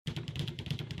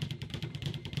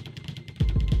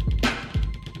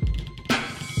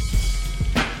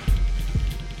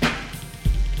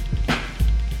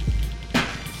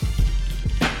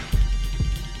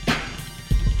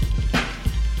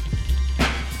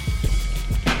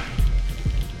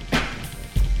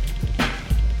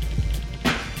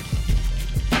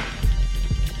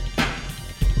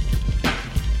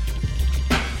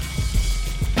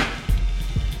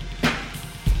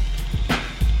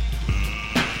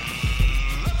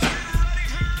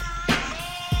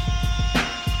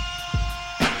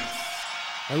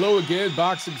Hello again,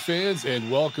 boxing fans, and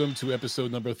welcome to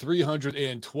episode number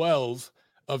 312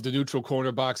 of the Neutral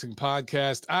Corner Boxing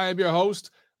Podcast. I am your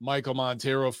host, Michael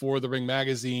Montero, for The Ring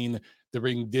Magazine, The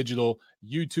Ring Digital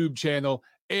YouTube channel,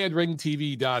 and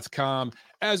ringtv.com.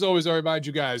 As always, I remind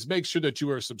you guys, make sure that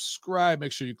you are subscribed.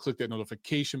 Make sure you click that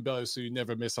notification bell so you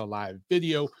never miss a live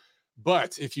video.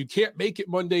 But if you can't make it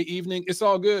Monday evening, it's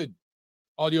all good.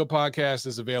 Audio podcast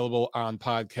is available on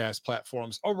podcast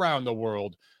platforms around the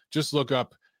world. Just look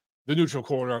up The Neutral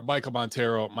Corner, Michael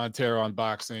Montero, Montero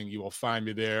Unboxing. You will find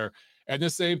me there. And the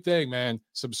same thing, man.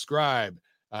 Subscribe,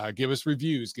 give us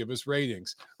reviews, give us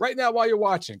ratings. Right now, while you're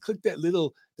watching, click that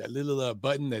little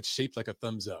button that's shaped like a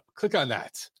thumbs up. Click on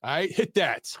that. All right, hit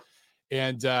that.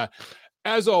 And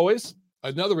as always,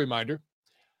 another reminder: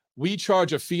 we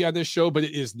charge a fee on this show, but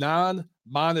it is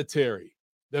non-monetary.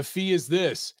 The fee is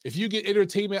this: if you get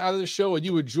entertainment out of the show and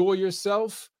you enjoy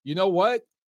yourself, you know what?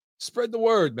 Spread the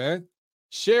word, man.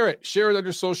 Share it on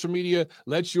your social media.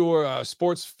 Let your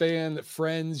sports fan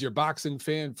friends, your boxing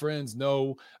fan friends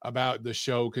know about the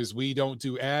show, because we don't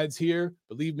do ads here.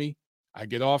 Believe me, I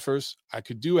get offers. I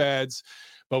could do ads,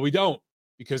 but we don't,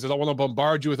 because I don't want to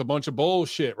bombard you with a bunch of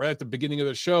bullshit right at the beginning of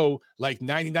the show, like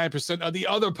 99% of the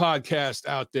other podcasts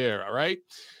out there. All right.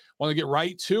 Want to get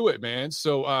right to it, man.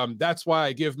 So that's why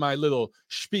I give my little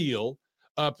spiel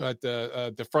up at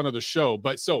the front of the show.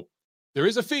 But so there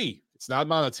is a fee. It's not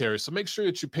monetary, so make sure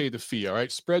that you pay the fee, all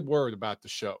right? Spread word about the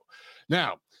show.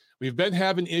 Now, we've been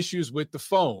having issues with the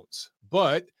phones,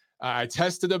 but I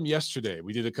tested them yesterday.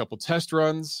 We did a couple test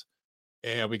runs,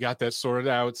 and we got that sorted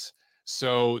out.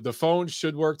 So the phones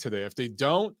should work today. If they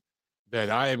don't,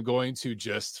 then I am going to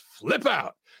just flip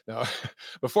out. Now,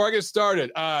 before I get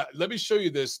started, let me show you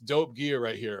this dope gear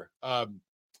right here.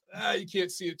 You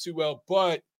can't see it too well,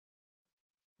 but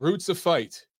Roots of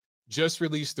Fight just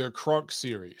released their Crunk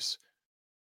series.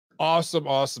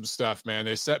 Awesome stuff, man.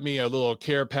 They sent me a little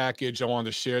care package. I wanted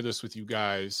to share this with you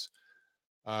guys.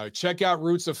 Check out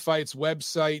Roots of Fight's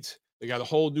website. They got a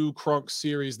whole new Crunk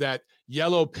series. That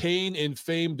yellow Pain and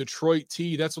Fame Detroit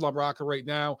tee, that's what I'm rocking right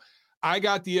now. I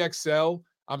got the XL.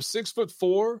 I'm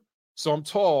 6'4", so I'm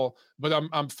tall, but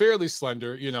I'm fairly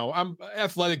slender. You know, I'm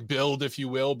athletic build, if you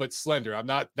will, but slender. I'm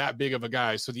not that big of a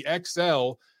guy. So the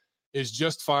XL is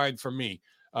just fine for me.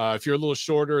 If you're a little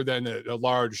shorter, then a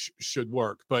large should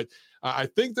work. But I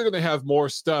think they're going to have more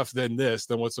stuff than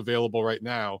what's available right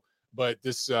now. But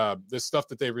this stuff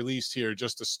that they released here,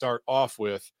 just to start off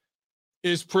with,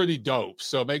 is pretty dope.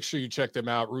 So make sure you check them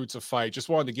out, Roots of Fight. Just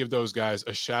wanted to give those guys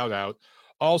a shout out.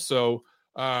 Also,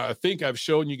 I think I've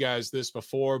shown you guys this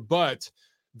before, but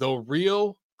the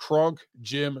Real Crunk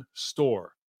Gym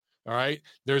store. All right.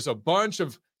 There's a bunch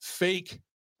of fake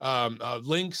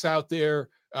links out there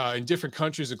in different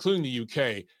countries, including the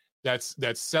UK, that's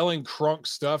selling Crunk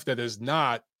stuff that is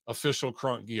not official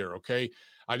Crunk gear. Okay.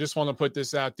 I just want to put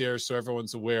this out there so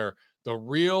everyone's aware. The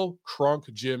Real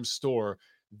Crunk Gym store.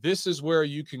 This is where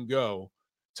you can go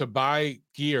to buy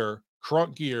gear,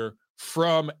 Crunk gear,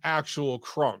 from actual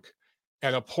Crunk.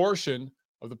 And a portion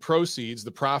of the proceeds,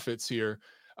 the profits here,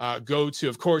 go to,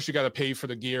 of course, you got to pay for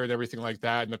the gear and everything like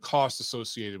that, and the cost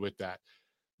associated with that.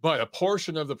 But a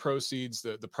portion of the proceeds,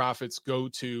 the profits, go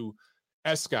to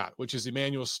ESCOT, which is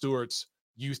Emmanuel Stewart's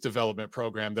youth development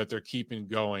program that they're keeping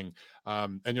going.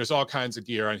 And there's all kinds of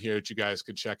gear on here that you guys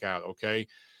could check out, okay?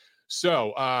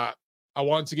 So I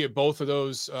wanted to give both of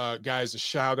those guys a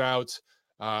shout out.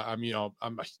 I'm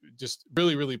just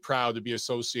really proud to be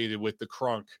associated with the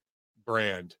Crunk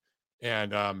brand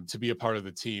and to be a part of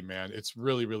the team, man. It's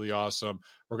really awesome.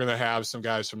 We're going to have some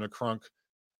guys from the Crunk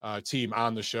team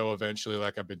on the show eventually,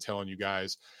 like I've been telling you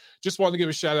guys. Just wanted to give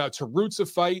a shout out to Roots of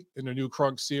Fight in their new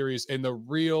Crunk series and the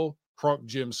Real Crunk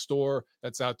Gym store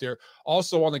that's out there.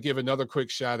 Also want to give another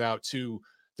quick shout out to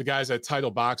the guys at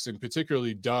Title Boxing,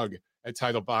 particularly Doug at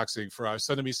Title Boxing, for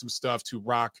sending me some stuff to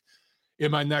rock in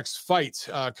my next fight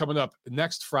coming up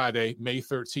next Friday, May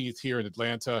 13th here in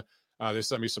Atlanta. They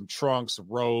sent me some trunks, a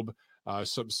robe,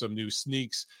 some new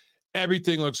sneaks.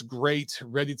 Everything looks great,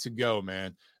 ready to go,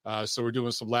 man. So we're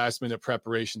doing some last-minute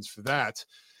preparations for that.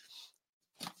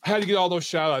 I had to get all those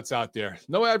shout-outs out there.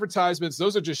 No advertisements.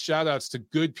 Those are just shout-outs to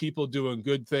good people doing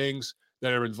good things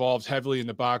that are involved heavily in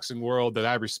the boxing world that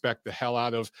I respect the hell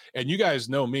out of. And you guys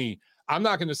know me. I'm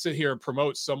not going to sit here and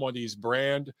promote somebody's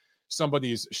brand,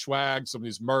 somebody's swag,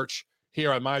 somebody's merch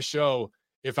here on my show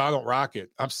if I don't rock it.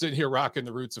 I'm sitting here rocking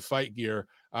the Roots of Fight gear.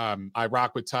 I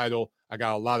rock with Title. I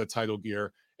got a lot of Title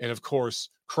gear. And of course,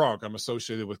 Crunk. I'm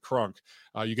associated with Crunk.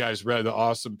 You guys read the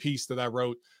awesome piece that I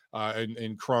wrote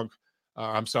in Crunk.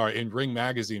 In Ring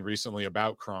Magazine recently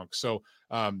about Crunk. So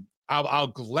I'll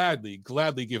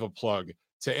gladly give a plug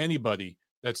to anybody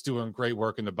that's doing great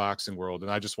work in the boxing world.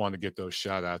 And I just want to get those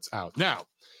shout outs out. Now,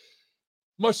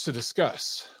 much to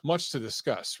discuss,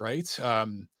 right? I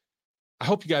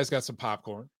hope you guys got some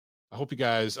popcorn. I hope you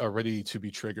guys are ready to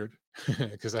be triggered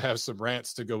because I have some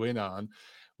rants to go in on.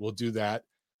 We'll do that.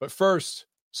 But first,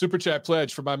 Super Chat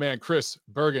pledge for my man, Chris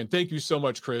Bergen. Thank you so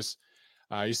much, Chris.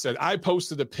 He said, I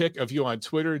posted a pic of you on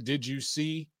Twitter. Did you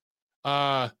see?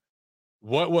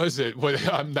 What was it?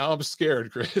 Now I'm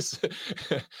scared, Chris.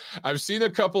 I've seen a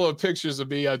couple of pictures of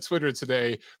me on Twitter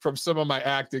today from some of my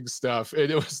acting stuff, and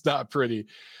it was not pretty.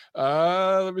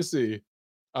 Let me see.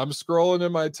 I'm scrolling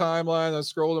in my timeline. I'm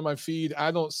scrolling in my feed.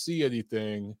 I don't see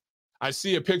anything. I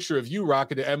see a picture of you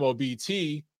rocking the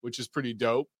MOBT, which is pretty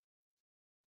dope.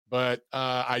 But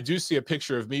I do see a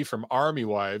picture of me from Army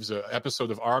Wives, an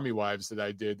episode of Army Wives that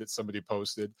I did that somebody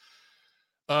posted.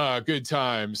 Good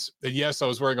times. And yes, I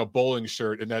was wearing a bowling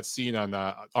shirt in that scene on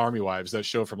Army Wives, that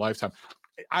show from Lifetime.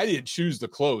 I didn't choose the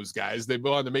clothes, guys. They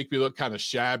wanted to make me look kind of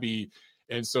shabby.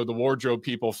 And so the wardrobe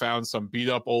people found some beat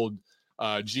up old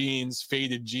jeans,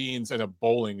 faded jeans, and a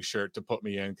bowling shirt to put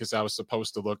me in because I was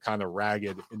supposed to look kind of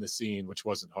ragged in the scene, which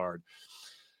wasn't hard.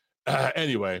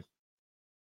 Anyway.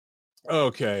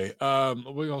 Okay.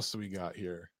 What else do we got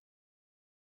here?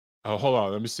 Oh, hold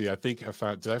on. Let me see. I think I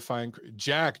found. Did I find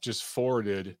Jack just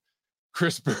forwarded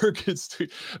Chris Bergen's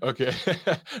tweet? Okay.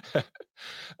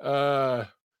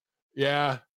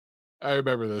 Yeah, I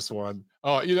remember this one.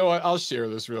 Oh, you know what? I'll share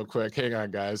this real quick. Hang on,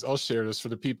 guys. I'll share this for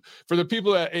the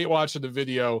people that ain't watching the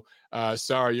video.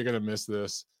 Sorry, you're gonna miss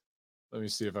this. Let me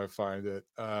see if I find it.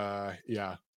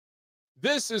 Yeah,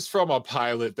 this is from a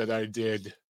pilot that I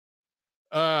did.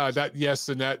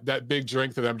 That big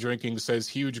drink that I'm drinking says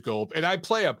huge gulp, and I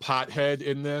play a pothead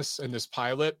in this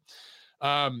pilot.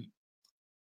 I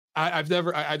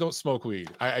don't smoke weed.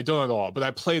 I don't at all, but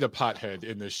I played a pothead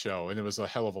in this show, and it was a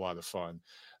hell of a lot of fun.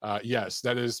 Yes,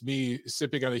 that is me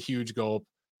sipping on a huge gulp,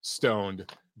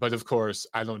 stoned. But of course,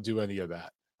 I don't do any of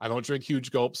that. I don't drink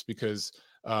huge gulps because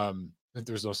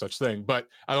there's no such thing. But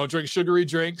I don't drink sugary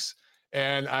drinks,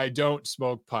 and I don't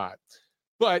smoke pot.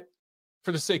 But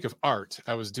for the sake of art,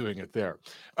 I was doing it there.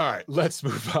 All right, let's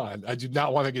move on. I do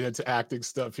not want to get into acting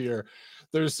stuff here.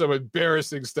 There's some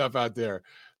embarrassing stuff out there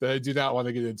that I do not want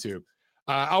to get into.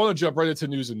 I want to jump right into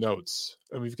news and notes.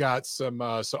 And we've got some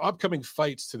upcoming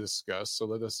fights to discuss. So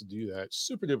let us do that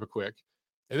super duper quick.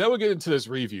 And then we'll get into this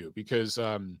review because,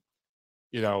 I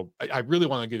really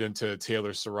want to get into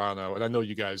Taylor Serrano. And I know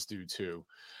you guys do too.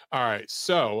 All right,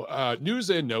 so news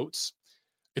and notes.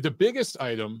 The biggest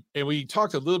item, and we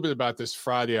talked a little bit about this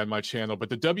Friday on my channel, but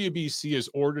the WBC has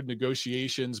ordered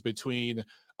negotiations between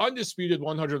undisputed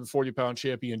 140-pound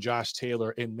champion Josh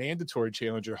Taylor and mandatory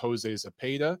challenger Jose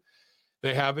Zepeda.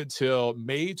 They have until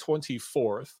May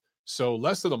 24th, so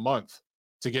less than a month,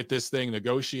 to get this thing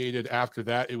negotiated. After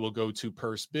that, it will go to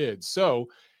purse bid. So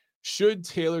should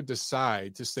Taylor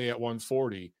decide to stay at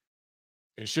 140,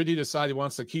 and should he decide he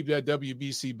wants to keep that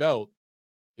WBC belt,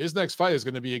 his next fight is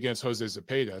going to be against Jose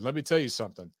Zepeda. And let me tell you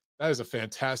something. That is a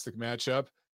fantastic matchup.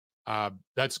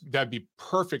 That'd be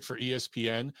perfect for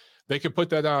ESPN. They could put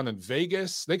that on in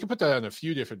Vegas. They could put that on a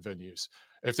few different venues.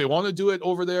 If they want to do it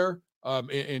over there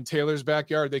in Taylor's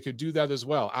backyard, they could do that as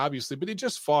well, obviously. But he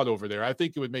just fought over there. I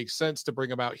think it would make sense to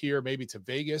bring him out here, maybe to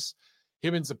Vegas.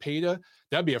 Him and Zepeda,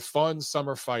 that'd be a fun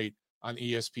summer fight on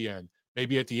ESPN.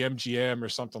 Maybe at the MGM or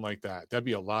something like that. That'd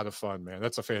be a lot of fun, man.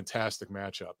 That's a fantastic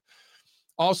matchup.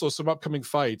 Also, some upcoming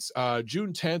fights.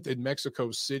 June 10th in Mexico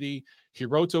City,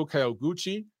 Hiroto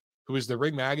Kawaguchi, who is the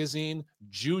Ring Magazine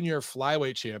junior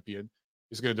flyweight champion,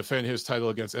 is going to defend his title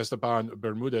against Esteban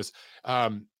Bermudez.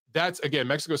 That's, again,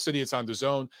 Mexico City. It's on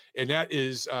DAZN, and that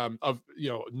is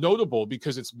notable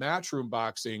because it's Matchroom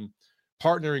Boxing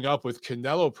partnering up with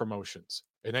Canelo Promotions,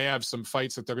 and they have some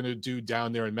fights that they're going to do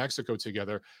down there in Mexico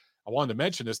together. I wanted to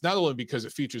mention this not only because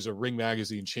it features a Ring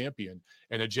Magazine champion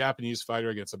and a Japanese fighter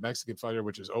against a Mexican fighter,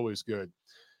 which is always good,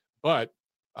 but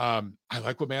I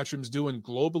like what Matchroom's doing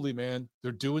globally, man.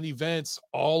 They're doing events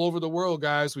all over the world,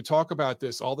 guys. We talk about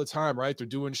this all the time, right? They're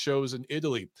doing shows in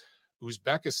Italy,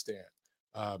 Uzbekistan,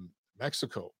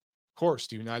 Mexico, of course,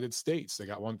 the United States. They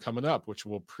got one coming up, which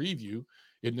we'll preview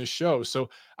in the show.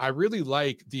 So I really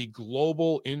like the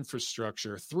global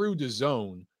infrastructure through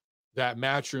DAZN that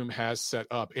Matchroom has set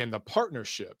up and the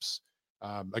partnerships.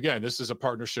 Again, this is a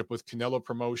partnership with Canelo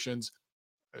Promotions.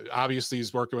 Obviously,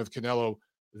 he's working with Canelo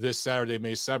this Saturday,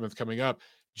 May 7th, coming up.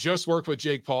 Just worked with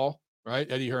Jake Paul, right?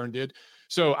 Eddie Hearn did.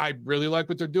 So I really like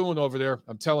what they're doing over there.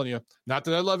 I'm telling you, not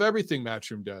that I love everything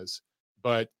Matchroom does,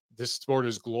 but this sport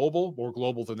is global, more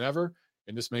global than ever,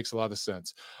 and this makes a lot of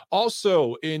sense.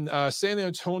 Also, in San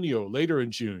Antonio, later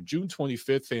in June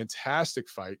 25th, fantastic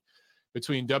fight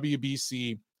between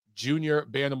WBC junior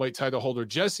bantamweight title holder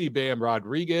Jesse Bam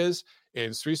Rodriguez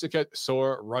and Srisaket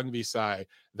Sor Rungvisai.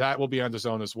 That will be on the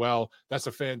zone as well. That's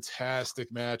a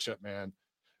fantastic matchup, man.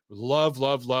 Love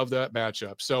that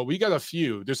matchup. So we got a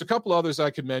few. There's a couple others I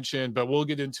could mention, but we'll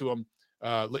get into them,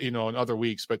 in other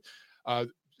weeks. But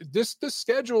this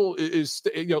schedule is,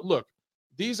 look,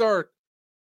 these are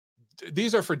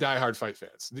for diehard fight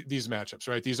fans. These matchups,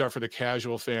 right? These are for the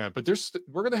casual fan. But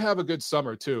we're going to have a good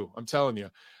summer too. I'm telling you,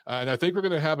 and I think we're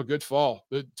going to have a good fall.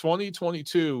 The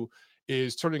 2022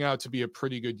 is turning out to be a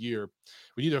pretty good year.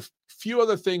 We need a few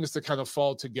other things to kind of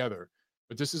fall together,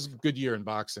 but this is a good year in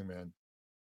boxing, man.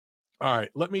 All right,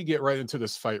 let me get right into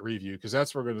this fight review because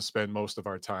that's where we're going to spend most of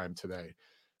our time today.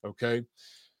 Okay.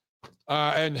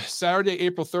 And Saturday,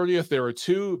 April 30th, there are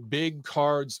two big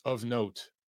cards of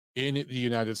note in the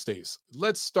United States.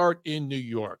 Let's start in New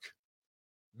York.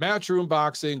 Matchroom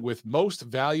Boxing with most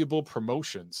valuable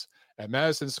promotions at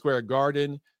Madison Square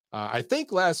Garden. I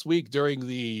think last week during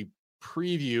the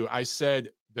preview, I said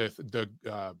the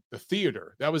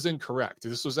theater. That was incorrect.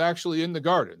 This was actually in the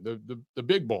Garden, the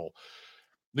big bowl.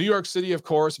 New York City, of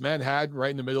course, Manhattan,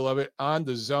 right in the middle of it. On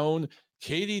the zone,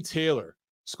 Katie Taylor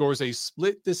scores a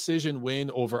split decision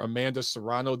win over Amanda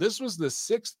Serrano. This was the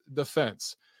sixth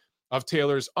defense of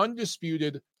Taylor's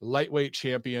undisputed lightweight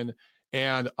champion,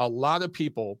 and a lot of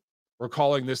people were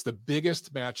calling this the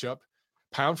biggest matchup,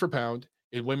 pound for pound,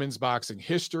 in women's boxing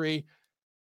history.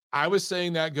 I was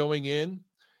saying that going in.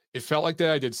 It felt like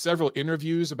that. I did several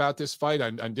interviews about this fight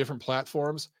on different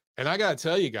platforms, and I got to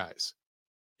tell you guys,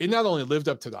 it not only lived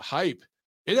up to the hype,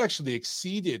 it actually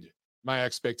exceeded my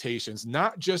expectations,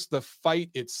 not just the fight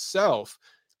itself,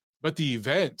 but the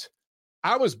event.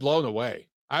 I was blown away.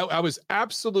 I was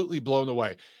absolutely blown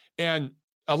away. And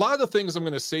a lot of the things I'm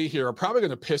going to say here are probably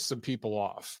going to piss some people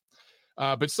off.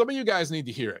 But some of you guys need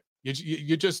to hear it.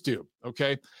 You just do,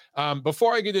 okay?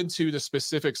 Before I get into the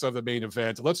specifics of the main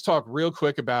event, let's talk real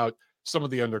quick about some of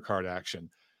the undercard action.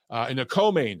 In a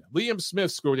co-main, Liam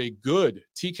Smith scored a good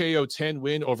TKO 10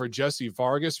 win over Jesse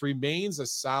Vargas, remains a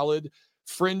solid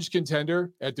fringe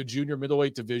contender at the junior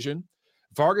middleweight division.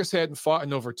 Vargas hadn't fought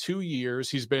in over 2 years.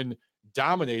 He's been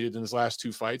dominated in his last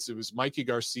two fights. It was Mikey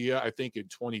Garcia, I think, in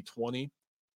 2020,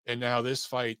 and now this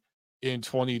fight in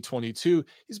 2022.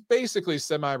 He's basically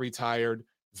semi-retired,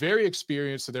 very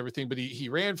experienced and everything, but he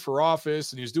ran for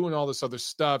office and he's doing all this other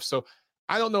stuff. So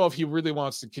I don't know if he really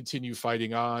wants to continue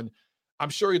fighting on. I'm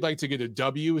sure he'd like to get a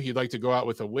W. He'd like to go out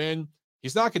with a win.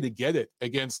 He's not going to get it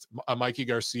against a Mikey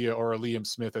Garcia or a Liam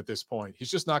Smith at this point. He's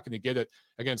just not going to get it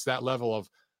against that level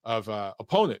of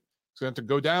opponent. He's going to have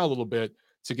to go down a little bit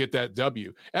to get that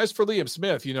W. As for Liam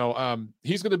Smith,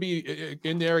 he's going to be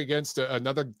in there against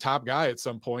another top guy at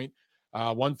some point.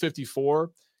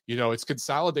 154, it's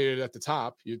consolidated at the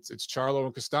top. It's Charlo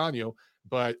and Castaño,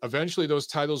 but eventually those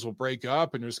titles will break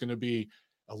up and there's going to be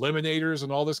eliminators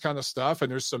and all this kind of stuff. And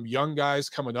there's some young guys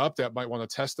coming up that might want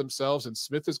to test themselves. And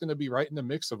Smith is going to be right in the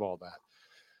mix of all that.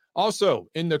 Also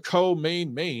in the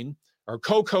co-main,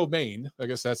 I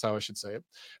guess that's how I should say it.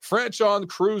 Franchon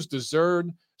Cruz de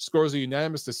Zern scores a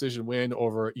unanimous decision win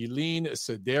over Eileen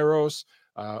Cederos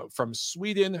from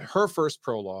Sweden, her first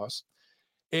pro loss.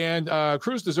 And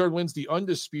Cruz de Zern wins the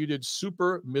undisputed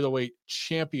super middleweight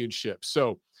championship.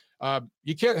 So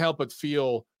you can't help but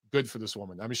feel good for this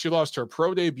woman. I mean, she lost her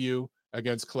pro debut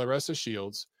against Claressa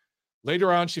Shields. Later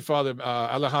on, she fought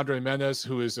Alejandra Jimenez,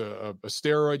 who is a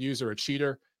steroid user, a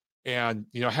cheater, and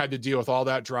had to deal with all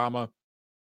that drama.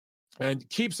 And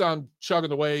keeps on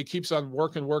chugging away, keeps on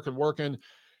working,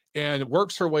 and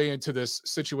works her way into this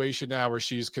situation now where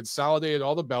she's consolidated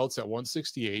all the belts at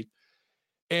 168.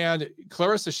 And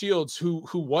Claressa Shields, who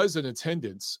was in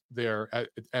attendance there at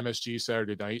MSG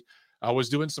Saturday night, was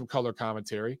doing some color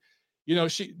commentary.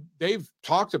 They've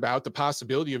talked about the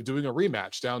possibility of doing a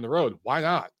rematch down the road. Why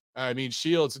not? I mean,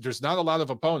 Shields, there's not a lot of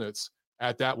opponents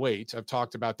at that weight. I've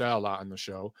talked about that a lot on the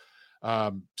show.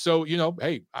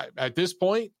 Hey, at this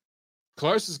point,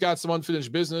 Claressa's got some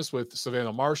unfinished business with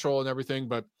Savannah Marshall and everything,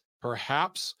 but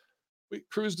perhaps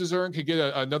Cruz de Zern could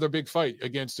get another big fight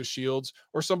against the Shields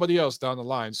or somebody else down the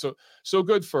line. So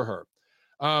good for her.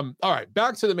 All right,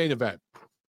 back to the main event.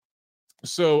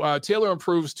 So Taylor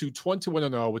improves to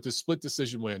 21-0 with the split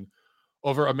decision win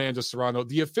over Amanda Serrano.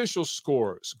 The official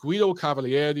scores: Guido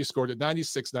Cavalieri scored at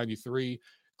 96-93,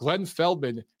 Glenn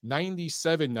Feldman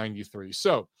 97-93.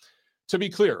 So to be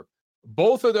clear,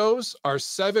 both of those are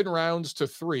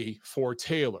 7-3 for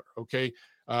Taylor. Okay.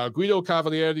 Guido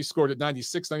Cavalieri scored at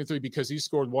 96-93 because he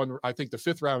scored one, I think the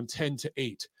fifth round,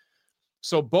 10-8.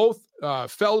 So both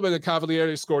Feldman and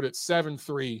Cavalieri scored at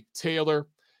 7-3 Taylor.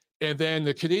 And then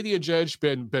the Canadian judge,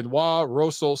 Benoit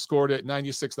Rossel, scored it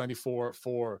 96-94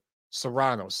 for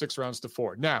Serrano, 6 rounds to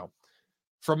 4. Now,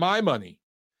 for my money,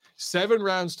 7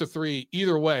 rounds to 3,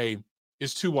 either way,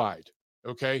 is too wide.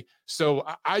 Okay. So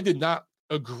I did not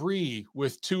agree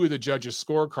with 2 of the judges'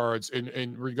 scorecards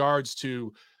in regards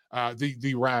to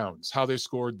the rounds, how they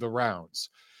scored the rounds.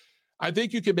 I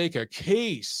think you can make a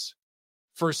case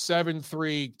for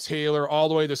 7-3 Taylor all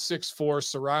the way to 6-4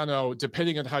 Serrano,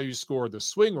 depending on how you score the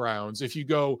swing rounds. If you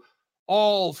go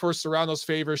all for Serrano's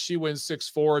favor, she wins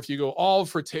 6-4. If you go all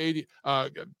for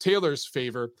Taylor's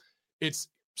favor, it's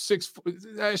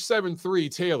 7-3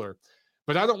 Taylor.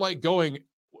 But I don't like going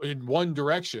in one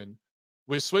direction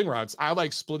with swing rounds. I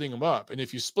like splitting them up. And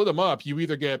if you split them up, you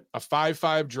either get a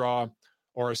 5-5 draw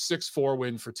or a 6-4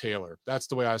 win for Taylor. That's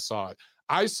the way I saw it.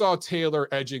 I saw Taylor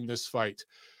edging this fight.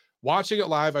 Watching it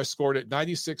live, I scored it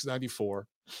 96-94.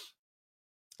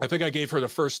 I think I gave her the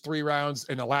first 3 rounds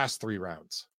and the last 3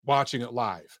 rounds, watching it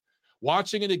live.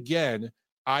 Watching it again,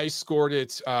 I scored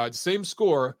it same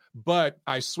score, but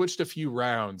I switched a few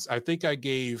rounds. I think I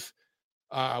gave,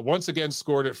 once again,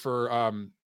 scored it for,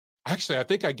 actually, I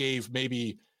think I gave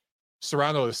maybe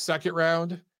Serrano the second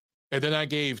round, and then I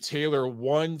gave Taylor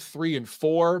 1, 3, and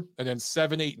 4, and then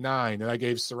 7, 8, 9, and I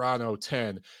gave Serrano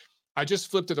 10. I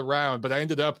just flipped it around, but I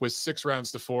ended up with 6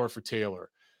 rounds to 4 for Taylor.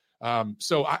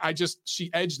 So she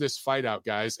edged this fight out,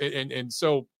 guys. And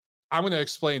so I'm going to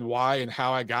explain why and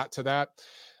how I got to that.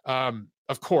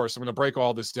 Of course, I'm going to break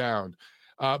all this down.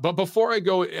 But before I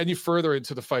go any further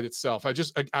into the fight itself,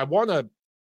 I want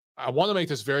to make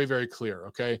this very, very clear.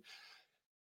 Okay.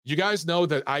 You guys know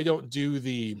that I don't do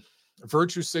the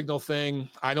virtue signal thing.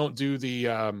 I don't do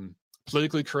the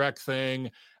politically correct thing.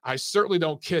 I certainly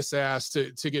don't kiss ass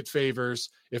to get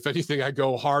favors. If anything, I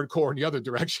go hardcore in the other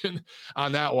direction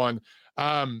on that one.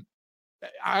 I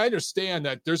understand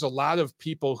that there's a lot of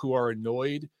people who are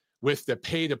annoyed with the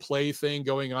pay-to-play thing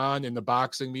going on in the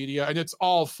boxing media, and it's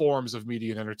all forms of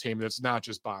media and entertainment. It's not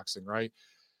just boxing, right?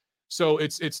 So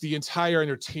it's the entire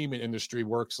entertainment industry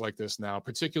works like this now,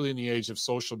 particularly in the age of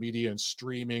social media and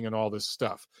streaming and all this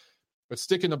stuff. But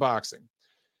sticking to boxing.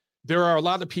 There are a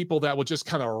lot of people that will just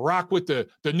kind of rock with the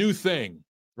new thing,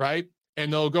 right?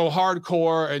 And they'll go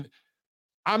hardcore. And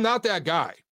I'm not that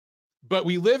guy. But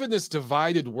we live in this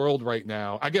divided world right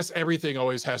now. I guess everything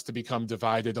always has to become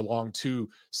divided along 2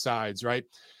 sides, right?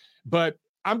 But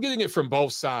I'm getting it from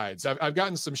both sides. I've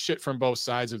gotten some shit from both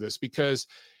sides of this, because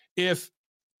if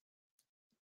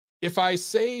I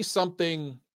say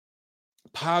something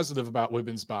positive about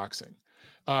women's boxing,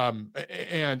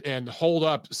 and hold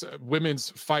up women's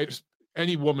fighters,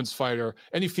 any woman's fighter,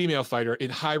 any female fighter in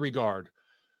high regard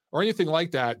or anything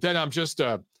like that, then I'm just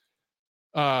a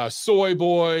soy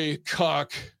boy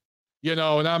cuck, and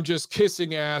I'm just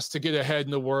kissing ass to get ahead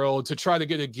in the world, to try to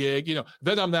get a gig,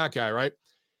 then I'm that guy, right?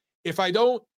 If I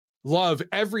don't love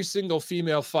every single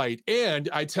female fight and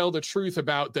I tell the truth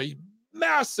about the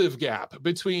massive gap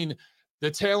between the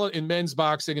talent in men's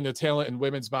boxing and the talent in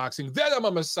women's boxing, then I'm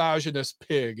a misogynist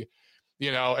pig,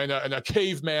 and a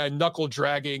caveman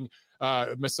knuckle-dragging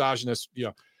misogynist,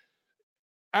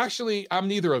 Actually, I'm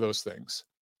neither of those things.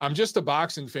 I'm just a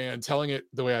boxing fan telling it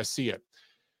the way I see it.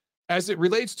 As it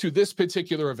relates to this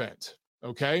particular event,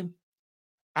 okay?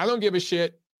 I don't give a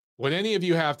shit what any of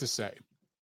you have to say.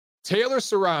 Taylor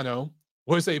Serrano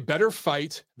was a better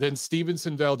fight than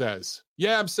Stevenson Valdez.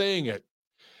 Yeah, I'm saying it.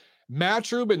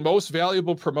 Matchroom and Most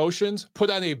Valuable Promotions put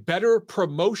on a better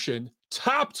promotion,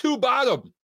 top to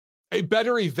bottom, a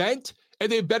better event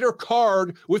and a better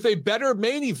card with a better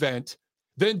main event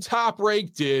than Top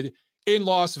Rank did in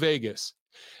Las Vegas.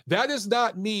 That is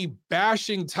not me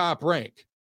bashing Top Rank.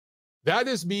 That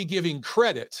is me giving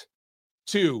credit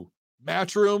to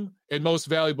Matchroom and Most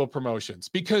Valuable Promotions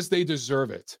because they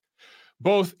deserve it.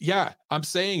 Both, yeah, I'm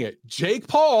saying it. Jake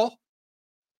Paul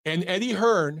and Eddie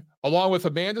Hearn, along with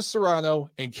Amanda Serrano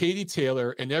and Katie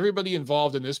Taylor and everybody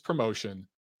involved in this promotion,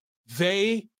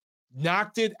 they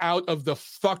knocked it out of the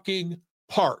fucking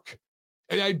park.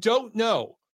 And I don't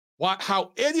know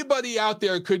how anybody out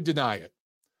there could deny it.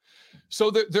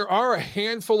 So there are a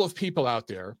handful of people out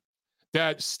there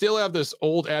that still have this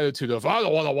old attitude of, I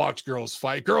don't want to watch girls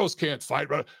fight. Girls can't fight.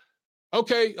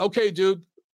 Okay, dude.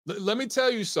 Let me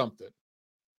tell you something.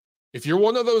 If you're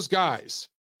one of those guys,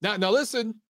 now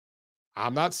listen,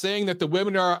 I'm not saying that the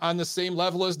women are on the same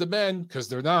level as the men, because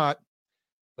they're not,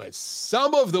 but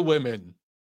some of the women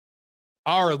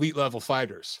are elite level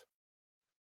fighters.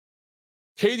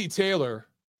 Katie Taylor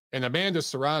and Amanda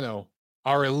Serrano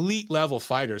are elite level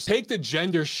fighters. Take the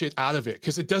gender shit out of it,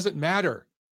 because it doesn't matter.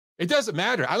 It doesn't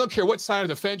matter. I don't care what side of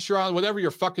the fence you're on, whatever your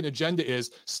fucking agenda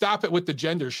is, stop it with the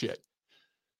gender shit.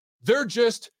 They're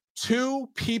just two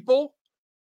people,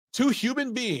 two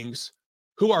human beings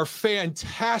who are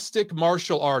fantastic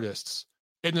martial artists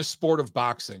in the sport of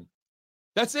boxing.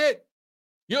 That's it.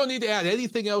 You don't need to add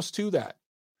anything else to that.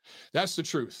 That's the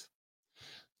truth.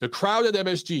 The crowd at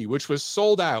MSG, which was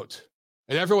sold out,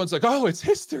 and everyone's like, oh, it's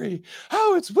history.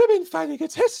 Oh, it's women fighting.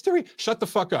 It's history. Shut the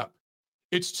fuck up.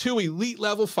 It's two elite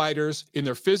level fighters in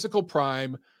their physical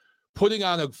prime putting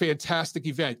on a fantastic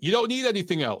event. You don't need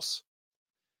anything else.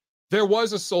 There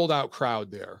was a sold out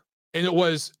crowd there, and it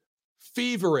was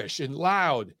feverish and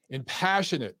loud and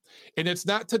passionate. And it's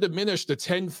not to diminish the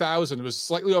 10,000, it was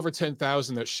slightly over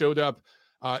 10,000 that showed up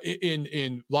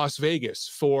in Las Vegas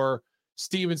for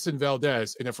Stevenson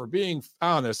Valdez. And if we're being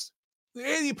honest,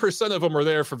 80% of them are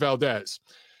there for Valdez.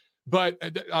 But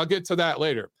I'll get to that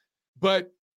later.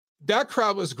 But that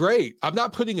crowd was great. I'm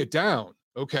not putting it down,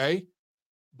 okay?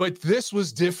 But this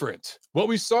was different. What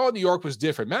we saw in New York was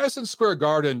different. Madison Square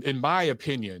Garden, in my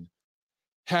opinion,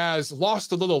 has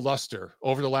lost a little luster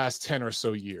over the last 10 or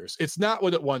so years. It's not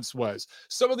what it once was.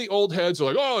 Some of the old heads are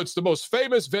like, oh, it's the most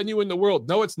famous venue in the world.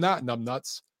 No, it's not,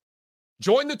 numbnuts.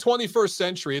 Join the 21st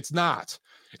century. It's not.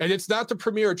 And it's not the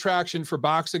premier attraction for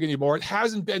boxing anymore. It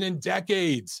hasn't been in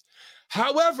decades.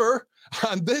 However,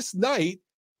 on this night,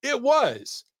 it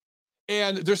was.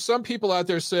 And there's some people out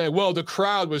there saying, well, the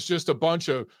crowd was just a bunch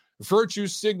of virtue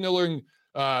signaling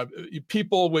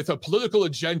people with a political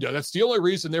agenda. That's the only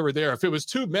reason they were there. If it was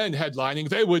two men headlining,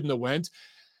 they wouldn't have went.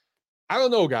 I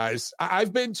don't know, guys.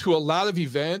 I've been to a lot of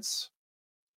events,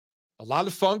 a lot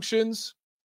of functions,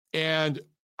 and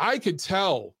I could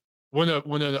tell when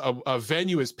a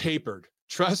venue is papered.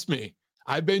 Trust me,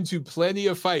 I've been to plenty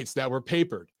of fights that were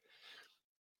papered.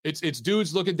 It's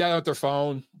dudes looking down at their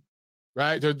phone,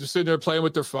 right? They're just sitting there playing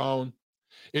with their phone.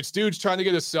 It's dudes trying to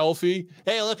get a selfie.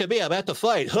 Hey, look at me. I'm at the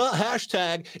fight. Huh,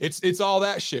 hashtag. It's all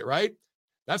that shit, right?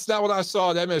 That's not what I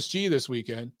saw at MSG this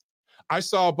weekend. I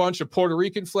saw a bunch of Puerto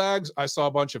Rican flags. I saw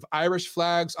a bunch of Irish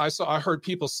flags. I heard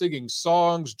people singing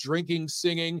songs, drinking,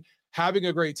 singing, having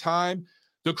a great time.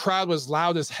 The crowd was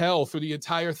loud as hell through the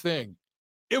entire thing.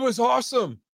 It was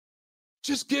awesome.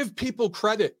 Just give people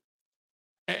credit.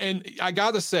 And I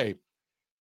got to say,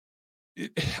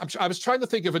 I was trying to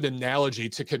think of an analogy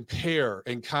to compare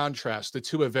and contrast the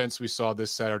two events we saw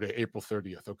this Saturday, April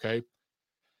 30th, okay?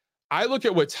 I look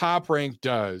at what Top Rank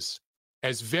does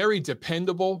as very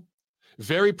dependable,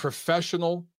 very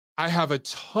professional. I have a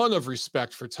ton of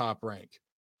respect for Top Rank.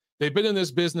 They've been in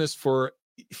this business for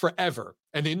forever,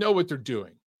 and they know what they're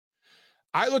doing.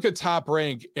 I look at Top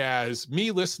Rank as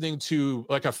me listening to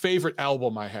like a favorite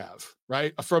album I have,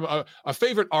 right? From a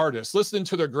favorite artist, listening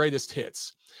to their greatest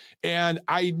hits. And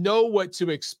I know what to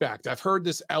expect. I've heard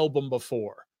this album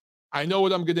before. I know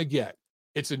what I'm going to get.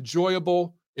 It's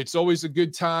enjoyable. It's always a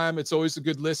good time. It's always a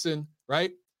good listen,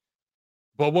 right?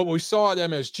 But what we saw at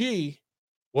MSG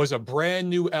was a brand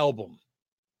new album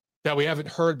that we haven't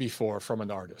heard before from an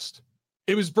artist.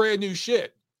 It was brand new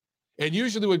shit. And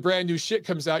usually when brand new shit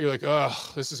comes out, you're like,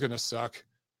 oh, this is going to suck.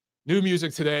 New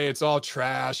music today, it's all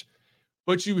trash.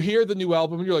 But you hear the new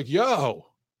album and you're like, yo,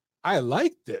 I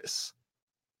like this.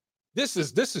 This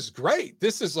is great.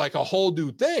 This is like a whole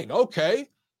new thing. Okay.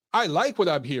 I like what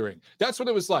I'm hearing. That's what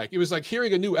it was like. It was like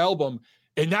hearing a new album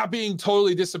and not being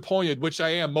totally disappointed, which I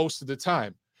am most of the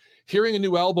time. Hearing a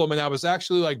new album and I was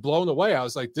actually like blown away. I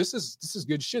was like, this is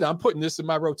good shit. I'm putting this in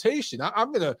my rotation.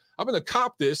 I'm gonna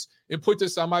cop this and put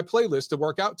this on my playlist to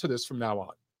work out to this from now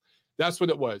on. That's what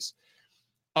it was.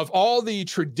 Of all the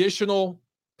traditional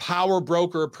power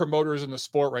broker promoters in the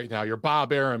sport right now, your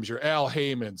Bob Arams, your Al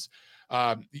Haymans,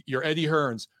 your Eddie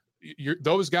Hearns,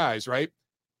 those guys, right?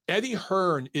 Eddie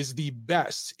Hearn is the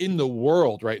best in the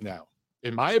world right now,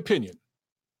 in my opinion,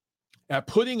 at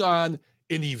putting on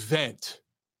an event.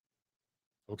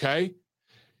 Okay?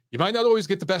 You might not always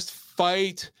get the best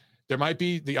fight. There might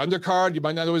be the undercard. You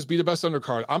might not always be the best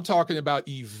undercard. I'm talking about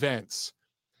events.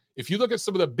 If you look at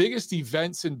some of the biggest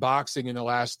events in boxing in the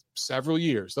last several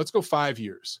years, let's go 5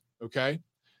 years, okay?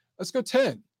 Let's go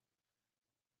 10.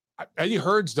 Eddie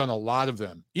Hearn's done a lot of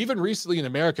them. Even recently in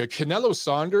America, Canelo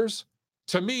Saunders,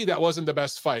 to me, that wasn't the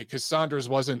best fight because Saunders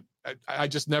wasn't, I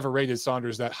just never rated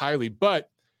Saunders that highly, but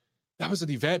that was an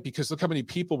event because look how many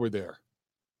people were there,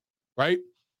 right?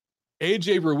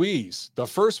 AJ Ruiz, the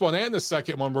first one and the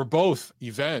second one were both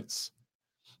events.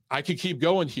 I could keep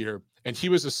going here. And he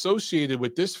was associated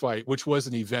with this fight, which was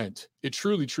an event. It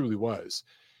truly, truly was.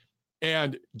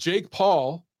 And Jake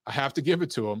Paul, I have to give it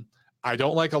to him. I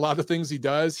don't like a lot of things he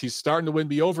does. He's starting to win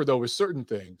me over, though, with certain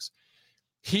things.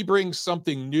 He brings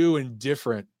something new and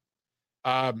different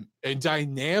and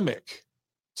dynamic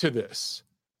to this.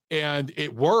 And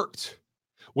it worked.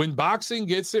 When boxing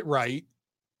gets it right,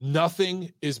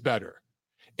 nothing is better.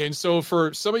 And so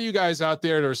for some of you guys out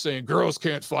there that are saying girls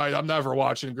can't fight, I'm never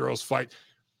watching girls fight,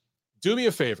 do me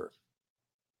a favor.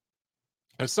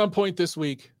 At some point this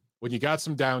week, when you got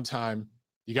some downtime,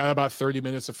 you got about 30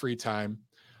 minutes of free time,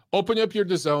 open up your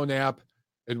DAZN app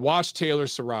and watch Taylor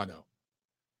Serrano.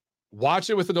 Watch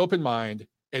it with an open mind.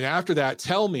 And after that,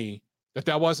 tell me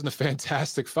that wasn't a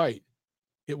fantastic fight.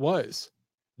 It was.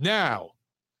 Now,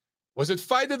 was it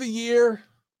fight of the year?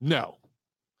 No.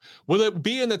 Will it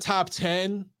be in the top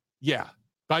 10? Yeah.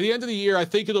 By the end of the year, I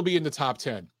think it'll be in the top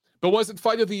 10. But was it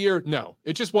fight of the year? No,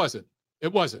 it just wasn't.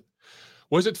 It wasn't.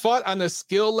 Was it fought on the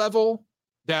skill level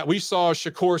that we saw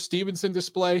Shakur Stevenson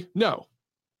display? No.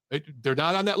 They're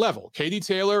not on that level. Katie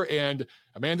Taylor and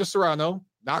Amanda Serrano,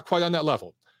 not quite on that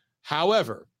level.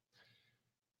 However,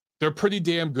 they're pretty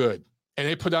damn good, and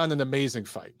they put on an amazing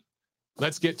fight.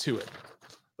 Let's get to it.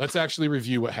 Let's actually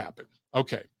review what happened.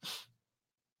 Okay.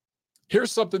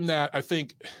 Here's something that I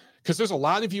think, because there's a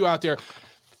lot of you out there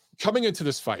coming into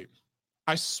this fight,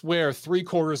 I swear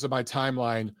 3/4 of my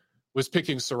timeline was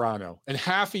picking Serrano, and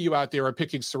half of you out there are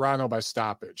picking Serrano by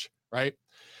stoppage, right?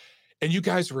 And you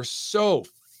guys were so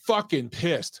fucking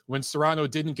pissed when Serrano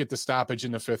didn't get the stoppage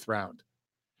in the 5th round.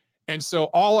 And so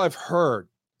all I've heard,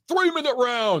 3-minute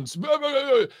rounds.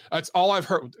 That's all I've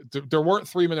heard. There weren't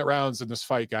 3-minute rounds in this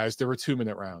fight, guys. There were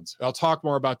 2-minute rounds. I'll talk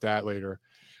more about that later.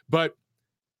 But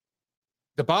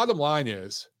the bottom line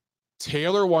is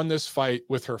Taylor won this fight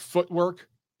with her footwork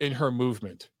and her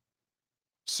movement.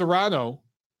 Serrano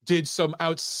did some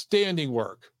outstanding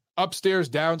work, upstairs,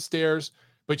 downstairs.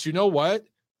 But you know what?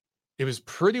 It was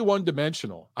pretty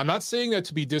one-dimensional. I'm not saying that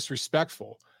to be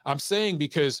disrespectful. I'm saying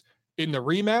because in the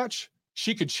rematch,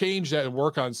 she could change that and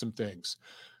work on some things.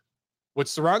 What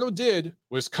Serrano did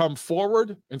was come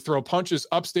forward and throw punches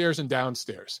upstairs and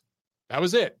downstairs. That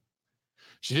was it.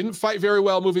 She didn't fight very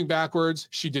well moving backwards.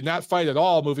 She did not fight at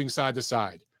all moving side to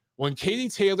side. When Katie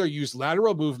Taylor used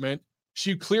lateral movement,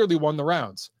 she clearly won the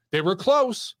rounds. They were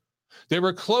close. They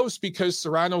were close because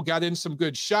Serrano got in some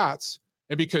good shots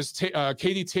and because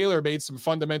Katie Taylor made some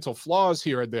fundamental flaws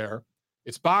here and there.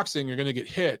 It's boxing. You're going to get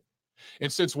hit.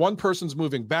 And since one person's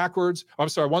moving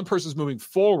one person's moving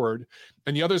forward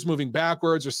and the other's moving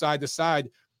backwards or side to side,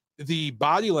 the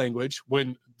body language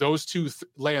when those two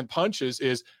land punches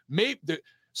is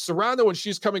Serrano, when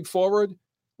she's coming forward,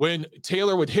 when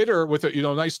Taylor would hit her with a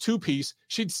nice 2-piece,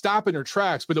 she'd stop in her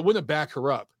tracks, but it wouldn't back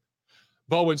her up.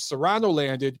 But when Serrano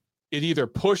landed, it either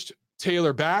pushed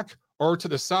Taylor back or to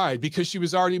the side because she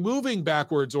was already moving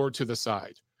backwards or to the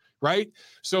side. Right?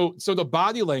 So the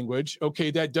body language, okay,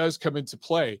 that does come into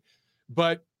play.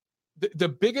 But the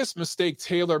biggest mistake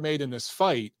Taylor made in this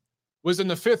fight was in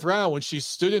the 5th round when she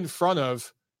stood in front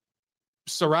of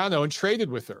Serrano and traded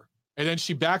with her. And then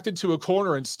she backed into a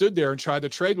corner and stood there and tried to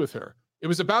trade with her. It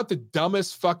was about the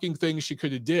dumbest fucking thing she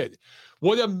could have did.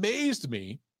 What amazed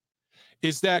me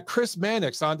is that Chris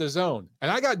Mannix on DAZN,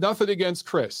 and I got nothing against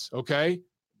Chris, okay?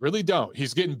 Really don't.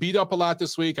 He's getting beat up a lot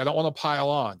this week. I don't want to pile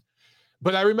on.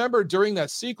 But I remember during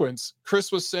that sequence,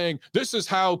 Chris was saying, this is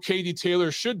how Katie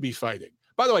Taylor should be fighting.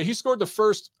 By the way, he scored the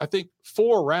first, I think,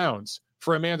 4 rounds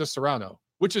for Amanda Serrano,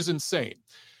 which is insane.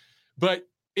 But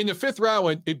in the 5th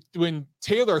round, when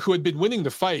Taylor, who had been winning the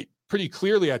fight pretty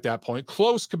clearly at that point,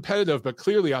 close, competitive, but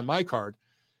clearly on my card,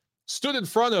 stood in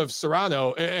front of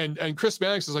Serrano, and Chris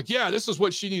Mannix is like, yeah, this is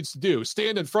what she needs to do.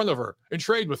 Stand in front of her and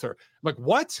trade with her. I'm like,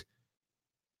 what?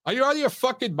 Are you out of your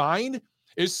fucking mind?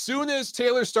 As soon as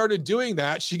Taylor started doing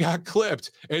that, she got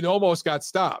clipped and almost got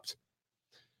stopped.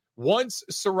 Once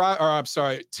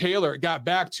Taylor got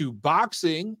back to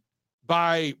boxing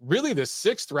by really the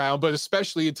 6th round, but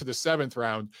especially into the 7th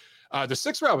round. The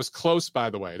 6th round was close, by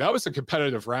the way. That was a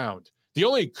competitive round. The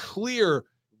only clear,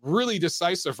 really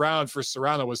decisive round for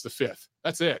Serrano was the 5th.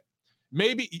 That's it.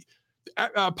 Maybe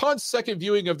upon second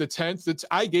viewing of the 10th,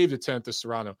 I gave the 10th to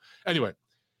Serrano. Anyway,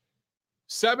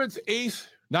 7th, 8th,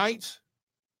 9th,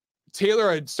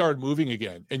 Taylor had started moving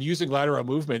again and using lateral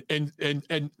movement, and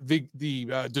the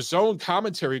DAZN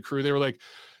commentary crew, they were like,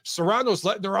 Serrano's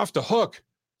letting her off the hook.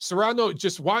 Serrano,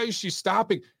 why is she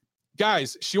stopping?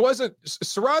 Guys,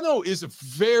 Serrano is a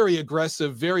very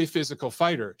aggressive, very physical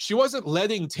fighter. She wasn't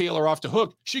letting Taylor off the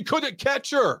hook. She couldn't catch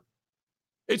her.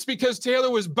 It's because Taylor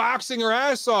was boxing her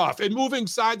ass off and moving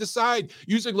side to side,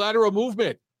 using lateral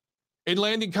movement and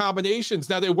landing combinations.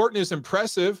 Now, they weren't as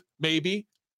impressive, maybe.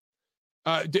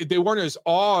 They weren't as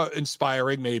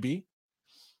awe-inspiring, maybe.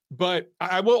 But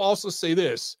I will also say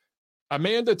this.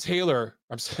 Amanda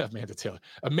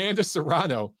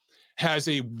Serrano has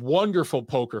a wonderful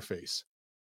poker face.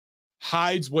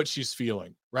 Hides what she's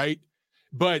feeling, right?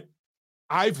 But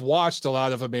I've watched a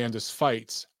lot of Amanda's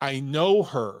fights. I know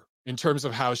her in terms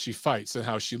of how she fights and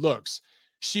how she looks.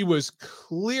 She was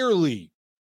clearly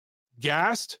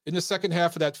gassed in the second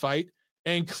half of that fight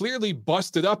and clearly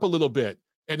busted up a little bit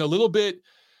and a little bit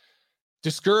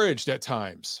discouraged at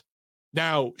times.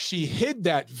 Now, she hid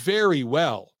that very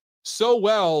well, so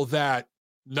well that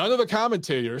none of the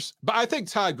commentators, but I think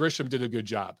Todd Grisham did a good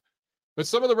job, but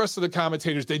some of the rest of the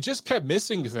commentators, they just kept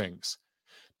missing things,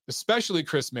 especially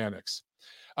Chris Mannix.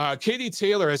 Katie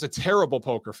Taylor has a terrible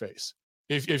poker face.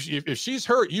 If she's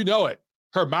hurt, you know it.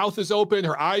 Her mouth is open,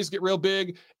 her eyes get real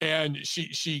big, and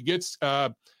she gets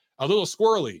a little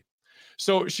squirrely.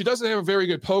 So she doesn't have a very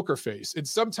good poker face. And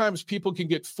sometimes people can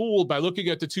get fooled by looking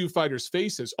at the two fighters'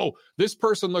 faces. Oh, this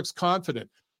person looks confident.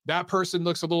 That person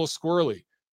looks a little squirrely.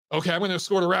 Okay, I'm going to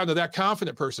score around to that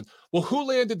confident person. Well, who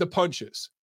landed the punches?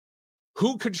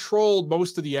 Who controlled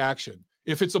most of the action?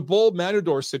 If it's a bull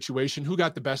matador situation, who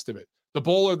got the best of it? The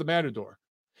bull or the matador?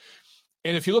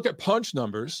 And if you look at punch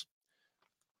numbers,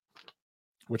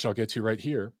 which I'll get to right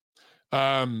here,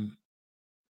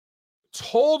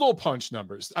 total punch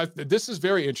numbers. This is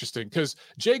very interesting because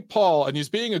Jake Paul, and he's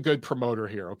being a good promoter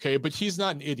here, okay? But he's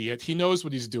not an idiot. He knows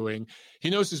what he's doing. He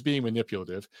knows he's being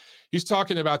manipulative. He's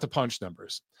talking about the punch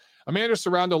numbers. Amanda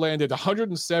Serrano landed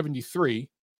 173.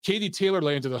 Katie Taylor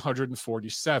landed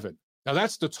 147. Now,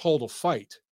 that's the total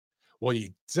fight. What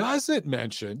he doesn't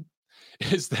mention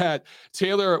is that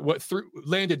Taylor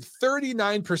landed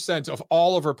 39% of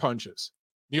all of her punches,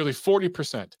 nearly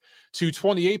 40% to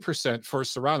 28% for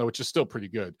Serrano, which is still pretty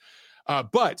good.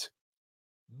 But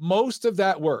most of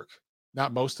that work,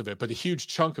 not most of it, but a huge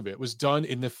chunk of it was done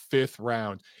in the fifth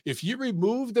round. If you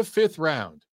remove the fifth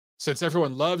round, since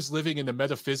everyone loves living in the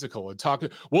metaphysical and talking,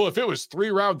 well, if it was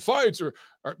 3-round fights or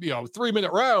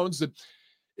 3-minute rounds,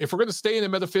 if we're going to stay in the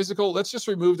metaphysical, let's just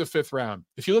remove the fifth round.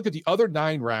 If you look at the other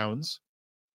 9 rounds,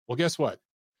 well, guess what?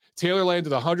 Taylor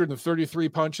landed 133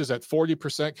 punches at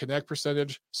 40% connect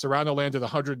percentage. Serrano landed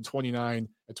 129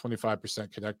 at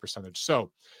 25% connect percentage.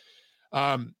 So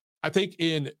I think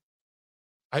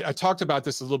I talked about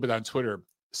this a little bit on Twitter.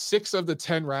 6 of the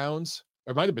 10 rounds,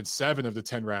 or it might have been 7 of the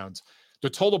 10 rounds, the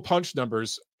total punch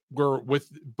numbers were with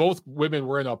both women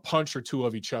were in a punch or 2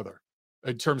 of each other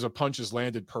in terms of punches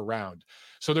landed per round.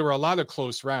 So there were a lot of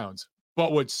close rounds.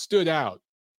 But what stood out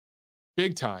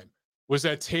big time was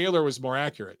that Taylor was more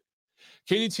accurate.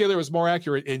 Katie Taylor was more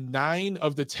accurate in 9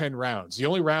 of the 10 rounds. The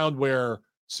only round where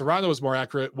Serrano was more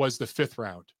accurate was the 5th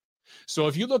round. So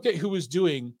if you look at who was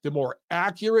doing the more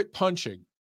accurate punching,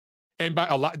 and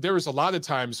there was a lot of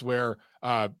times where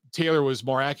Taylor was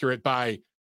more accurate by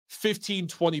 15,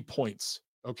 20 points,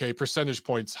 okay, percentage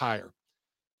points higher,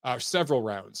 several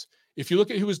rounds. If you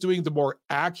look at who was doing the more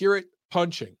accurate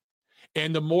punching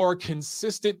and the more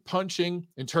consistent punching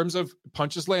in terms of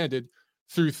punches landed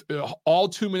through all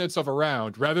 2 minutes of a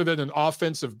round, rather than an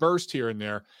offensive burst here and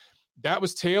there, that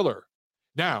was Taylor.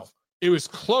 Now, it was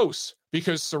close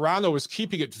because Serrano was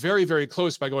keeping it very, very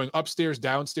close by going upstairs,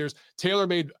 downstairs. Taylor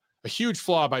made a huge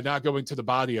flaw by not going to the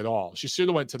body at all. She should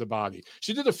have went to the body.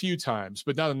 She did a few times,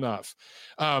 but not enough.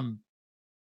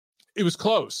 It was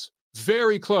close,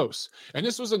 very close. And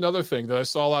this was another thing that I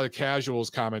saw a lot of casuals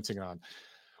commenting on.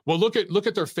 Well, look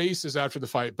at their faces after the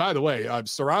fight. By the way,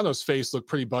 Serrano's face looked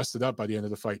pretty busted up by the end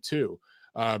of the fight too.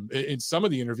 In some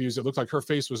of the interviews, it looked like her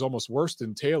face was almost worse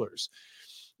than Taylor's.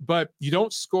 But you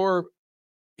don't score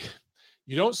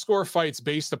fights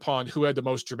based upon who had the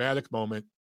most dramatic moment,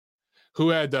 who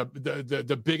had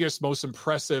the biggest, most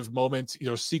impressive moment,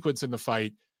 sequence in the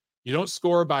fight. You don't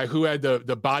score by who had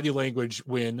the body language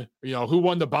win, who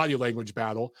won the body language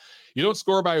battle. You don't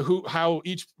score by how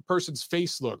each person's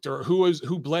face looked or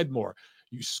who bled more.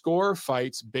 You score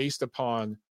fights based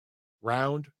upon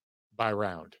round by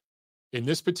round. In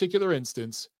this particular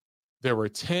instance, there were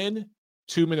 10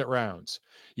 2-minute rounds.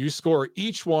 You score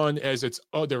each one as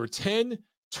there were 10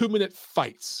 2-minute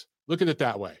fights. Look at it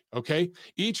that way, okay?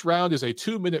 Each round is a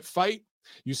 2-minute fight.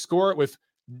 You score it with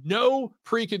no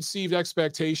preconceived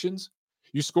expectations.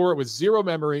 You score it with zero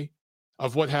memory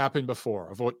of what happened before,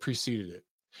 of what preceded it.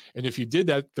 And if you did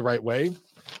that the right way,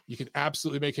 you can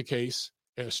absolutely make a case,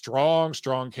 and a strong,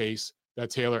 strong case, that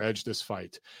Taylor edged this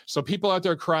fight. So people out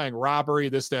there crying robbery,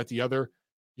 this, that, the other,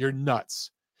 you're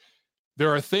nuts.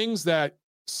 There are things that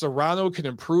Serrano can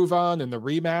improve on in the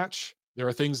rematch. There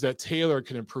are things that Taylor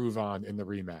can improve on in the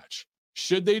rematch.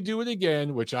 Should they do it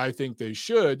again, which I think they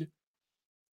should,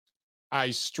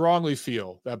 I strongly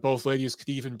feel that both ladies could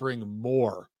even bring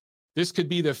more. This could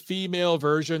be the female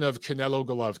version of Canelo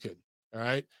Golovkin, all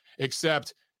right?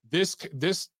 Except this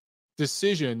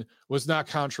decision was not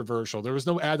controversial. There was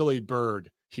no Adelaide Byrd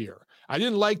here. I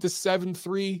didn't like the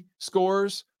 7-3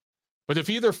 scores, but if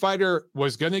either fighter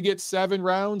was going to get 7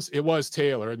 rounds, it was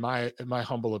Taylor, in my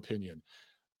humble opinion.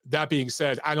 That being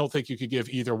said, I don't think you could give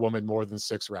either woman more than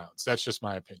 6 rounds. That's just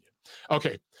my opinion.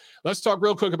 Okay, let's talk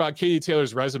real quick about Katie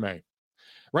Taylor's resume.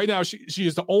 Right now, she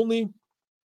is the only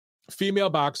female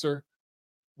boxer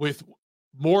with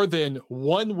more than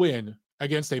 1 win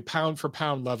against a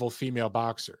pound-for-pound level female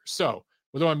boxer. So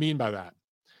what do I mean by that?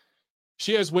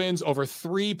 She has wins over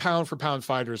 3 pound-for-pound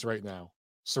fighters right now.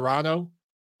 Serrano,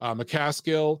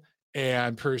 McCaskill,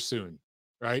 and Persoon,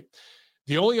 right?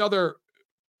 The only other,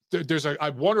 there's a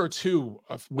 1 or 2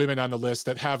 of women on the list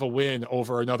that have a win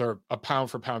over a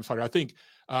pound-for-pound fighter. I think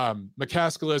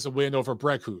McCaskill has a win over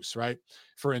Breckhus, right?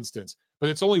 For instance. But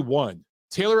it's only 1.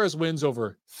 Taylor has wins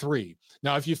over 3.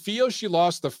 Now, if you feel she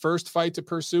lost the first fight to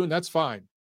Persoon, that's fine.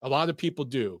 A lot of people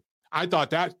do. I thought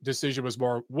that decision was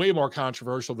way more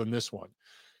controversial than this one.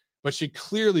 But she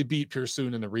clearly beat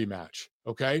Persoon in the rematch,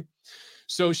 okay?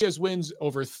 So she has wins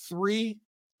over 3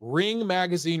 Ring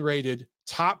Magazine rated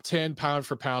top 10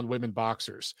 pound-for-pound women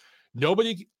boxers.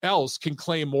 Nobody else can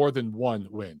claim more than 1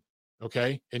 win,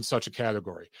 okay, in such a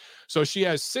category. So she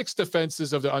has 6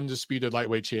 defenses of the undisputed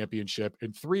lightweight championship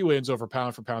and 3 wins over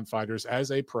pound-for-pound fighters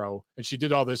as a pro, and she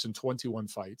did all this in 21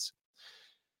 fights.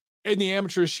 In the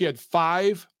amateurs, she had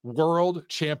 5 world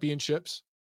championships,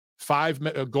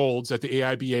 5 golds at the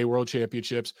AIBA World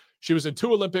Championships. She was in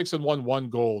 2 Olympics and won 1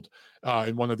 gold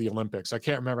in one of the Olympics. I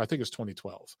can't remember. I think it was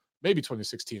 2012, maybe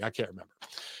 2016. I can't remember.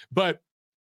 But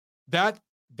that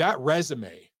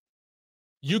resume,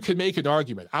 you can make an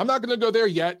argument. I'm not going to go there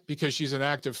yet because she's an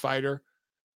active fighter,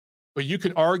 but you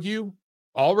can argue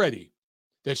already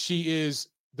that she is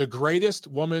the greatest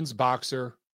women's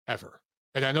boxer ever.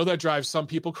 And I know that drives some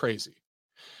people crazy.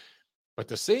 But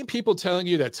the same people telling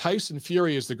you that Tyson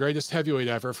Fury is the greatest heavyweight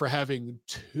ever for having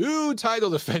 2 title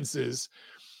defenses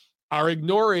are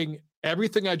ignoring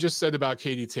everything I just said about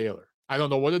Katie Taylor. I don't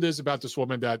know what it is about this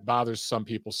woman that bothers some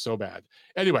people so bad.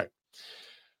 Anyway,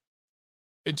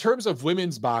 in terms of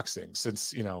women's boxing,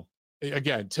 since,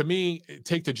 again, to me,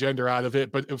 take the gender out of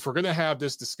it, but if we're going to have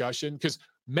this discussion, because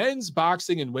men's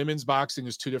boxing and women's boxing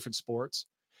is 2 different sports,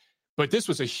 but this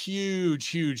was a huge,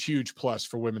 huge, huge plus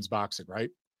for women's boxing, right?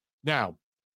 Now,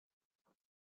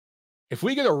 if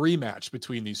we get a rematch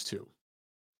between these 2,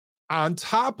 on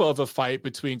top of a fight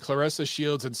between Claressa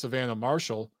Shields and Savannah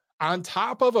Marshall, on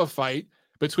top of a fight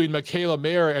between Michaela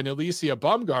Mayer and Alicia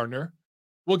Baumgartner,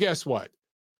 well, guess what?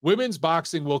 Women's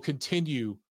boxing will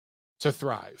continue to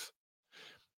thrive.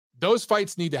 Those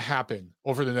fights need to happen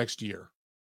over the next year.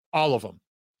 All of them.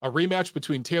 A rematch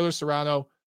between Taylor Serrano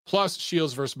plus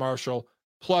Shields versus Marshall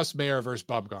plus Mayer versus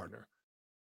Baumgartner.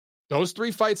 Those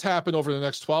 3 fights happen over the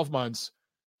next 12 months.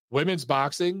 Women's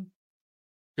boxing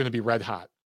going to be red hot.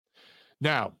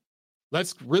 Now,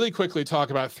 let's really quickly talk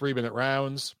about 3-minute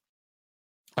rounds.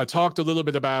 I talked a little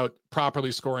bit about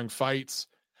properly scoring fights.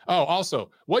 Oh,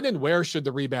 also, when and where should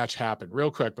the rematch happen?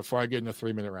 Real quick, before I get into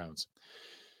 3-minute rounds.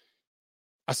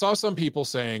 I saw some people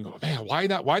saying, oh, man,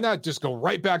 why not just go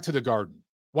right back to the Garden?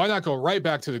 Why not go right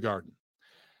back to the Garden?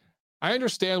 I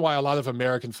understand why a lot of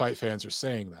American fight fans are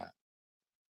saying that.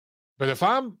 But if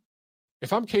I'm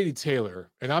Katie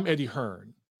Taylor and I'm Eddie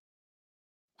Hearn,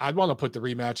 I'd want to put the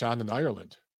rematch on in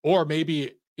Ireland, or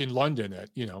maybe in London at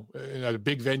a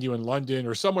big venue in London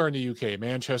or somewhere in the UK,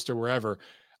 Manchester, wherever.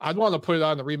 I'd want to put it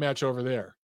on the rematch over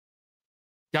there.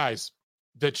 Guys,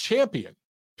 the champion,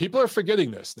 people are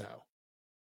forgetting this now.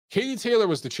 Katie Taylor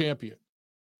was the champion.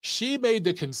 She made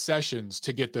the concessions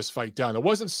to get this fight done. It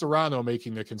wasn't Serrano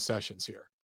making the concessions here.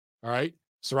 All right.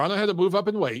 Serrano had to move up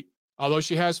in weight, although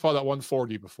she has fought at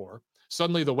 140 before.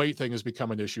 Suddenly the weight thing has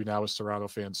become an issue now with Serrano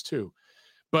fans too.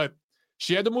 But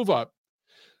she had to move up.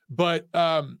 But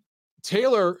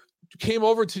Taylor came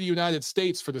over to the United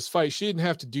States for this fight. She didn't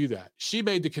have to do that. She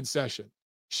made the concession.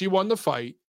 She won the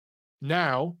fight.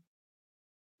 Now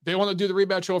they want to do the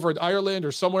rematch over in Ireland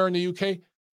or somewhere in the UK.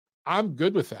 I'm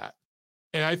good with that.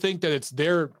 And I think that it's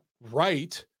their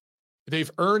right. They've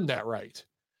earned that right.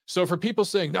 So for people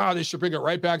saying, no, they should bring it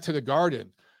right back to the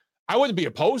Garden, I wouldn't be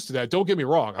opposed to that. Don't get me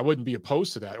wrong. I wouldn't be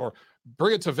opposed to that. Or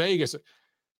bring it to Vegas.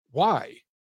 Why?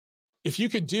 If you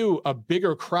could do a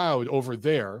bigger crowd over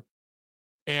there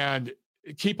and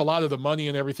keep a lot of the money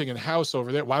and everything in-house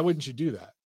over there, why wouldn't you do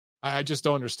that? I just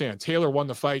don't understand. Taylor won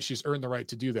the fight. She's earned the right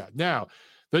to do that. Now,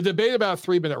 the debate about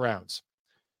 3-minute rounds.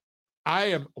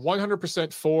 I am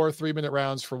 100% for 3-minute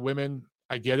rounds for women.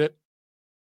 I get it.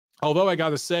 Although I got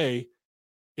to say,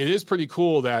 it is pretty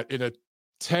cool that in a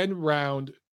 10-round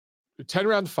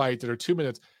fight that are 2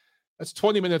 minutes, that's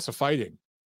 20 minutes of fighting.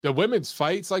 The women's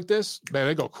fights like this, man,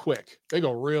 they go quick. They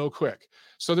go real quick.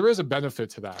 So there is a benefit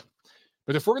to that.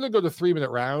 But if we're going to go to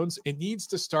 3-minute rounds, it needs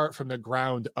to start from the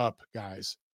ground up,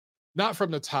 guys, not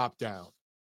from the top down.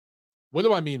 What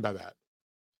do I mean by that?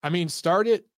 I mean, start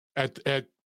it at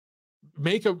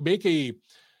make a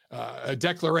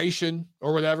declaration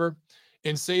or whatever,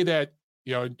 and say that,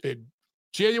 you know,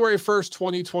 January 1st,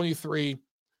 2023,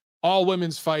 all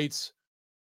women's fights,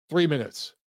 3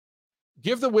 minutes.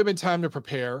 Give the women time to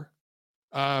prepare,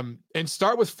 and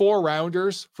start with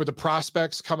 4-rounders for the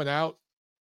prospects coming out.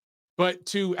 But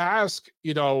to ask,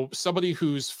 you know, somebody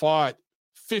who's fought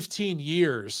 15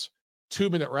 years,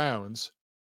 2-minute rounds,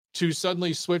 to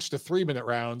suddenly switch to 3-minute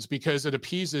rounds because it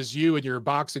appeases you and your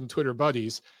boxing Twitter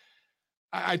buddies,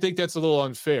 I think that's a little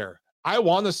unfair. I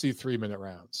want to see 3-minute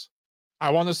rounds. I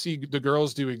want to see the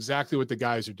girls do exactly what the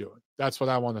guys are doing. That's what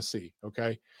I want to see.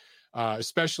 Okay.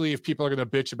 Especially if people are going to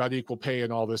bitch about equal pay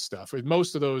and all this stuff. And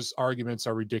most of those arguments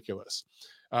are ridiculous.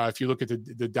 If you look at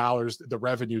the dollars, the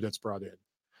revenue that's brought in,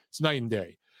 it's night and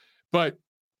day. But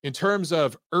in terms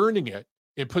of earning it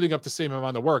and putting up the same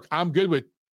amount of work, I'm good with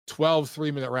 12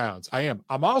 3-minute rounds. I am.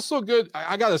 I'm also good.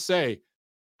 I got to say,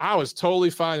 I was totally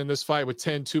fine in this fight with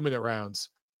 10 2-minute rounds.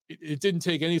 It didn't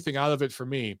take anything out of it for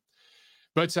me.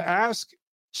 But to ask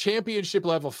championship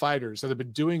level fighters that have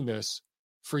been doing this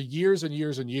for years and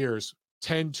years and years,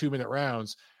 10 2-minute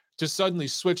rounds, to suddenly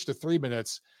switch to 3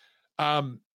 minutes,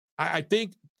 I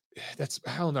think that's,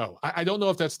 I don't know. I don't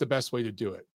know if that's the best way to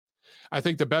do it. I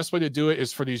think the best way to do it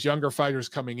is for these younger fighters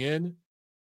coming in.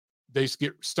 They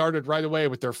get started right away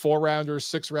with their 4-rounders,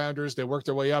 6-rounders. They work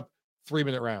their way up,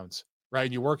 3-minute rounds, right?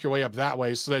 And you work your way up that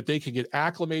way so that they can get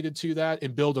acclimated to that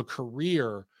and build a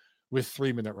career with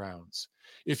 3-minute rounds.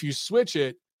 If you switch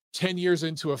it 10 years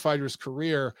into a fighter's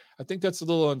career, I think that's a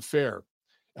little unfair.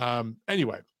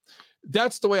 Anyway,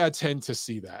 that's the way I tend to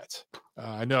see that.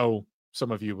 I know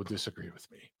some of you will disagree with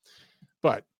me,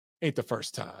 but ain't the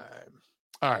first time.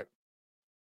 All right.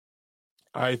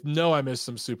 I know I missed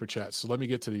some super chats, so let me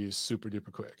get to these super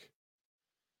duper quick.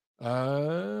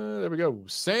 There we go.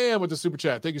 Sam with the super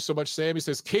chat. Thank you so much, Sam. He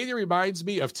says, Katie reminds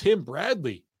me of Tim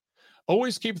Bradley.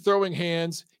 Always keep throwing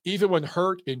hands, even when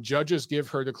hurt, and judges give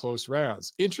her the close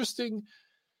rounds. Interesting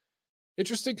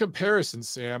comparison,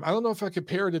 Sam. I don't know if I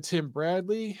compare her to Tim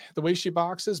Bradley, the way she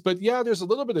boxes, but yeah, there's a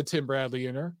little bit of Tim Bradley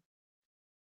in her.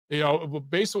 You know,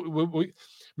 basically,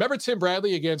 remember Tim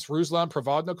Bradley against Ruslan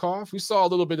Provodnikov? We saw a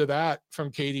little bit of that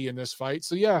from Katie in this fight.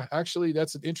 So yeah, actually,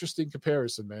 that's an interesting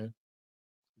comparison, man.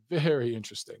 Very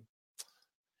interesting.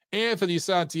 Anthony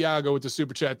Santiago with the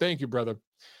super chat. Thank you, brother.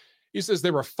 He says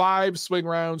there were 5 swing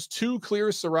rounds, 2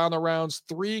 clear Serrano rounds,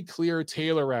 3 clear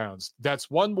Taylor rounds. That's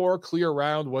 1 more clear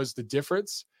round was the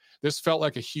difference. This felt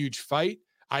like a huge fight.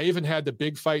 I even had the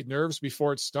big fight nerves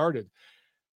before it started.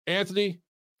 Anthony,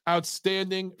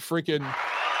 outstanding freaking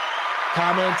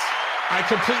comment. I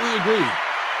completely agree.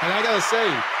 And I got to say,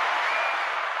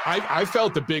 I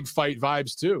felt the big fight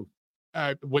vibes too.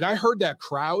 When I heard that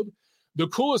crowd, the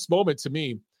coolest moment to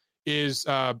me is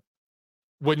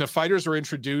when the fighters were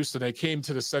introduced and they came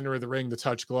to the center of the ring to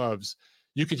touch gloves.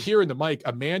 You could hear in the mic,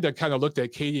 Amanda kind of looked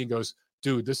at Katie and goes,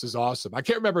 dude, this is awesome. I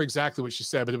can't remember exactly what she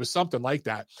said, but it was something like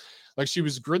that. Like she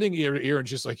was grinning ear to ear and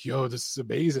just like, yo, this is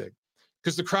amazing.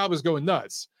 Because the crowd was going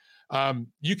nuts.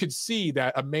 You could see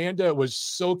that Amanda was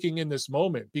soaking in this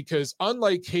moment because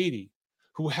unlike Katie,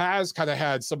 who has kind of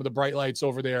had some of the bright lights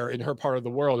over there in her part of the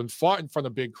world and fought in front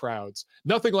of big crowds,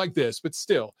 nothing like this, but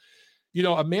still, you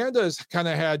know, Amanda's kind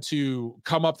of had to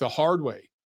come up the hard way,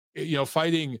 you know,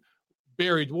 fighting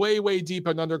buried way, way deep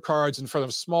in undercards in front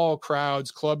of small crowds,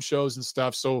 club shows and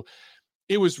stuff. So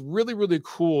it was really, really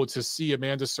cool to see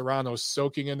Amanda Serrano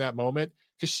soaking in that moment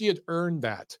because she had earned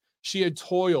that. She had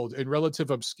toiled in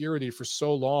relative obscurity for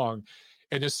so long.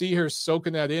 And to see her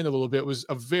soaking that in a little bit was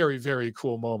a very, very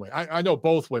cool moment. I know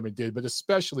both women did, but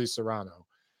especially Serrano.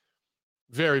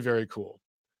 Very, very cool.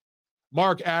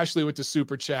 Mark Ashley with the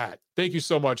super chat. Thank you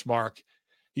so much, Mark.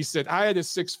 He said, I had a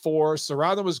 6'4".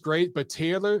 Serrano was great, but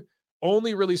Taylor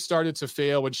only really started to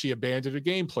fail when she abandoned her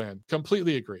game plan.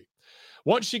 Completely agree.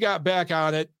 Once she got back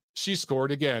on it, she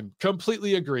scored again.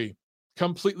 Completely agree.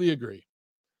 Completely agree.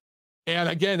 And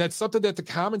again, that's something that the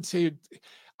commentator,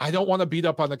 I don't want to beat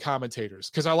up on the commentators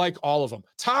because I like all of them.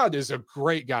 Todd is a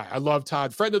great guy. I love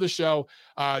Todd, friend of the show.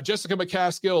 Jessica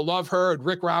McCaskill, love her. And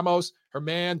Rick Ramos, her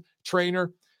man,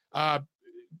 trainer.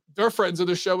 They're friends of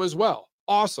the show as well.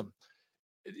 Awesome.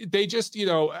 They just, you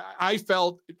know, I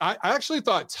actually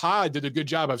thought Todd did a good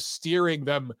job of steering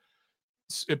them,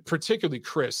 particularly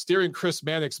steering Chris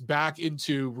Mannix back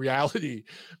into reality.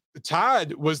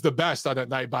 Todd was the best on that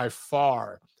night by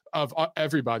far of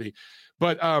everybody.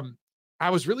 But I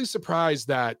was really surprised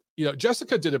that,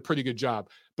 Jessica did a pretty good job,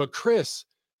 but Chris,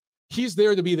 he's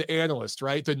there to be the analyst,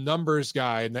 right? The numbers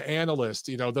guy and the analyst,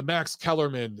 the Max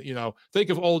Kellerman, think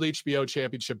of old HBO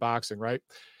Championship Boxing, right?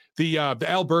 The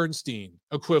Al Bernstein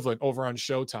equivalent over on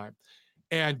Showtime.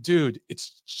 And dude,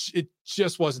 it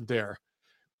just wasn't there.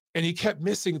 And he kept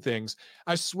missing things.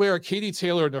 I swear, Katie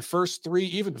Taylor in the first 3,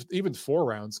 even 4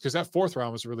 rounds, because that 4th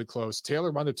round was really close.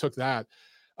 Taylor might have took that.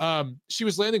 She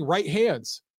was landing right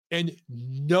hands, and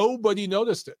nobody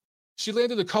noticed it. She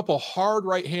landed a couple hard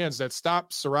right hands that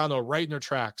stopped Serrano right in her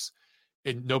tracks,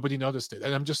 and nobody noticed it.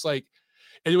 And I'm just like,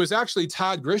 and it was actually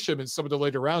Todd Grisham in some of the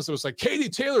later rounds that was like, Katie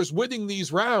Taylor's winning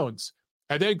these rounds.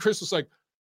 And then Chris was like,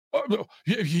 oh, no,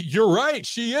 you're right.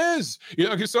 She is.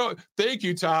 So thank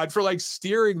you, Todd, for like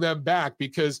steering them back,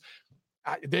 because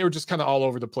they were just kind of all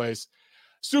over the place.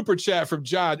 Super chat from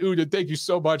John Uden. Thank you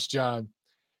so much, John.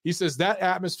 He says that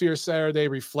atmosphere Saturday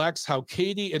reflects how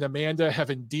Katie and Amanda have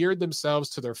endeared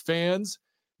themselves to their fans.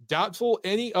 Doubtful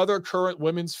any other current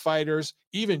women's fighters,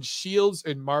 even Shields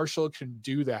and Marshall, can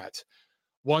do that.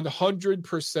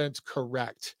 100%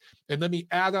 correct. And let me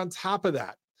add on top of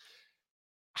that,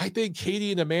 I think Katie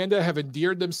and Amanda have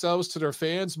endeared themselves to their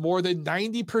fans more than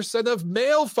 90% of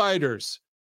male fighters.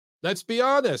 Let's be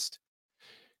honest.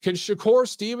 Can Shakur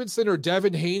Stevenson or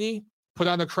Devin Haney put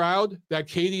on a crowd that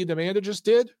Katie and Amanda just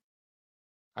did?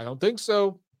 I don't think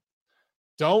so.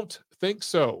 Don't think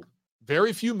so.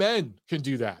 Very few men can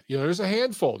do that. There's a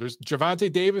handful. There's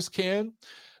Gervonta Davis can.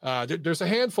 There's a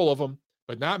handful of them,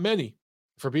 but not many,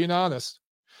 for being honest.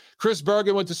 Chris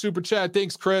Bergen went to Super Chat.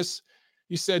 Thanks, Chris.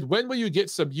 He said, when will you get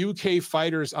some UK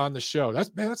fighters on the show?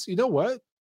 That's you know what?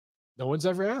 No one's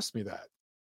ever asked me that.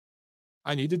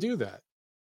 I need to do that.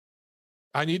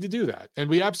 And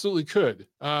we absolutely could.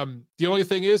 The only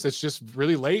thing is, it's just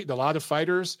really late. And a lot of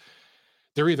fighters,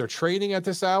 they're either training at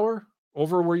this hour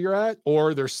over where you're at,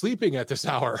 or they're sleeping at this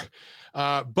hour.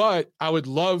 But I would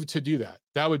love to do that.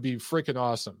 That would be freaking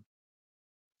awesome.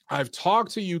 I've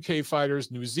talked to UK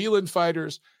fighters, New Zealand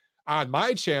fighters on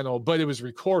my channel, but it was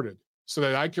recorded so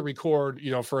that I can record,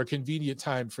 for a convenient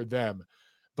time for them.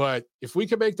 But if we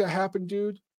can make that happen,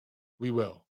 dude, we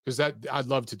will, because I'd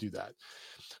love to do that.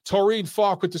 Taurine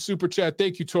Falk with the Super Chat.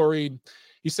 Thank you, Taurine.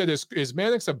 He said, is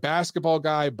Mannix a basketball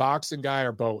guy, boxing guy,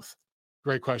 or both?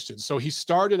 Great question. So he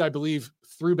started, I believe,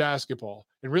 through basketball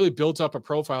and really built up a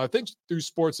profile, I think through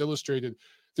Sports Illustrated,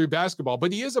 through basketball,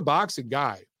 but he is a boxing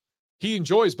guy. He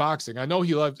enjoys boxing. I know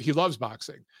he loves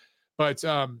boxing, but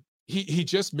he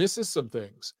just misses some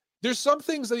things. There's some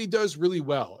things that he does really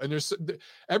well. And there's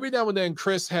every now and then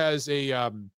Chris has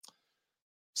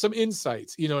some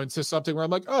insights, into something where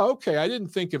I'm like, oh, okay, I didn't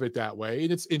think of it that way.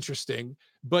 And it's interesting,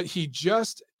 but he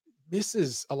just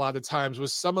misses a lot of times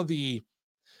with some of the,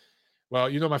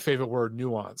 well, my favorite word,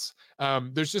 nuance.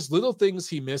 There's just little things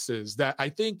he misses that I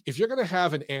think if you're going to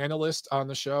have an analyst on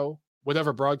the show,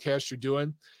 whatever broadcast you're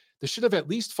doing, they should have at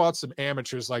least fought some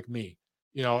amateurs like me.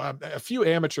 A few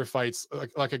amateur fights,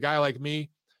 like a guy like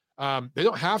me. They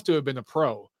don't have to have been a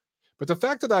pro, but the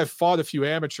fact that I've fought a few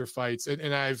amateur fights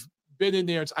and I've been in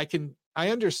there, I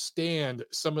understand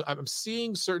I'm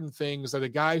seeing certain things that a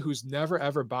guy who's never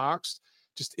ever boxed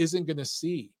just isn't going to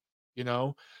see.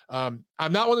 I'm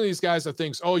not one of these guys that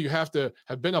thinks, oh, you have to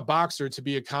have been a boxer to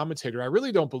be a commentator. I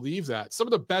really don't believe that. Some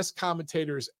of the best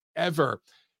commentators ever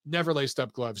never laced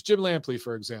up gloves. Jim Lampley,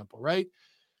 for example, right?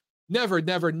 Never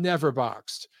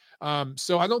boxed.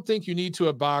 So I don't think you need to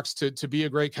have boxed to be a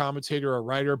great commentator or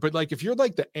writer. But like, if you're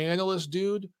like the analyst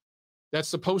dude that's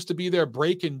supposed to be there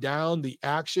breaking down the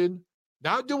action,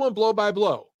 not doing blow by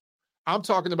blow. I'm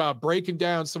talking about breaking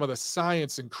down some of the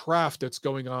science and craft that's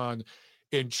going on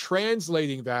and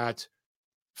translating that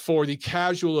for the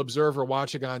casual observer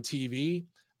watching on TV.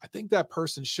 I think that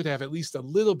person should have at least a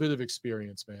little bit of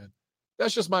experience, man.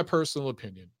 That's just my personal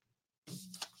opinion.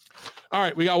 All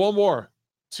right, we got one more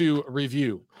to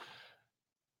review.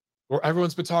 Where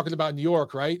everyone's been talking about New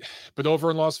York, right? But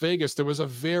over in Las Vegas, there was a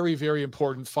very, very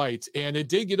important fight, and it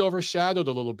did get overshadowed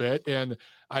a little bit, and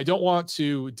I don't want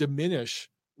to diminish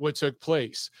what took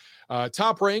place.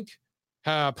 Top Rank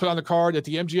put on the card at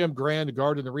the MGM Grand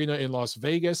Garden Arena in Las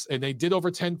Vegas, and they did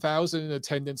over 10,000 in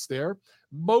attendance there,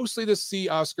 mostly to see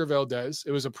Oscar Valdez.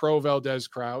 It was a pro Valdez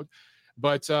crowd,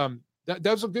 but that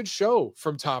was a good show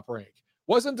from Top Rank.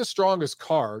 Wasn't the strongest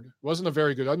card, wasn't a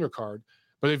very good undercard,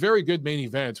 but a very good main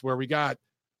event where we got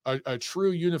a true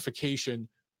unification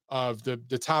of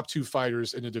the top two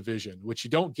fighters in the division, which you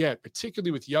don't get,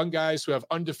 particularly with young guys who have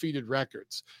undefeated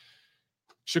records.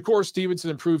 Shakur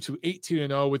Stevenson improved to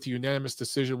 18-0 with a unanimous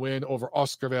decision win over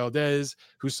Oscar Valdez,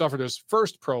 who suffered his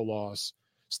first pro loss.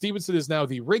 Stevenson is now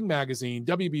the Ring Magazine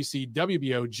WBC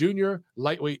WBO Junior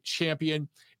Lightweight Champion,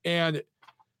 and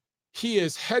he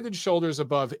is head and shoulders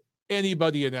above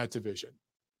anybody in that division.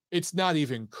 It's not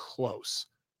even close.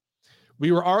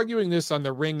 We were arguing this on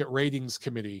the Ring Ratings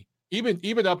Committee.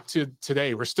 Even up to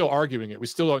today, we're still arguing it. We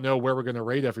still don't know where we're going to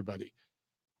rate everybody.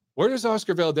 Where does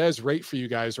Oscar Valdez rate for you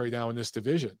guys right now in this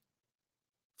division?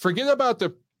 Forget about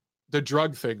the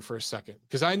drug thing for a second,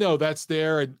 because I know that's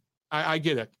there, and I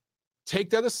get it.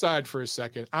 Take that aside for a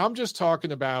second. I'm just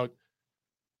talking about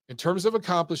in terms of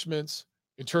accomplishments,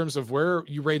 in terms of where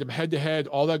you rate him head-to-head,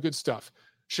 all that good stuff.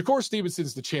 Shakur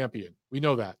Stevenson's the champion. We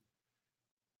know that.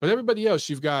 But everybody else,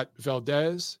 you've got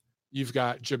Valdez, you've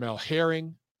got Jamel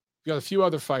Herring, you've got a few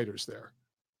other fighters there.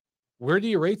 Where do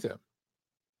you rate them?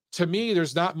 To me,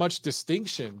 there's not much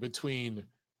distinction between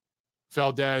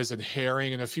Valdez and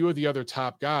Herring and a few of the other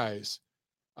top guys.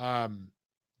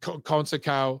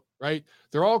 Consecao, right?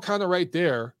 They're all kind of right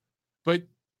there, but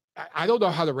I don't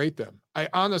know how to rate them. I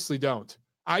honestly don't.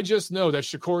 I just know that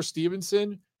Shakur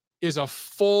Stevenson is a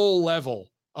full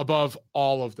level above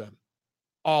all of them.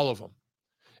 All of them.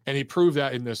 And he proved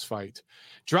that in this fight.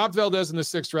 Dropped Valdez in the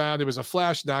 6th round. It was a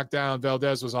flash knockdown.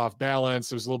 Valdez was off balance.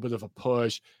 There was a little bit of a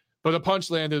push, but a punch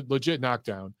landed, legit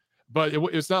knockdown. But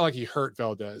it's not like he hurt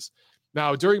Valdez.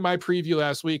 Now, during my preview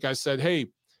last week, I said, hey,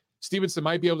 Stevenson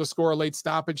might be able to score a late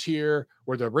stoppage here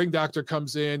where the ring doctor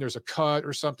comes in, there's a cut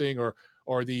or something, or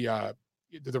the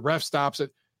ref stops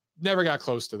it. Never got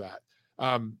close to that.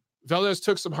 Valdez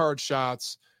took some hard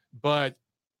shots, but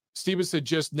Stevenson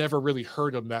just never really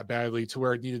hurt him that badly to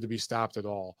where it needed to be stopped at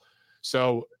all.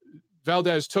 So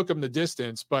Valdez took him the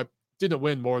distance, but didn't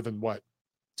win more than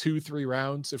 2-3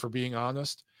 rounds, if we're being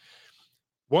honest.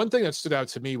 One thing that stood out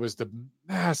to me was the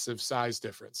massive size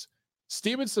difference.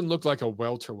 Stevenson looked like a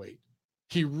welterweight.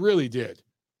 He really did.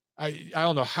 I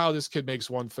don't know how this kid makes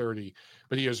 130,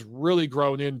 but he has really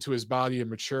grown into his body and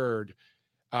matured.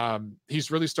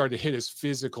 He's really started to hit his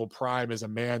physical prime as a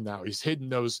man now. He's hitting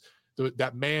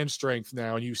that man strength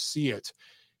now, and you see it.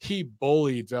 He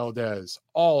bullied Valdez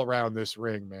all around this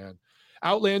ring, man.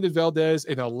 Outlanded Valdez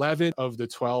in 11 of the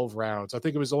 12 rounds. I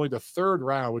think it was only the 3rd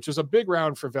round, which was a big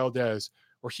round for Valdez,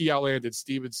 where he outlanded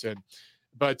Stevenson.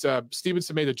 But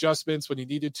Stevenson made adjustments when he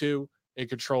needed to and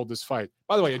controlled this fight.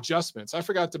 By the way, adjustments. I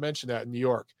forgot to mention that in New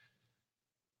York.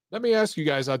 Let me ask you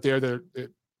guys out there that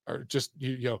are just,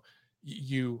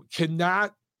 you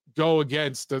cannot go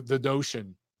against the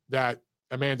notion that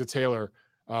Amanda Taylor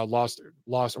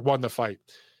won the fight.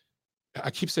 I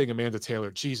keep saying Amanda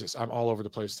Taylor. Jesus, I'm all over the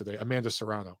place today. Amanda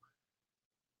Serrano.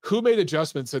 Who made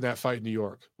adjustments in that fight in New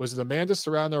York? Was it Amanda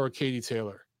Serrano or Katie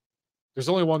Taylor? There's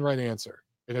only one right answer,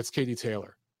 and it's Katie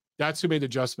Taylor. That's who made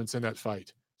adjustments in that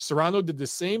fight. Serrano did the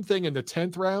same thing in the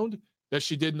 10th round that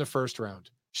she did in the 1st round.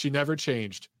 She never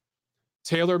changed.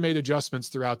 Taylor made adjustments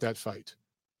throughout that fight.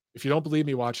 If you don't believe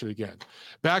me, watch it again.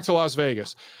 Back to Las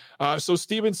Vegas. So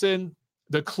Stevenson,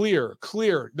 the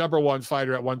clear number 1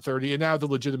 fighter at 130, and now the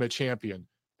legitimate champion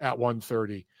at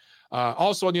 130.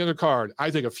 Also on the undercard, I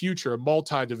think a future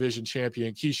multi-division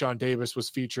champion, Keyshawn Davis, was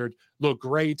featured. Looked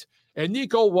great. And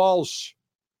Nico Walsh,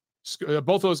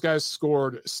 both those guys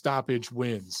scored stoppage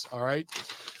wins. All right.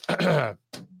 Let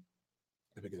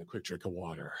me get a quick drink of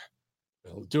water.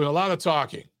 Doing a lot of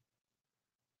talking.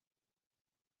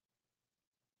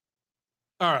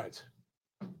 All right.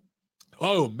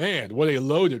 Oh, man, what a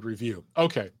loaded review.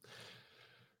 Okay.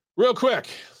 Real quick,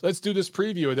 let's do this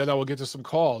preview, and then I will get to some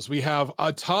calls. We have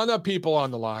a ton of people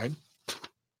on the line.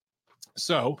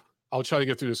 So I'll try to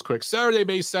get through this quick. Saturday,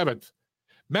 May 7th,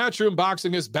 Matchroom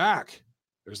Boxing is back.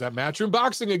 There's that Matchroom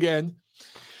Boxing again.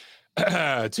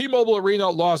 T-Mobile Arena,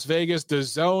 Las Vegas,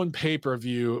 DAZN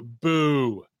pay-per-view.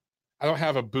 Boo. I don't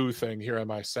have a boo thing here on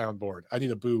my soundboard. I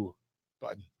need a boo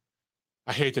button.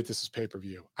 I hate that this is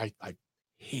pay-per-view. I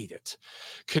hate it.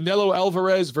 Canelo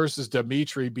Alvarez versus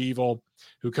Dimitri Bivol,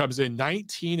 who comes in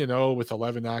 19-0 with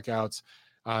 11 knockouts.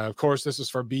 Of course, this is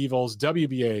for Bivol's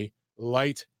WBA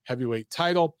light heavyweight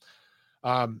title.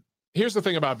 Here's the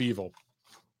thing about Bivol.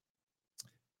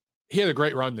 He had a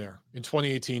great run there in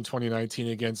 2018, 2019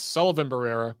 against Sullivan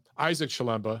Barrera, Isaac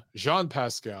Chilemba, Jean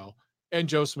Pascal, and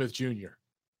Joe Smith Jr.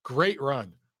 Great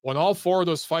run. Won all 4 of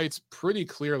those fights pretty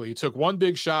clearly. He took one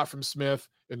big shot from Smith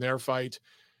in their fight,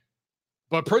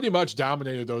 but pretty much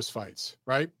dominated those fights,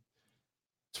 right?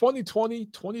 2020,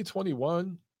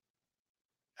 2021,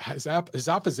 his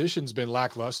opposition's been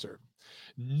lackluster.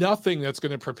 Nothing that's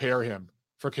going to prepare him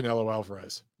for Canelo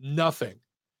Alvarez. Nothing.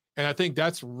 And I think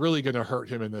that's really going to hurt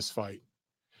him in this fight.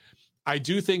 I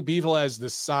do think Bivol has the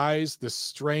size, the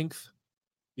strength,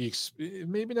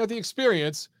 maybe not the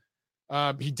experience,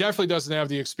 He definitely doesn't have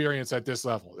the experience at this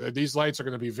level. These lights are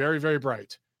going to be very, very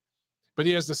bright. But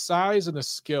he has the size and the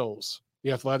skills,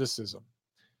 the athleticism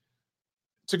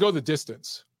to go the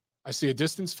distance. I see a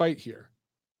distance fight here,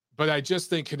 but I just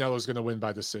think Canelo's going to win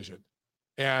by decision.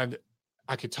 And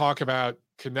I could talk about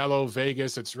Canelo,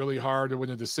 Vegas. It's really hard to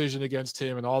win a decision against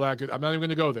him and all that good. I'm not even going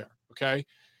to go there, okay?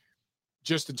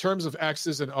 Just in terms of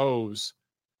X's and O's,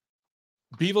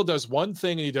 Bivol does one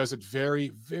thing and he does it very,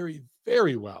 very,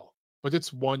 very well. But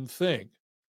it's one thing,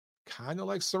 kind of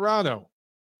like Serrano.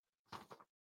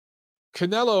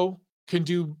 Canelo can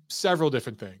do several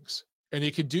different things, and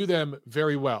he can do them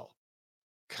very well,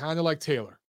 kind of like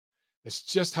Taylor. It's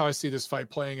just how I see this fight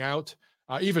playing out,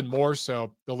 even more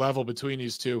so the level between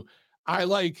these two. I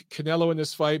like Canelo in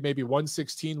this fight, maybe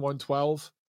 116,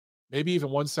 112, maybe even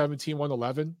 117,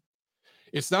 111.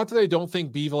 It's not that I don't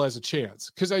think Bivol has a chance,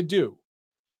 because I do.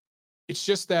 It's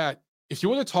just that if you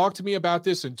want to talk to me about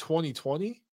this in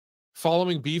 2020,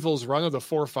 following Bivol's run of the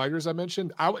 4 fighters I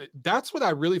mentioned, that's what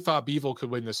I really thought Bivol could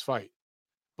win this fight.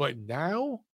 But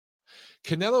now,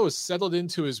 Canelo has settled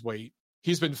into his weight.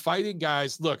 He's been fighting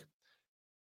guys. Look,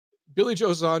 Billy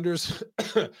Joe Saunders,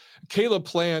 Caleb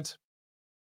Plant,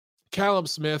 Callum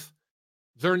Smith,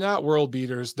 they're not world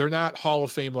beaters. They're not Hall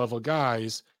of Fame level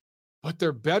guys, but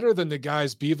they're better than the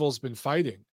guys Bivol's been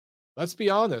fighting. Let's be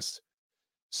honest.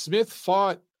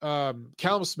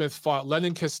 Callum Smith fought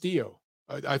Lenin Castillo.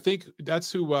 I think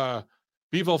that's who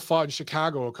Bivol fought in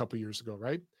Chicago a couple years ago,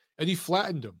 right? And he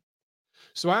flattened him.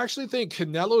 So I actually think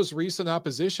Canelo's recent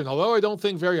opposition, although I don't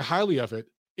think very highly of it,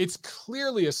 it's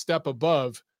clearly a step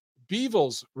above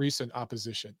Bivol's recent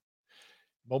opposition.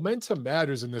 Momentum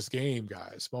matters in this game,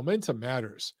 guys. Momentum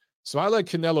matters. So I like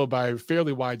Canelo by a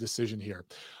fairly wide decision here.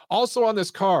 Also on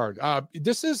this card,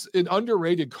 this is an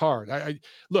underrated card.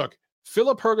 Look,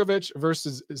 Filip Hrgović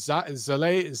versus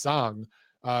Zhilei Zhang,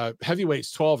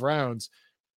 heavyweights, 12 rounds.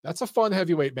 That's a fun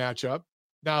heavyweight matchup.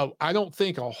 Now, I don't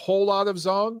think a whole lot of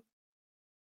Zhang.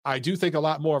 I do think a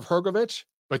lot more of Hrgović,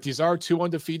 but these are 2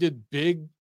 undefeated, big,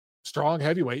 strong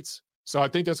heavyweights. So I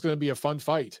think that's going to be a fun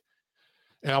fight.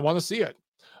 And I want to see it.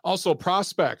 Also,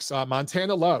 prospects,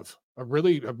 Montana Love, a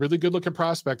really good looking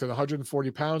prospect at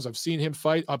 140 pounds. I've seen him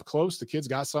fight up close. The kid's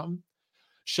got something.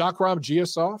 Shakram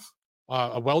Giasov,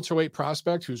 a welterweight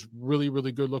prospect who's really,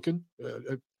 really good looking.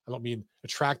 I don't mean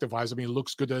attractive wise. I mean,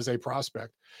 looks good as a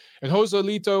prospect. And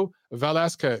Joselito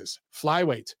Velasquez,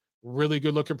 flyweight, really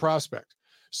good looking prospect.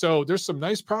 So there's some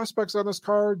nice prospects on this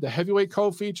card. The heavyweight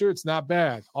co-feature, it's not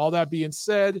bad. All that being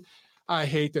said, I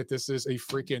hate that this is a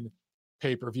freaking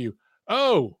pay-per-view.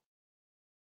 Oh,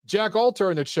 Jack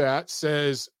Alter in the chat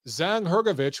says Zhang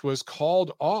Hrgović was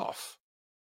called off.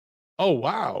 Oh,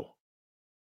 wow.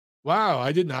 Wow,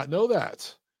 I did not know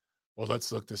that. Well,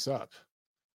 let's look this up.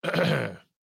 I'm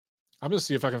going to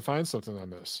see if I can find something on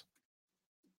this.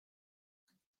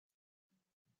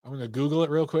 I'm going to Google it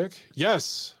real quick.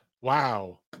 Yes.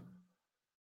 Wow.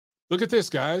 Look at this,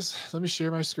 guys. Let me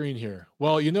share my screen here.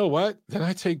 Well, you know what? Then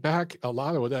I take back a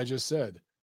lot of what I just said.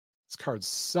 This card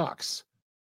sucks.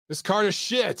 This card is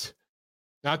shit.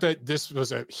 Not that this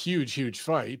was a huge, huge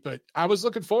fight, but I was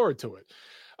looking forward to it.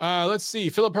 Let's see.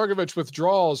 Filip Hrgović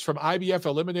withdrawals from IBF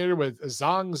Eliminator with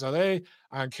Zhang Zhilei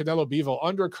on Canelo Bivol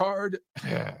undercard.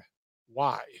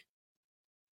 Why?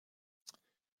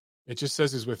 It just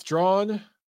says he's withdrawn.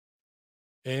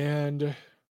 And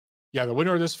yeah, the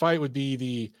winner of this fight would be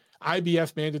the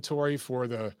IBF mandatory for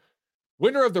the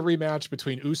winner of the rematch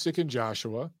between Usyk and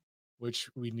Joshua, which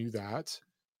we knew that.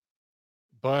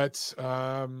 But,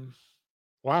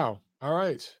 wow. All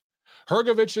right.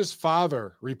 Hrgovic's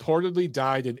father reportedly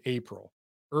died in April,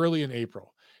 early in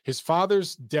April. His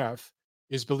father's death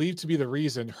is believed to be the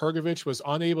reason Hrgović was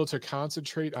unable to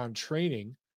concentrate on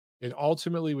training and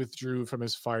ultimately withdrew from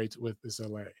his fight with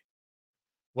Zhilei.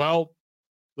 Well,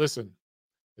 listen,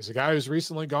 as a guy who's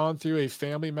recently gone through a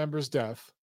family member's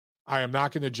death, I am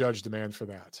not going to judge the man for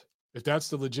that. If that's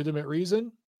the legitimate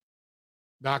reason,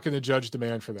 not going to judge the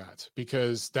man for that,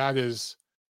 because that is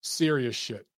serious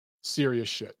shit. Serious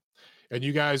shit. And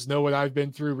you guys know what I've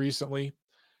been through recently.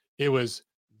 It was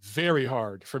very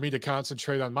hard for me to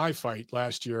concentrate on my fight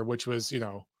last year, which was,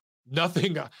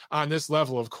 nothing on this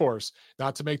level, of course,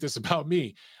 not to make this about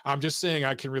me. I'm just saying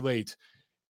I can relate.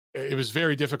 It was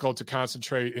very difficult to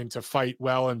concentrate and to fight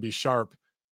well and be sharp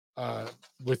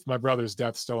with my brother's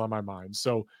death still on my mind.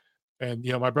 So, and,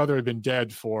 my brother had been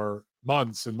dead for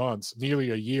months and months,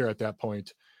 nearly a year at that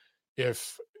point.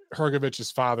 If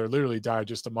Hrgovic's father literally died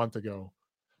just a month ago,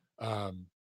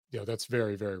 that's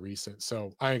very, very recent.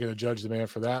 So I ain't going to judge the man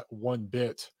for that one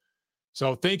bit.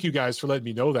 So thank you guys for letting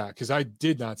me know that, because I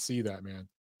did not see that, man.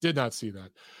 Did not see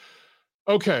that.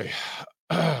 Okay.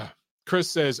 Chris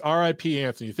says, R.I.P.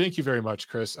 Anthony. Thank you very much,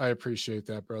 Chris. I appreciate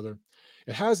that, brother.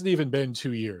 It hasn't even been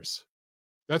 2 years.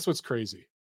 That's what's crazy.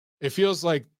 It feels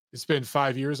like it's been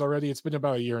 5 years already. It's been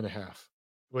about a year and a half,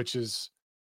 which is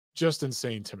just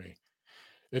insane to me.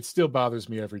 It still bothers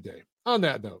me every day. On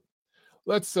that note,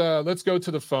 let's go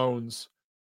to the phones.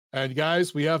 And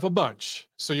guys, we have a bunch.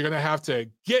 So you're going to have to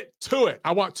get to it.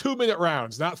 I want 2-minute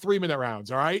rounds, not 3-minute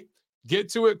rounds. All right. Get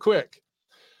to it quick.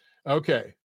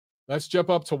 Okay. Let's jump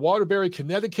up to Waterbury,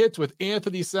 Connecticut with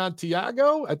Anthony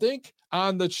Santiago, I think,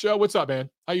 on the show. What's up, man?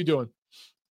 How you doing?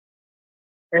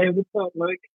 Hey, what's up,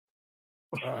 Mike?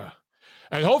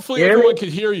 And hopefully everyone can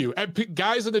hear you. And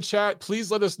guys in the chat, please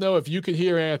let us know if you can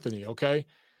hear Anthony, okay?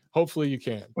 Hopefully you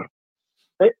can.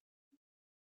 Hey.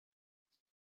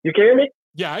 You can hear me?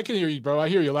 Yeah, I can hear you, bro. I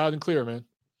hear you loud and clear, man.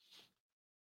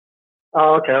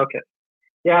 Oh, okay.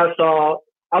 Yeah, so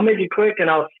I'll make it quick and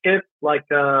I'll skip like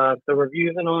the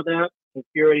reviews and all that. Since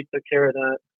you already took care of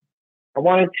that. I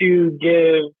wanted to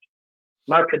give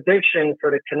my prediction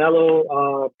for the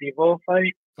Canelo Bivol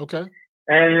fight. Okay.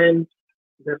 And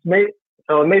it may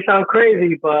sound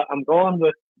crazy, but I'm going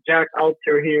with Jack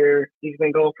Alter here. He's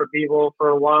been going for Bivol for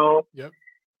a while. Yep.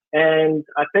 And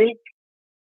I think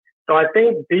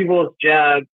Bivol's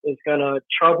jab is going to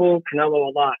trouble Canelo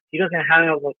a lot. He doesn't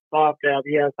have a soft jab.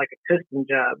 He has like a piston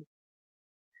jab.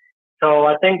 So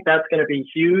I think that's going to be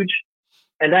huge.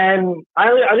 And then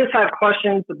I just have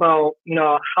questions about,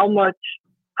 how much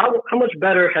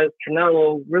better has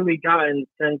Canelo really gotten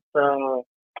since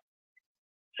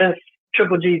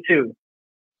Triple G2?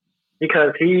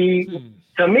 Because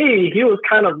to me, he was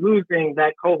kind of losing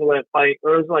that Kovalev fight,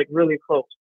 or it was like really close.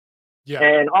 Yeah.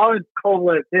 And all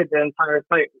Kovalev did the entire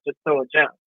fight was just throw a jab.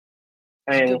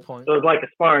 And it was like a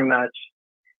sparring match.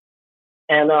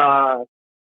 And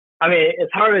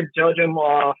it's hard to judge him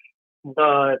off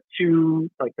the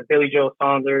two, like the Billy Joe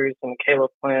Saunders and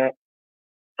Caleb Plant.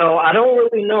 So I don't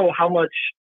really know how much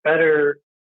better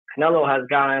Canelo has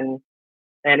gotten,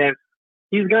 and if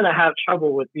he's going to have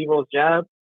trouble with Bivol's jab.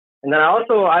 And then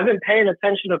I've been paying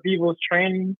attention to Bivol's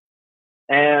training,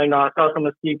 and I saw some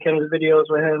of Steve Kim's videos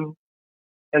with him,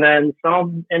 and then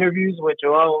some interviews with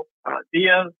Joel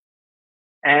Diaz.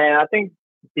 And I think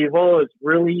Bivol is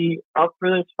really up for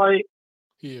this fight.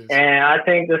 He is. And I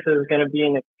think this is going to be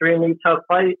an extremely tough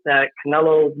fight that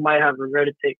Canelo might have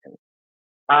regretted taking.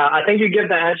 I think you give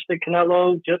the edge to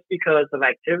Canelo just because of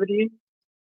activity,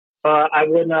 but I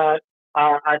would not.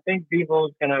 I think Bivol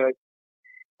is going to,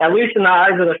 at least in the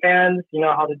eyes of the fans,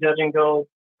 how the judging goes.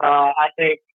 I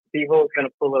think Bivol is going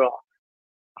to pull it off.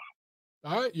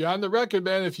 All right, you're on the record,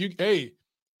 man.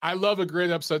 I love a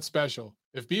great upset special.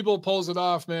 If Bivol pulls it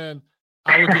off, man,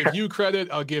 I will give you credit.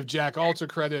 I'll give Jack Alter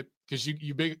credit because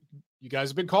you guys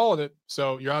have been calling it,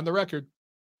 so you're on the record.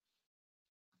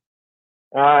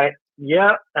 All right.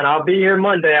 Yeah, and I'll be here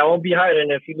Monday. I won't be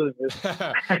hiding if he loses.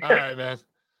 All right, man.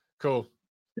 Cool.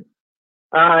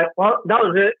 All right. Well, that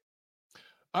was it.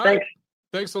 All Thanks. Right.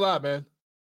 Thanks a lot, man.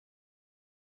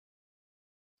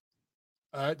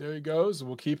 All right, there he goes.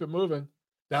 We'll keep it moving.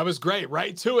 That was great.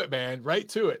 Right to it, man. Right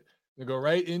to it. We'll go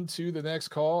right into the next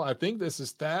call. I think this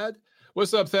is Thad.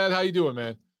 What's up, Thad? How you doing,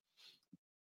 man?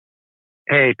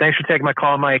 Hey, thanks for taking my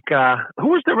call, Mike. Who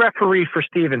was the referee for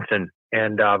Stevenson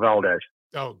and Valdez?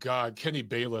 Oh, God. Kenny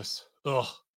Bayless. Ugh.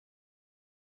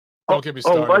 Don't get me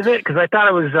started. Oh, was it? Because I thought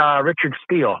it was Richard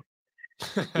Steele.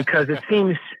 Because it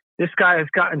seems this guy has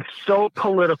gotten so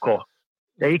political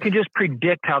that you can just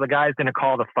predict how the guy's going to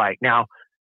call the fight. Now,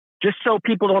 just so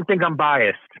people don't think I'm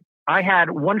biased, I had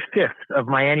 1/5 of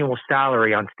my annual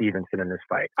salary on Stevenson in this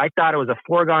fight. I thought it was a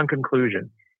foregone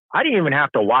conclusion. I didn't even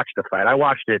have to watch the fight. I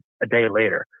watched it a day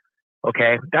later.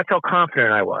 Okay? That's how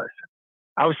confident I was.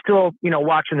 I was still,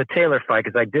 watching the Taylor fight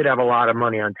because I did have a lot of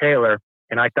money on Taylor,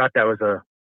 and I thought that was a,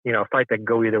 fight that could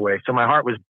go either way. So my heart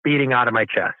was beating out of my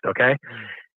chest, okay?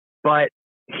 But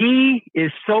he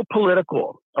is so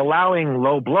political, allowing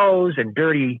low blows and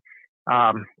dirty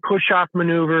push-off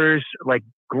maneuvers, like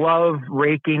glove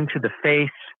raking to the face.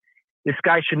 This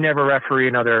guy should never referee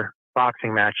another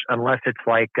boxing match unless it's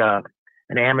like an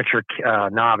amateur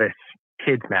novice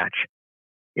kids match.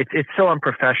 It's so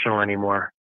unprofessional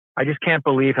anymore. I just can't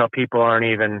believe how people aren't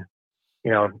even,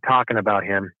 talking about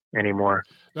him anymore.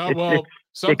 No,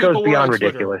 it goes beyond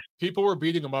ridiculous. People were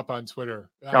beating him up on Twitter.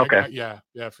 Okay.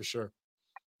 Yeah, for sure.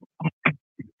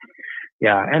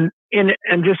 Yeah, and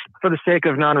just for the sake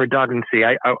of non-redundancy,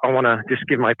 I want to just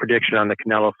give my prediction on the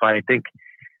Canelo fight.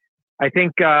 I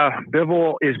think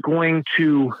Bivol is going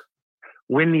to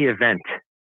win the event.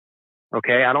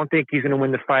 Okay, I don't think he's going to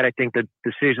win the fight. I think the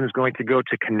decision is going to go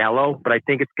to Canelo, but I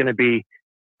think it's going to be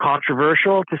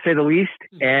controversial to say the least,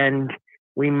 and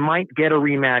we might get a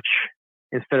rematch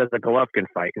instead of the Golovkin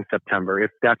fight in September,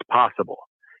 if that's possible.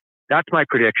 That's my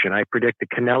prediction. I predict the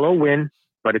Canelo win,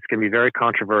 but it's going to be very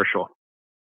controversial.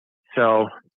 So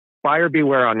buyer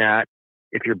beware on that.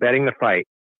 If you're betting the fight,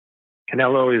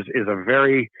 Canelo is a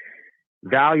very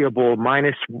valuable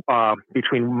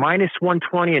between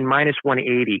 -120 and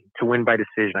 -180 to win by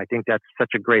decision. I think that's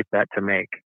such a great bet to make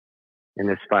in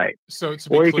this fight. So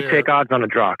or you could take odds on a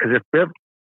draw. Because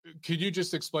could you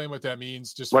just explain what that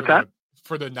means? Just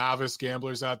for the novice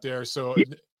gamblers out there. So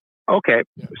okay,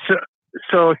 yeah.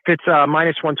 So if it's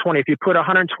 -120, if you put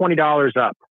 $120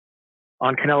 up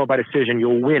on Canelo by decision,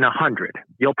 you'll win 100.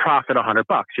 You'll profit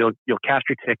 $100. You'll cash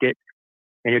your ticket,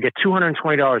 and you'll get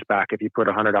 $220 back if you put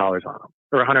 $100 on him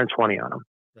or 120 on him.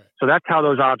 Right. So that's how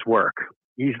those odds work.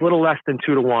 He's a little less than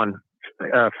 2-1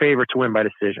 favorite to win by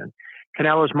decision.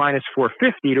 Canelo's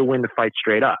 -450 to win the fight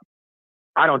straight up.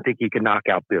 I don't think he can knock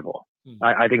out Bivol.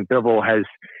 I think Bivol has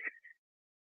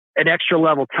an extra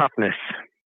level toughness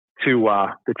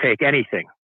to take anything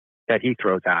that he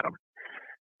throws at him.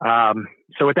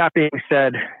 So with that being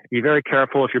said, be very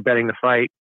careful if you're betting the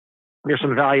fight. There's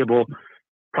some valuable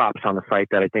props on the fight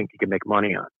that I think you can make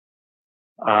money on.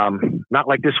 Not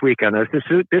like this weekend.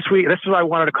 This week, this is what I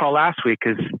wanted to call last week,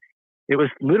 because it was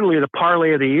literally the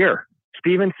parlay of the year.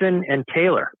 Stevenson and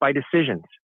Taylor by decisions.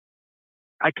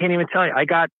 I can't even tell you. I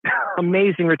got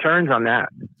amazing returns on that.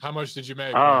 How much did you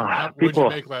make? What did you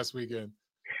make last weekend?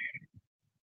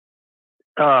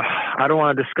 I don't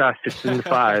want to discuss. It's in the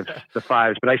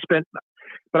fives,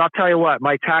 but I'll tell you what,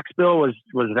 my tax bill was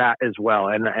that as well.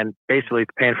 And basically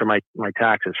paying for my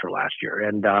taxes for last year.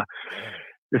 And,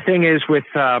 the thing is with,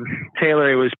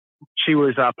 Taylor, she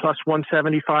was plus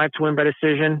 175 to win by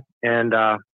decision. And,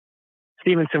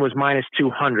 Stevenson was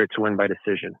 -200 to win by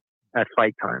decision at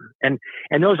fight time. And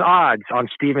those odds on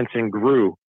Stevenson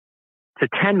grew to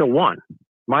 10-1,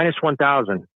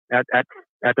 -1,000 at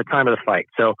the time of the fight.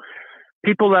 So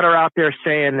people that are out there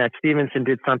saying that Stevenson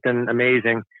did something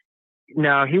amazing,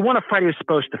 no, he won a fight he was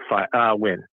supposed to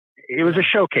win. It was a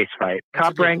showcase fight.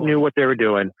 Top Rank knew what they were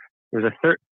doing. It was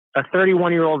a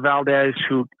 31-year-old Valdez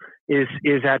who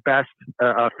is at best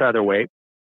a featherweight,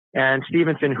 and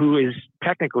Stevenson, who is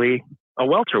technically a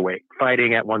welterweight,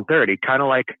 fighting at 130, kind of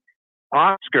like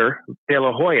Oscar De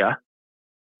La Hoya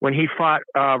when he fought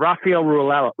Rafael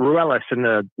Ruelas in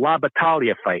the La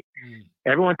Battaglia fight.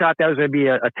 Everyone thought that was going to be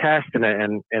a test and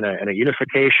a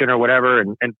unification or whatever,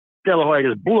 and De La Hoya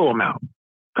just blew him out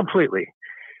completely.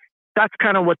 That's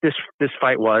kind of what this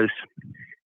fight was.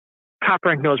 Top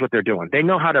Rank knows what they're doing. They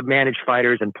know how to manage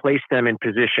fighters and place them in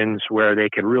positions where they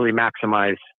can really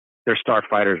maximize their star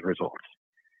fighters' results.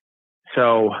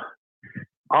 So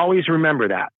always remember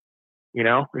that. You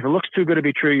know, if it looks too good to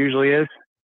be true, it usually is.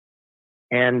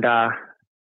 And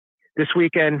this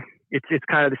weekend, it's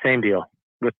kind of the same deal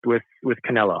with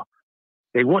Canelo.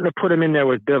 They wouldn't have put him in there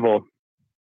with Bivol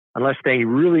unless they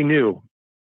really knew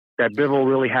that Bivol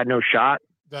really had no shot.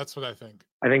 That's what I think.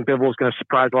 I think Bivol's going to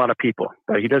surprise a lot of people.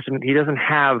 But he doesn't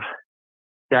have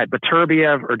that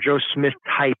Beterbiev or Joe Smith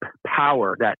type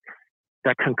power, that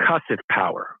concussive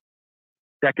power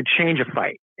that could change a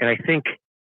fight. And I think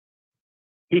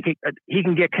he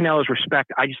can get Canelo's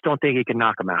respect. I just don't think he can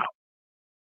knock him out.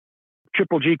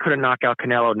 Triple G couldn't knock out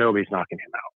Canelo. Nobody's knocking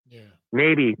him out. Yeah.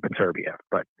 Maybe Beterbiev,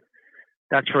 but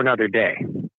that's for another day.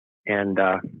 And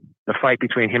the fight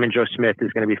between him and Joe Smith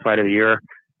is going to be fight of the year.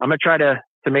 I'm going to try to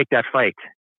make that fight.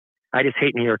 I just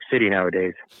hate New York City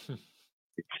nowadays.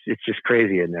 It's just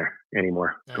crazy in there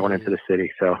anymore, going into the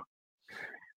city. So,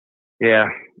 yeah.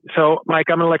 So, Mike,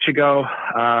 I'm going to let you go.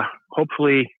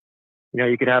 Hopefully,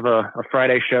 you could have a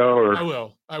Friday show or I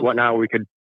will. whatnot. We could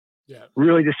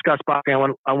really discuss boxing.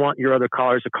 I want your other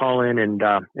callers to call in and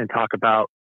talk about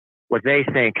what they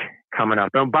think coming up.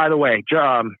 And by the way,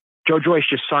 Joe Joyce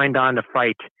just signed on to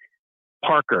fight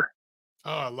Parker.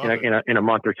 Oh, I love it. In a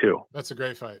month or two. That's a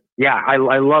great fight. Yeah, I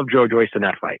love Joe Joyce in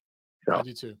that fight. So I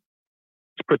do too.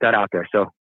 Let's put that out there.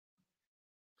 So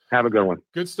have a good one.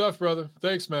 Good stuff, brother.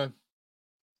 Thanks, man.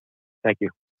 Thank you.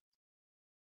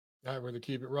 All right, we're going to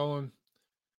keep it rolling.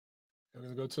 We're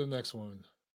going to go to the next one.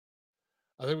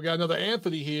 I think we got another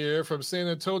Anthony here from San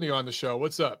Antonio on the show.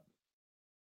 What's up?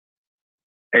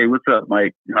 Hey, what's up,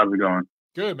 Mike? How's it going?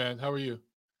 Good, man. How are you?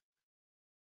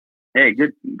 Hey,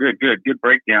 good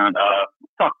breakdown.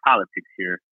 Let's talk politics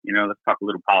here. Let's talk a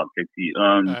little politics.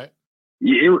 Right.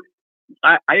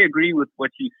 I agree with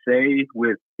what you say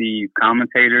with the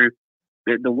commentators.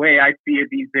 The way I see it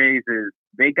these days is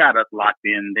they got us locked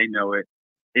in. They know it.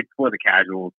 It's for the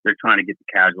casuals. They're trying to get the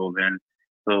casuals in.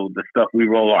 So the stuff we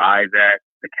roll our eyes at,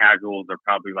 the casuals are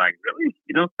probably like, really,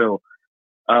 So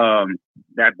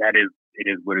it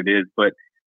is what it is. But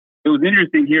it was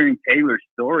interesting hearing Taylor's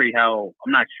story. How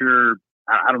I'm not sure.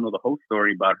 I don't know the whole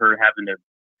story about her having to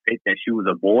fake that she was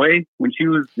a boy when she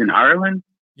was in Ireland.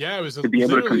 Yeah, it was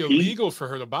literally illegal for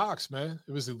her to box, man.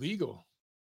 It was illegal.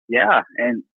 Yeah,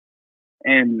 and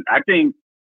I think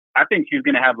she's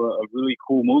gonna have a really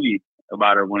cool movie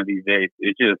about her one of these days.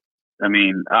 It's just, I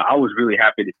mean, I was really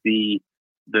happy to see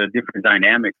the different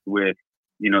dynamics with,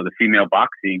 the female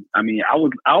boxing. I mean, I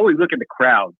always look at the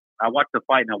crowd. I watched the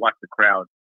fight and I watched the crowd,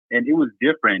 and it was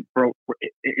different.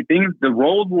 The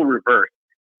roles were reversed.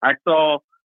 I saw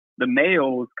the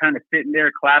males kind of sitting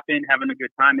there clapping, having a good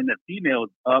time, and the females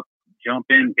up,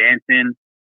 jumping, dancing,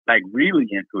 like really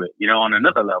into it, on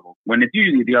another level. When it's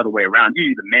usually the other way around.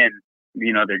 Usually the men,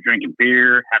 they're drinking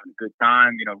beer, having a good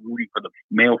time, rooting for the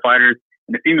male fighters,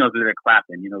 and the females are there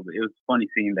clapping. It was funny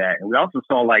seeing that. And we also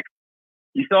saw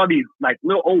you saw these like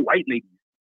little old white ladies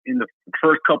in the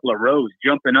first couple of rows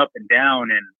jumping up and down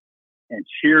and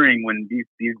cheering when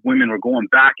these women were going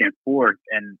back and forth.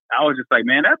 And I was just like,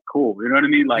 man, that's cool. You know what I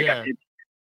mean? Like, yeah. It's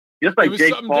just like it was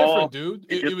Jake something Paul, different,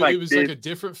 dude. It was like a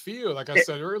different feel, like I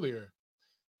said earlier.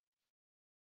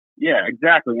 Yeah,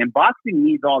 exactly. And boxing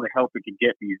needs all the help it can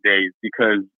get these days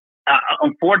because,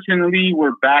 unfortunately,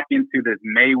 we're back into this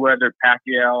Mayweather,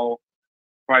 Pacquiao,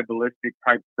 tribalistic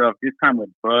type stuff. This time with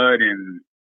Bud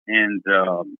and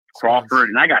Crawford,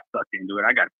 and I got sucked into it.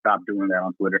 I got to stop doing that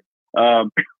on Twitter.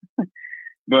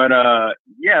 But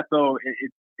yeah, so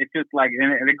it's just like,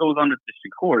 and it goes on to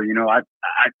Shakur.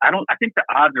 I think the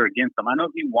odds are against him. I know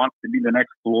he wants to be the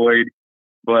next Floyd,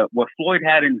 but what Floyd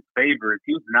had in his favor is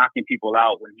he was knocking people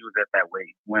out when he was at that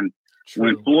weight. When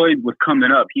Floyd was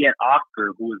coming up, he had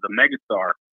Oscar, who was a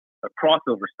megastar, a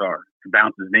crossover star, to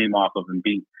bounce his name off of and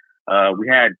beat. We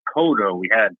had Cotto, we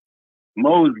had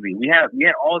Mosley, we had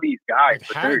all these guys.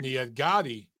 He had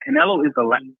Gotti. Canelo is the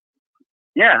last.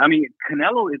 Yeah, I mean,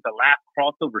 Canelo is the last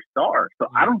crossover star, so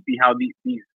I don't see how these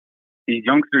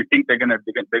youngsters think they're gonna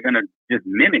just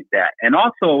mimic that. And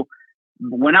also,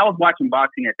 when I was watching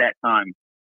boxing at that time,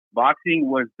 boxing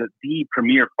was the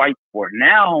premier fight sport.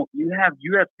 Now you have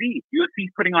UFC.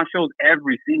 UFC's putting on shows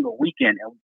every single weekend,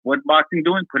 and what's boxing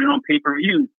doing? Putting on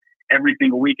pay-per-view every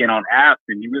single weekend on apps,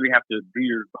 and you really have to do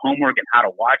your homework and how to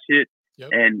watch it. Yep.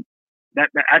 And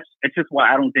that's just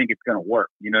why I don't think it's going to work.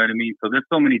 You know what I mean? So there's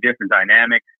so many different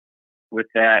dynamics with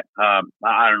that. I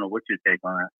don't know. What's your take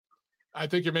on that? I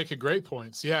think you're making great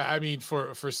points. Yeah. I mean,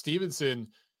 for Stevenson,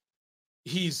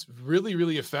 he's really,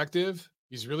 really effective.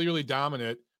 He's really, really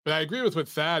dominant. But I agree with what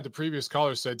Thad, the previous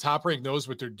caller, said. Top Rank knows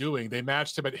what they're doing. They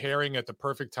matched him at Herring at the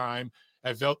perfect time.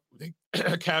 They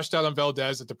cashed out on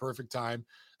Valdez at the perfect time.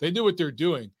 They knew what they're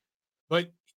doing.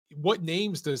 But what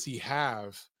names does he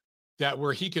have that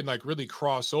where he can like really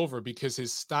cross over, because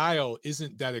his style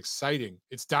isn't that exciting?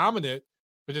 It's dominant,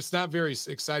 but it's not very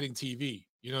exciting TV.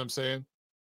 You know what I'm saying?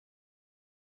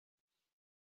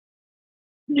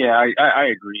 Yeah, I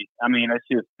agree. I mean,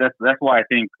 that's why I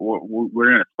think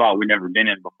we're in a spot we've never been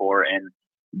in before. And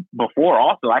before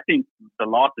also, I think the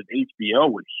loss of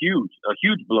HBO was a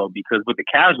huge blow, because with the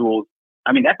casuals,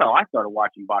 I mean, that's how I started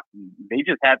watching boxing. They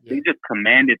just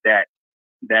commanded that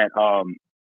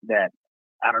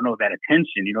I don't know, that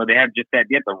attention. They had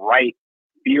the right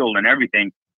feel and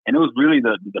everything, and it was really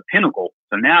the pinnacle.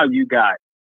 So now you got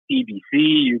CBC,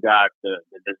 you got the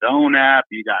Zone app,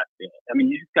 you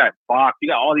just got Fox, you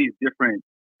got all these different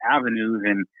avenues,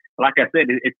 and like I said,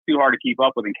 it's too hard to keep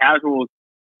up with. And casuals,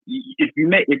 if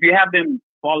you have them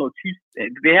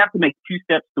they have to make 2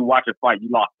 steps to watch a fight. You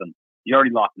lost them. You already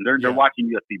lost them. They're watching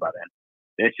UFC by then.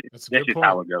 That's just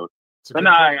how it goes. But no,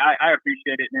 I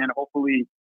appreciate it, man. Hopefully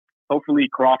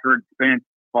Crawford Spence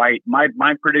fight.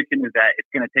 My prediction is that it's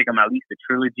going to take them at least a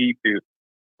trilogy to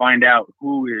find out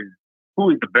who is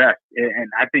the best. And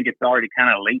I think it's already kind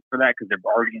of late for that, because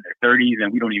they're already in their 30s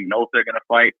and we don't even know if they're going to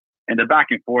fight. And the back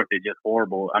and forth is just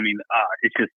horrible. I mean,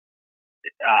 it's just,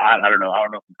 I don't know. I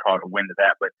don't know if it's called a win to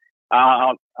that, but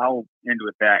I'll end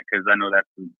with that, because I know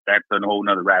that's a whole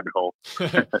nother rabbit hole. All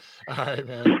right,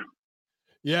 man.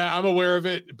 Yeah, I'm aware of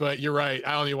it, but you're right.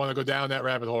 I don't even want to go down that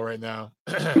rabbit hole right now.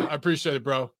 I appreciate it,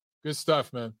 bro. Good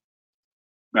stuff, man.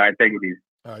 All right, take it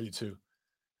easy. You too.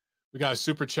 We got a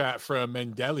super chat from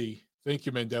Mendeli. Thank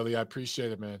you, Mendeli. I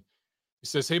appreciate it, man. He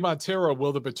says, hey, Montero,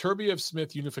 will the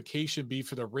Beterbiev-Smith unification be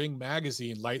for the Ring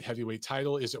Magazine light heavyweight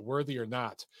title? Is it worthy or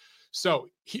not? So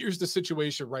here's the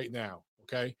situation right now,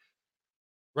 okay?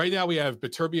 Right now we have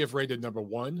Beterbiev rated number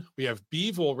 1. We have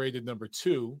Bivol rated number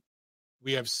 2.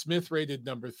 We have Smith rated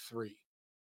number 3.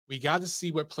 We got to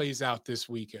see what plays out this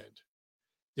weekend.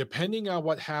 depending on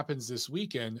what happens this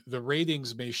weekend, the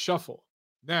ratings may shuffle.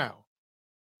 Now,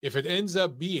 if it ends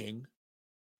up being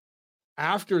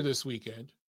after this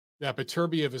weekend that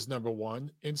Beterbiev is number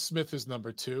 1 and Smith is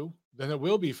number 2, then it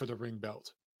will be for the ring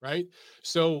belt, right?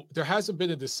 So there hasn't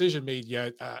been a decision made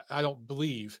yet, I don't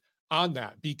believe, on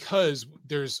that, because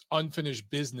there's unfinished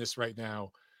business right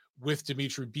now with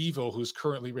Dimitri Bivol, who's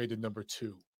currently rated number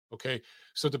 2. Okay.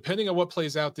 So depending on what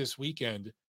plays out this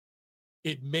weekend,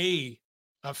 it may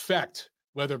affect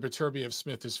whether Beterbiev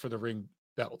Smith is for the ring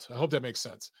belt. I hope that makes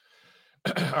sense.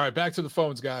 All right, back to the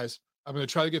phones, guys. I'm going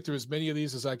to try to get through as many of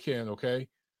these as I can. Okay.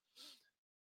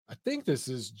 I think this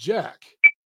is Jack.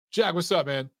 Jack, what's up,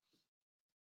 man?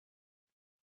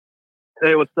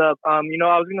 Hey, what's up? I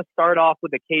was going to start off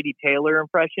with a Katie Taylor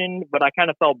impression, but I kind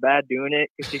of felt bad doing it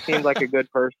because she seems like a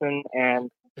good person, and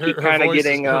she's kind of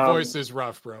getting. Her voice is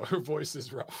rough, bro. Her voice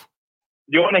is rough.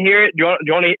 Do you want to hear it? Do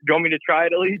you want me to try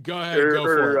it at least? Go ahead. Go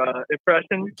for it.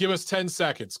 Impression. Give us 10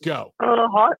 seconds. Go.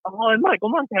 Hi, Michael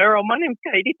Montero. My name's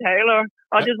Katie Taylor.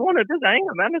 I just wanted to thank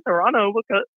Amanda Serrano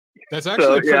because. That's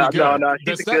actually pretty good. No,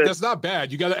 that's not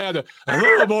bad. You got to add a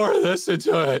little more of this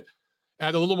into it.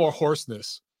 Add a little more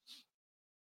hoarseness.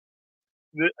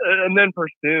 And then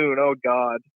Pursuit. Oh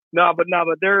God. No, but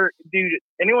dude.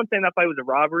 Anyone saying that fight was a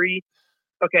robbery?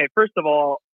 Okay, first of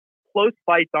all, close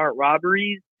fights aren't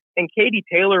robberies, and Katie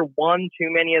Taylor won too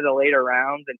many of the later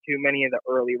rounds and too many of the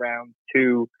early rounds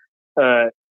to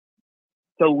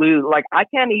lose. Like, I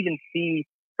can't even see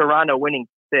Serrano winning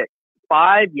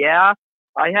 6-5. Yeah,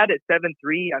 I had it 7-3.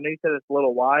 I know you said it's a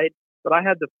little wide, but I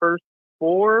had the first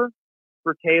 4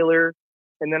 for Taylor,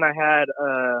 and then I had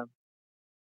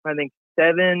I think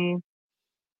 7,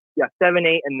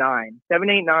 8, and 9. 7,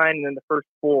 8, 9, and then the first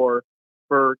 4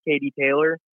 for Katie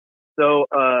Taylor. So,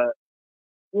 I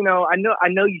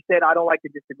know you said I don't like to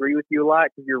disagree with you a lot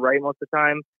because you're right most of the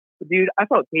time. But, dude, I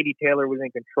thought Katie Taylor was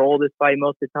in control of this fight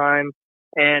most of the time.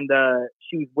 And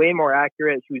she was way more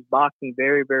accurate. She was boxing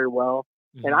very, very well.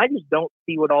 Mm-hmm. And I just don't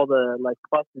see what all the,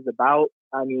 fuss is about.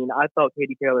 I mean, I thought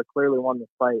Katie Taylor clearly won this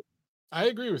fight. I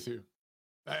agree with you.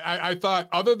 I thought,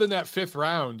 other than that 5th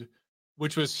round,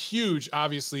 which was huge,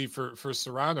 obviously, for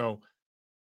Serrano,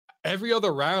 every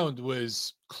other round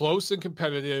was close and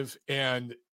competitive,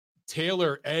 and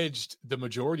Taylor edged the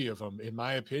majority of them, in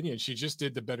my opinion. She just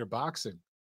did the better boxing.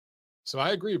 So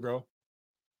I agree, bro.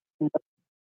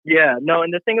 Yeah, no,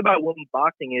 and the thing about women's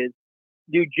boxing is,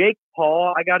 dude, Jake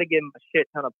Paul, I got to give him a shit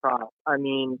ton of props. I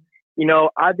mean,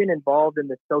 I've been involved in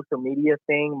the social media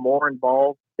thing, more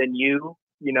involved than you,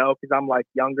 because I'm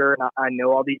younger and I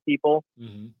know all these people.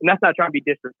 Mm-hmm. And that's not trying to be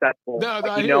disrespectful. No,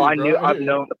 I've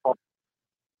known the Paul.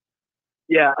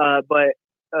 Yeah, but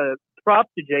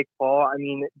props to Jake Paul. I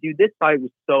mean, dude, this fight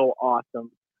was so awesome.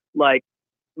 Like,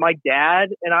 my dad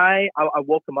and I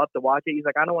woke him up to watch it. He's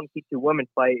like, I don't want to see 2 women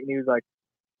fight. And he was like,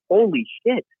 holy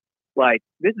shit. Like,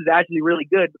 this is actually really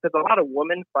good, because a lot of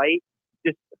women fight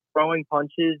just throwing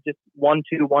punches, just 1-2,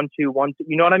 1-2, 1-2.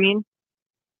 You know what I mean?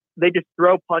 They just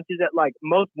throw punches at,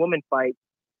 most women fights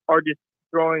are just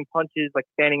throwing punches,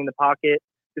 standing in the pocket,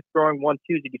 just throwing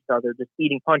 1-2s at each other, just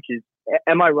eating punches.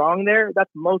 Am I wrong there? That's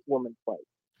most women's fights.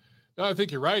 No, I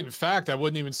think you're right. In fact, I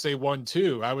wouldn't even say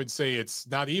 1-2. I would say it's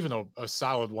not even a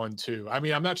solid 1-2. I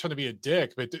mean, I'm not trying to be a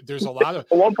dick, but there's a lot of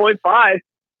 1.5.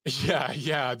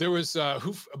 Yeah. There was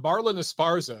Marlon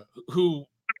Esparza, who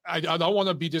I don't want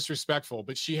to be disrespectful,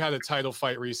 but she had a title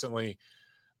fight recently,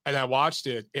 and I watched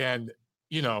it, and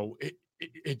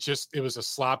it was a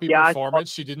sloppy performance.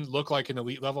 She didn't look like an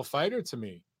elite level fighter to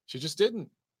me. She just didn't.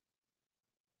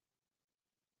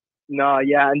 No,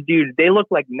 yeah, and dude, they look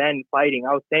like men fighting.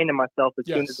 I was saying to myself as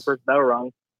soon as the first bell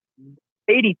rung,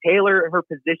 Katie Taylor, her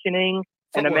positioning,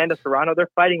 and Amanda Serrano, they're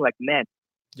fighting like men.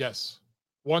 Yes,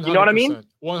 100%. You know what I mean?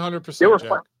 100%. They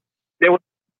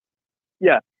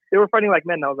were fighting like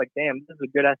men. And I was like, damn, this is a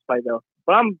good ass fight though.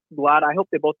 But I'm glad. I hope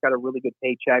they both got a really good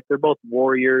paycheck. They're both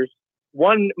warriors.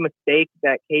 One mistake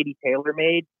that Katie Taylor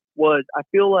made was, I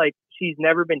feel like she's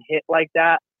never been hit like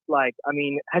that.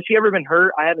 Has she ever been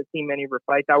hurt? I haven't seen many of her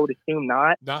fights. I would assume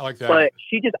not. Not like that. But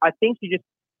she just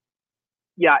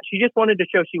wanted to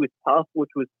show she was tough,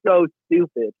 which was so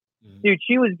stupid. Mm. Dude,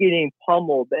 she was getting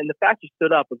pummeled. And the fact she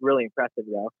stood up was really impressive,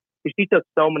 though. Because she took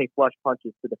so many flush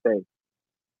punches to the face.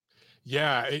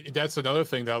 Yeah, that's another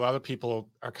thing that a lot of people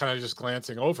are kind of just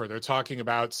glancing over. They're talking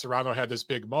about Serrano had this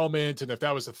big moment, and if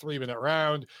that was a 3-minute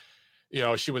round,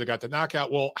 she would have got the knockout.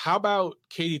 Well, how about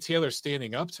Katie Taylor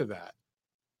standing up to that?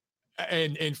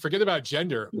 And forget about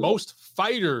gender. Most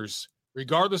fighters,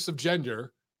 regardless of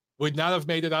gender, would not have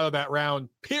made it out of that round,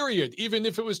 period, even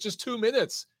if it was just 2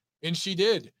 minutes. And she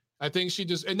did. I think she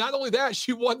just, and not only that,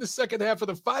 she won the second half of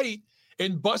the fight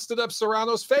and busted up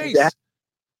Serrano's face. Yeah.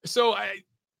 So I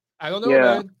don't know,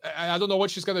 man. I don't know what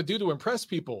she's gonna do to impress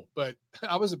people, but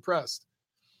I was impressed.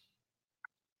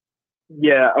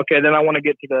 Yeah. Okay. Then I want to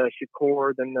get to the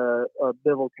Shakur, then the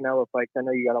Bivol Canelo fight. I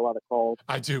know you got a lot of calls.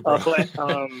 I do, bro.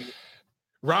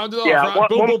 Round it off. Yeah.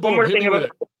 Boom. One more thing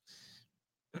about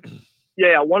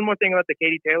one more thing about the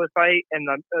Katie Taylor fight and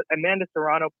Amanda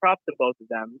Serrano. Props to both of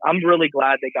them. I'm really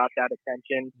glad they got that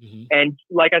attention. Mm-hmm. And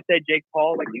like I said, Jake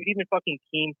Paul, like dude, even fucking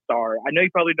Keemstar. I know you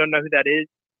probably don't know who that is,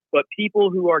 but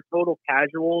people who are total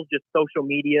casuals, just social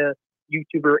media,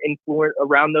 YouTuber influence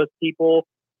around those people,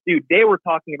 dude, they were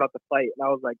talking about the fight, and I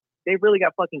was like, they really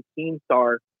got fucking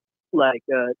Keemstar like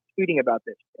tweeting about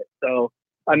this shit. So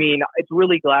I mean, I'm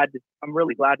really glad to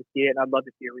see it, and I'd love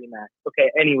to see a rematch. Okay,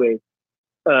 anyways.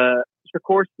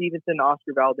 Shakur Stevenson,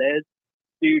 Oscar Valdez,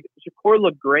 dude. Shakur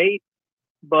looked great,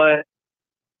 and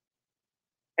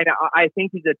I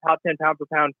think he's a top 10 pound per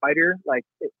pound fighter, like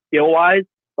skill wise.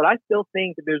 But I still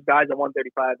think that there's guys at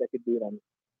 135 that could beat him.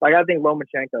 Like I think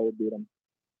Lomachenko would beat him.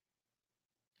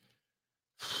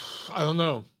 I don't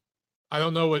know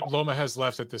what Loma has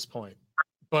left at this point,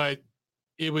 but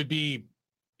it would be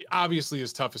obviously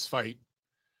his toughest fight.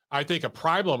 I think a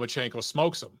prime Lomachenko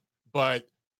smokes him, but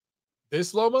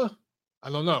this Loma, I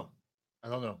don't know.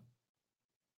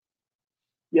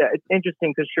 Yeah, it's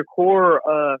interesting because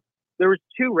Shakur, there was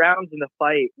 2 rounds in the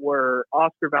fight where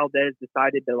Oscar Valdez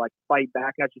decided to like fight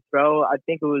back, not just throw. I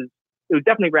think it was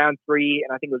definitely round 3,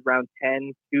 and I think it was round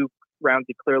 10. 2 rounds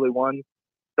he clearly won.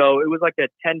 So it was like a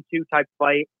 10-2 type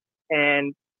fight.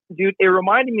 And dude, it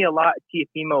reminded me a lot of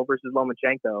Teofimo versus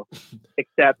Lomachenko,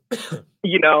 except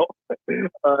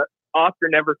Oscar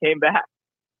never came back.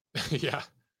 Yeah.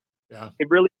 It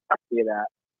really sucked me that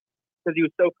because he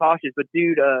was so cautious. But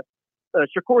dude,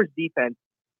 Shakur's defense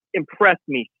impressed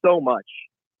me so much.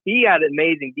 He had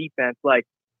amazing defense. Like,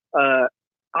 I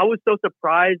was so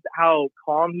surprised how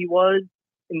calm he was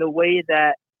in the way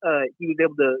that he was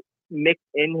able to mix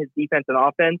in his defense and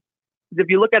offense. Because if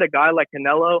you look at a guy like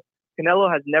Canelo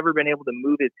has never been able to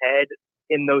move his head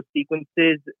in those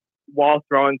sequences while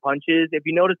throwing punches. If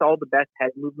you notice all the best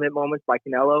head movement moments by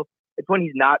Canelo, it's when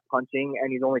he's not punching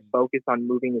and he's only focused on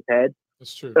moving his head.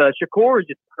 That's true. Shakur is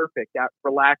just perfect at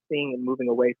relaxing and moving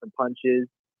away from punches.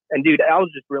 And dude, I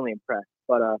was just really impressed.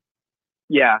 But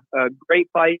great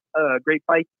fight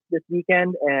this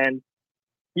weekend. And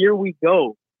here we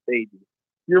go, baby.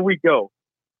 Here we go.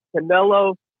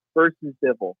 Canelo versus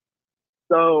Bivol.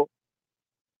 So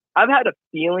I've had a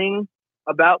feeling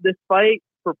about this fight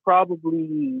for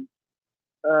probably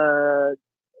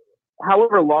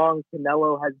however long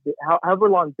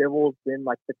Bivol's been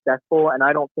like successful, and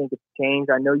I don't think it's changed.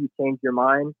 I know you changed your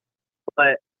mind,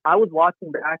 but I was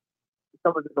watching back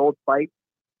some of his old fights,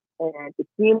 and it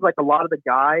seems like a lot of the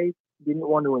guys didn't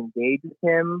want to engage with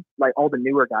him, like all the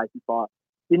newer guys he fought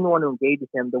didn't want to engage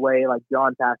with him the way like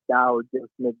John Pascal or Joe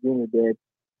Smith Jr. did.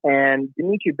 And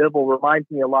Dimitri Bivol reminds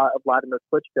me a lot of Vladimir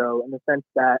Klitschko in the sense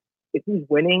that if he's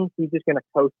winning, he's just going to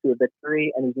coast to a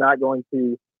victory, and he's not going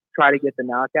to try to get the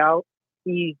knockout.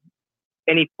 He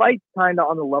fights kind of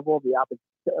on the level of the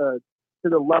opposition.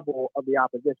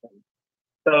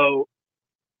 So,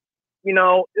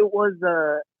 it was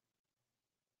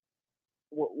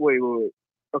wait.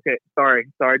 Okay,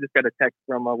 sorry. I just got a text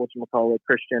from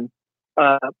Christian.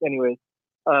 Anyways,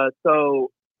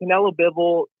 so Canelo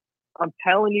Bivol, I'm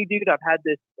telling you, dude, I've had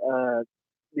this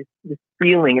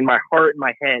feeling in my heart, in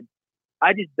my head.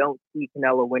 I just don't see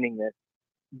Canelo winning this.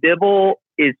 Bivol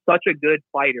is such a good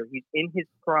fighter. He's in his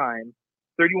prime,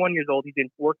 31 years old. He's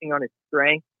been working on his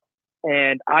strength,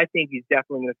 and I think he's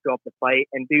definitely going to show up to fight.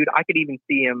 And dude, I could even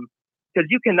see him, because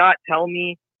you cannot tell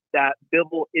me that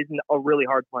Bivol isn't a really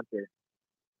hard puncher.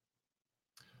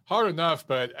 Hard enough,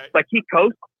 but like he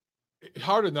coasts.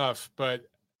 Hard enough, but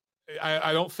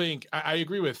I don't think I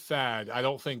agree with Thad. I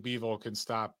don't think Bivol can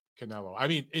stop Canelo. I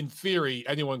mean, in theory,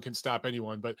 anyone can stop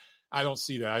anyone, but I don't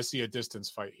see that. I see a distance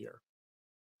fight here.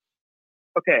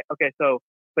 Okay. So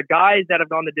the guys that have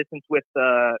gone the distance with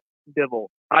Bivol,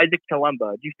 Isaac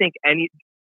Chilemba, do you think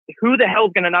who the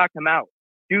hell's going to knock him out?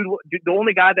 Dude, the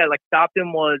only guy that like stopped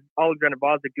him was Alexander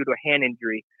Bostic due to a hand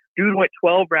injury. Dude went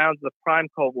 12 rounds with Prime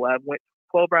Kovalev, went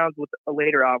 12 rounds with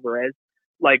later Alvarez,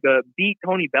 beat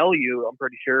Tony Bellew, I'm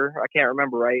pretty sure. I can't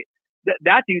remember right.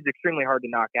 That dude's extremely hard to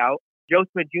knock out. Joe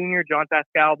Smith Jr., John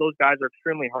Pascal, those guys are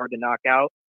extremely hard to knock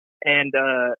out. And,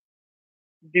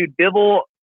 dude, Bivol,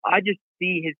 I just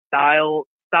see his styles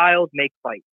make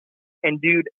fights. And,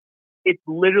 dude, it's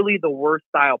literally the worst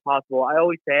style possible. I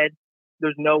always said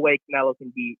there's no way Canelo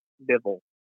can beat Bivol.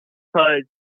 Because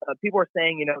people are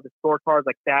saying, the scorecards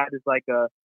like that is it's going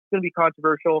to be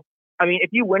controversial. I mean, if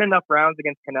you win enough rounds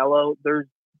against Canelo, there's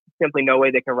simply no way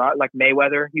they can rob. Like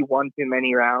Mayweather, he won too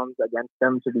many rounds against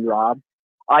them to be robbed.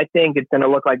 I think it's going to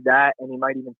look like that, and he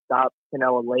might even stop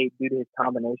Canelo late due to his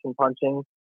combination punching.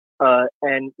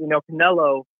 And, you know,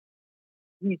 Canelo,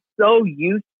 he's so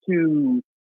used to,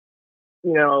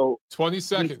 you know, 20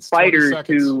 seconds. Fighters 20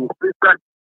 seconds.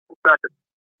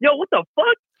 Yo, what the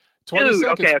fuck? 20 Dude,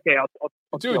 seconds. Okay.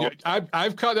 I'll Dude,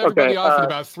 I've cut everybody off in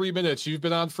about 3 minutes. You've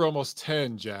been on for almost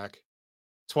 10, Jack.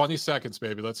 20 seconds,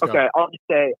 baby. Let's go. Okay, I'll just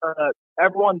say,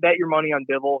 everyone bet your money on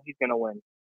Bivol. He's going to win.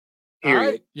 Period. All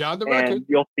right. Yeah, on the record. And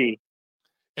you'll see.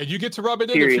 And you get to rub it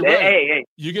in Period. if you're right. Hey.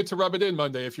 You get to rub it in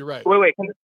Monday if you're right. Wait.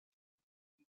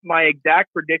 My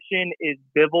exact prediction is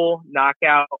Bivol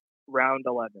knockout round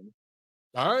 11.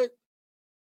 All right.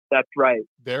 That's right.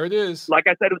 There it is. Like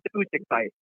I said with the Usyk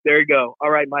fight. There you go. All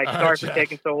right, Mike. Sorry for Jack.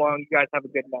 taking so long. You guys have a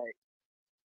good night.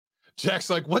 Jack's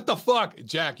like, what the fuck?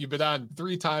 Jack, you've been on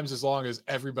 3 times as long as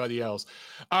everybody else.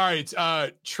 All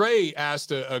right. Trey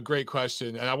asked a great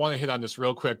question, and I want to hit on this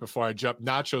real quick before I jump.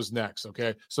 Nacho's next,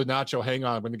 okay? So, Nacho, hang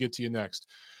on. I'm going to get to you next.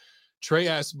 Trey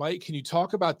asked, Mike, can you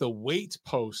talk about the weight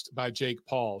post by Jake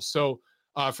Paul? So,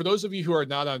 for those of you who are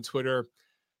not on Twitter,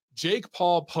 Jake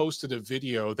Paul posted a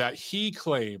video that he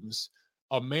claims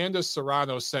Amanda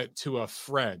Serrano sent to a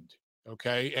friend,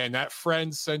 okay? And that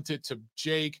friend sent it to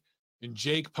Jake, and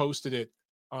Jake posted it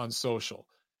on social.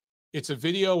 It's a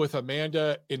video with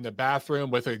Amanda in the bathroom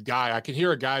with a guy. I can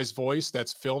hear a guy's voice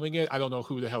that's filming it. I don't know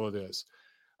who the hell it is.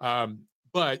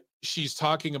 But she's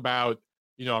talking about,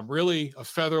 you know, I'm really a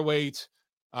featherweight.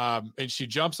 And she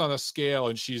jumps on a scale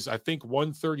and she's, I think,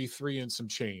 133 and some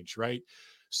change, right?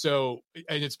 So,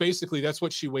 and it's basically, that's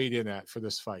what she weighed in at for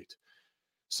this fight.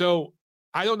 So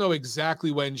I don't know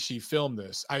exactly when she filmed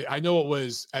this. I know it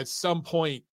was at some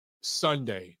point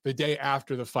Sunday, the day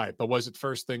after the fight, but was it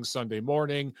first thing Sunday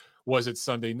morning? Was it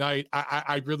Sunday night?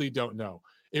 I really don't know.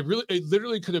 It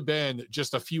literally could have been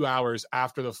just a few hours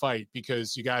after the fight,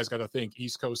 because you guys got to think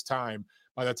East Coast time.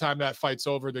 By the time that fight's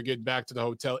over, they're getting back to the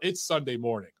hotel. It's Sunday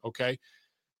morning. Okay.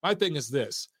 My thing is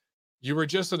this: you were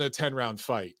just in a 10-round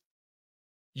fight.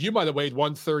 You might have weighed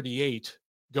 138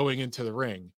 going into the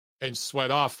ring and sweat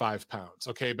off 5 pounds.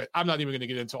 Okay. But I'm not even going to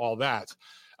get into all that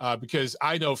because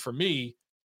I know for me,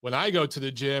 when I go to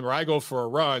the gym or I go for a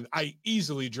run, I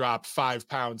easily drop 5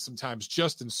 pounds sometimes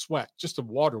just in sweat, just in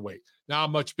water weight. Now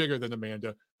I'm much bigger than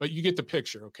Amanda, but you get the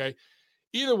picture, okay?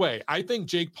 Either way, I think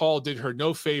Jake Paul did her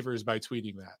no favors by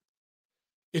tweeting that.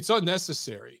 It's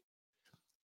unnecessary.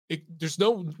 There's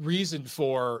no reason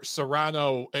for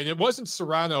Serrano, and it wasn't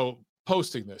Serrano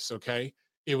posting this, okay?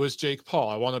 It was Jake Paul.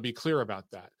 I want to be clear about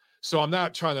that. So I'm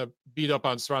not trying to beat up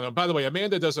on Serrano. By the way,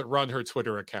 Amanda doesn't run her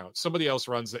Twitter account. Somebody else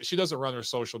runs that. She doesn't run her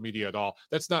social media at all.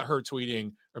 That's not her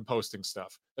tweeting or posting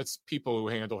stuff. That's people who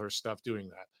handle her stuff doing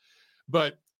that.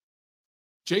 But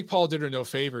Jake Paul did her no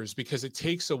favors because it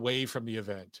takes away from the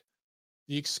event.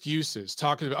 The excuses,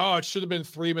 talking about, oh, it should have been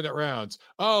 3-minute rounds.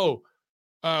 Oh,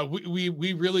 we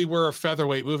really were a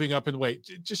featherweight moving up in weight.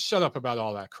 Just shut up about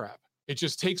all that crap. It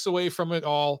just takes away from it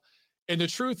all. And the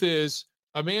truth is,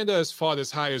 Amanda has fought as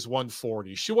high as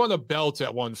 140. She won a belt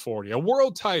at 140, a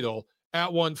world title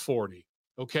at 140.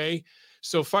 Okay.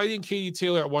 So fighting Katie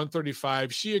Taylor at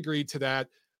 135, she agreed to that.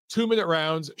 2-minute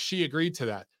rounds, she agreed to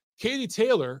that. Katie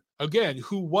Taylor, again,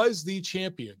 who was the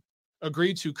champion,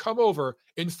 agreed to come over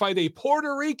and fight a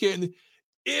Puerto Rican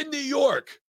in New York.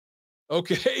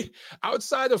 Okay.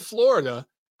 Outside of Florida,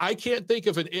 I can't think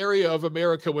of an area of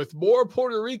America with more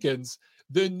Puerto Ricans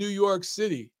than New York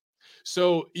City.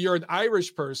 So you're an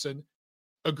Irish person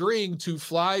agreeing to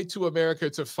fly to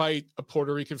America to fight a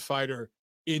Puerto Rican fighter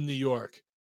in New York.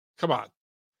 Come on.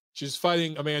 She's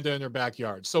fighting Amanda in her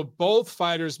backyard. So both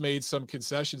fighters made some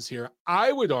concessions here.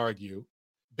 I would argue,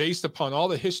 based upon all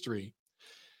the history,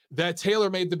 that Taylor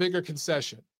made the bigger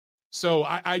concession. So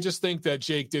I just think that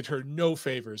Jake did her no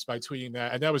favors by tweeting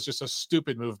that. And that was just a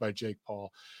stupid move by Jake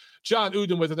Paul. John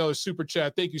Uden with another super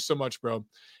chat. Thank you so much, bro.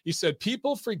 He said,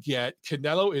 people forget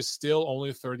Canelo is still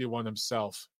only 31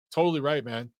 himself. Totally right,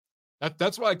 man.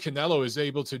 That's why Canelo is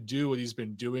able to do what he's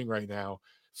been doing right now,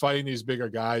 fighting these bigger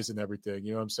guys and everything.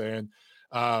 You know what I'm saying?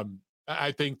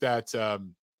 I think that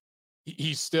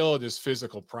he's still in his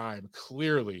physical prime,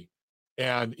 clearly.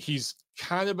 And he's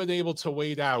kind of been able to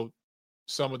wait out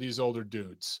some of these older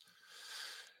dudes.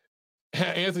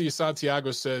 Anthony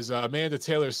Santiago says, Amanda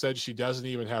Taylor said she doesn't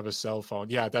even have a cell phone.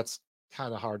 Yeah, that's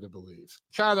kind of hard to believe.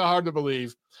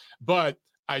 But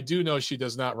I do know she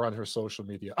does not run her social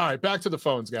media. All right, back to the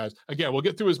phones, guys. Again, we'll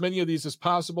get through as many of these as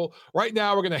possible. Right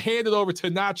now, we're going to hand it over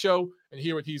to Nacho and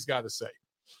hear what he's got to say.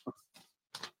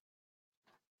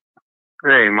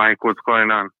 Hey, Mike, what's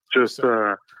going on? Just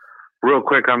real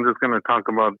quick, I'm just going to talk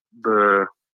about the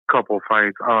couple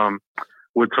fights.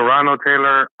 With Serrano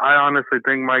Taylor, I honestly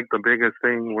think, Mike, the biggest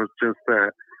thing was just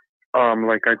that,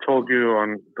 like I told you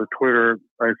on the Twitter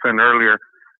I sent earlier,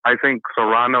 I think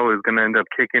Serrano is going to end up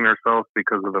kicking herself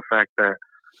because of the fact that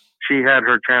she had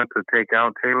her chance to take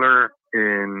out Taylor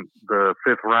in the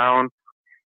 5th round.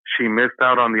 She missed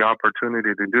out on the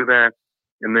opportunity to do that.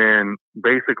 And then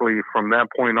basically from that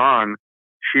point on,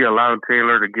 she allowed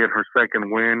Taylor to get her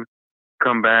second win,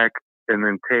 come back, and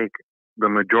then take the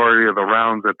majority of the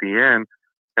rounds at the end.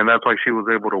 And that's why she was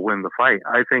able to win the fight.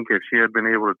 I think if she had been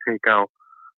able to take out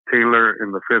Taylor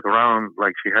in the 5th round,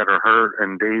 like she had her hurt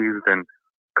and dazed and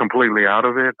completely out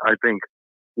of it, I think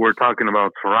we're talking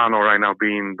about Serrano right now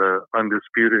being the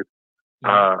undisputed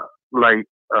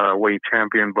lightweight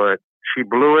champion. But she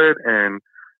blew it, and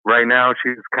right now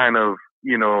she's kind of,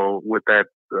 with that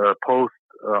post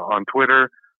on Twitter,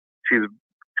 she's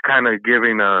kind of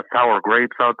giving sour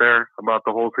grapes out there about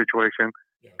the whole situation,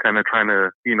 kind of trying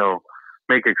to,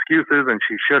 make excuses, and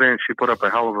she shouldn't. She put up a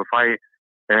hell of a fight,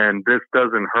 and this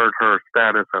doesn't hurt her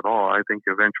status at all. I think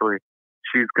eventually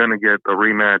she's going to get the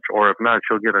rematch, or if not,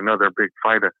 she'll get another big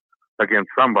fight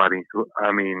against somebody.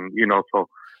 I mean, so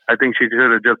I think she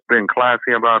should have just been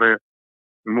classy about it,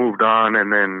 moved on,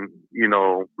 and then,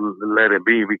 let it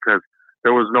be, because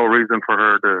there was no reason for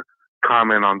her to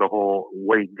comment on the whole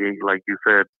weight gate, like you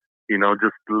said.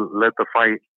 Just let the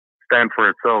fight stand for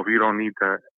itself. You don't need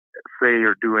to say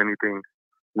or do anything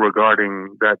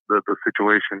regarding the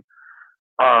situation.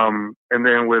 And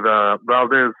then with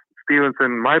Valdez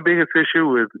Stevenson, my biggest issue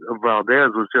with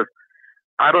Valdez was just,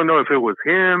 I don't know if it was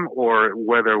him or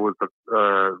whether it was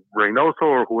Reynoso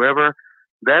or whoever,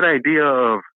 that idea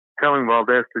of telling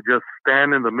Valdez to just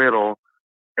stand in the middle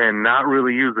and not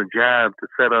really use a jab to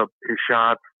set up his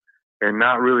shots and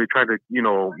not really try to,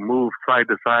 move side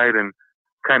to side and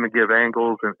kind of give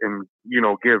angles and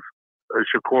give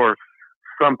Shakur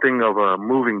something of a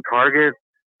moving target.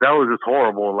 That was just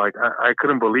horrible. Like, I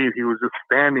couldn't believe he was just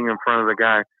standing in front of the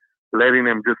guy, letting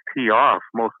him just tee off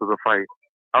most of the fight.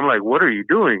 I'm like, what are you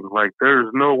doing? Like, there's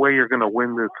no way you're going to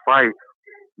win this fight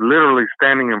literally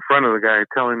standing in front of the guy,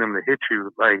 telling him to hit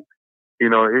you. Like,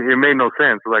 it made no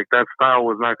sense. Like, that style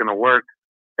was not going to work.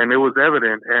 And it was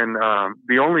evident. And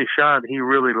the only shot he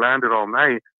really landed all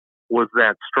night was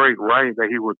that straight right that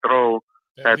he would throw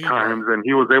at times. Right. And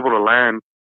he was able to land,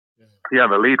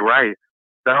 the lead right.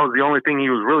 That was the only thing he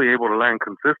was really able to land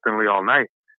consistently all night.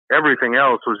 Everything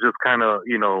else was just kind of,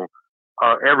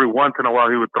 every once in a while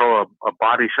he would throw a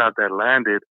body shot that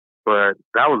landed, but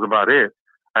that was about it.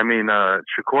 I mean,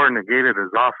 Shakur negated his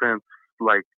offense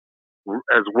like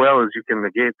as well as you can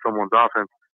negate someone's offense.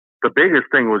 The biggest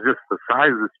thing was just the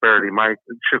size disparity, Mike.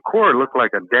 Shakur looked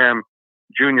like a damn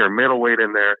junior middleweight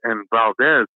in there, and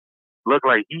Valdez looked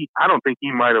like I don't think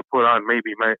he might have put on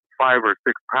maybe 5 or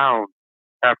 6 pounds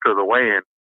after the weigh-in.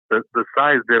 The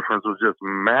size difference was just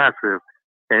massive.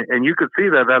 And you could see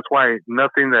that that's why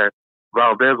nothing that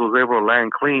Valdez was able to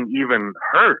land clean even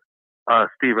hurt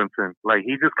Stevenson. Like,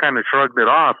 he just kind of shrugged it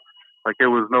off like it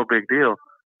was no big deal.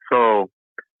 So,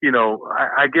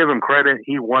 I give him credit.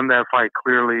 He won that fight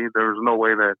clearly. There was no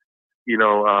way that,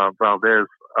 Valdez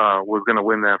was going to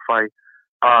win that fight.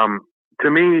 To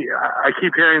me, I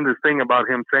keep hearing this thing about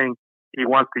him saying he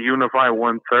wants to unify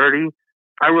 130.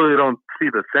 I really don't see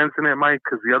the sense in it, Mike,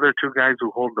 because the other 2 guys who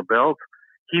hold the belts,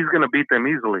 he's going to beat them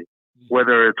easily,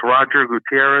 whether it's Roger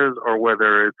Gutierrez or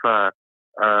whether it's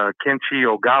Kenshi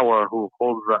Ogawa, who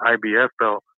holds the IBF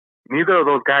belt. Neither of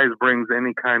those guys brings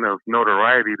any kind of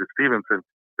notoriety to Stevenson.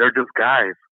 They're just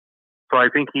guys. So I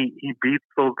think he beats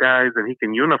those guys and he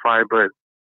can unify, but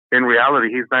in reality,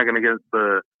 he's not going to get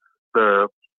the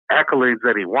accolades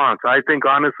that he wants. I think,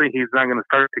 honestly, he's not going to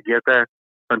start to get that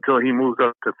until he moves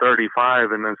up to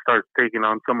 35 and then starts taking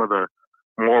on some of the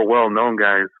more well-known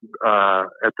guys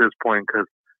at this point, because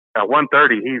at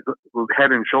 130, he's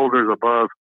head and shoulders above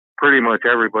pretty much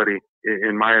everybody,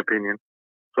 in my opinion.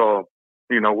 So,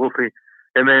 we'll see.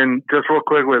 And then just real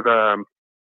quick with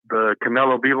the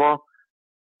Canelo Bivol,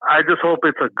 I just hope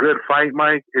it's a good fight,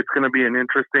 Mike. It's going to be an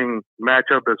interesting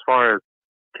matchup as far as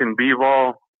can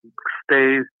Bivol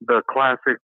stay the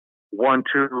classic 1-2,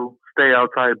 stay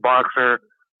outside boxer,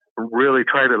 really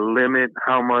try to limit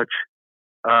how much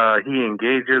he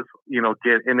engages,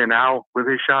 get in and out with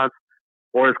his shots?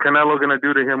 Or is Canelo going to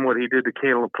do to him what he did to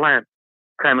Caleb Plant?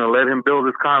 Kind of let him build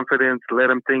his confidence,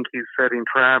 let him think he's setting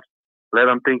traps, let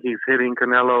him think he's hitting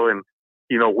Canelo and,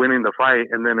 winning the fight.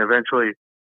 And then eventually,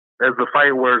 as the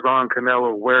fight wears on,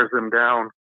 Canelo wears him down.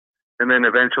 And then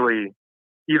eventually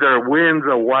either wins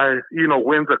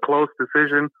a close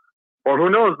decision, or who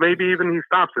knows, maybe even he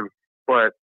stops him.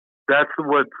 But that's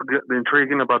what's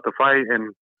intriguing about the fight,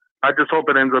 and I just hope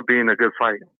it ends up being a good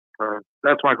fight.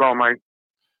 That's my call, Mike.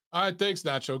 All right, thanks,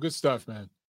 Nacho. Good stuff, man.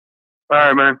 All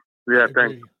right, man. Yeah,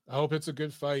 thanks. I hope it's a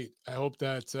good fight. I hope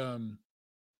that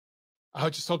I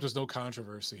just hope there's no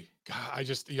controversy. God,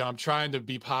 I'm trying to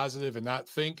be positive and not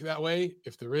think that way.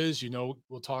 If there is,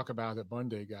 we'll talk about it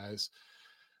Monday, guys.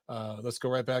 Let's go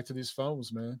right back to these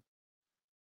phones, man.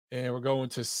 And we're going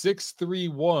to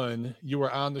 631. You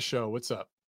are on the show. What's up?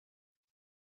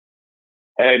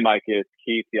 Hey, Mike, it's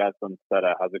Keith. Yeah, from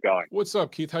Seta. How's it going? What's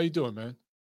up, Keith? How you doing, man?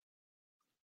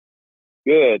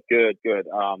 Good.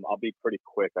 I'll be pretty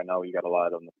quick. I know you got a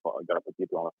lot on the phone. Got a few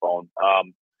people on the phone.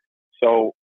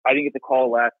 So I didn't get the call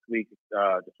last week,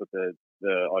 just with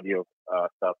the audio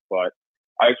stuff, but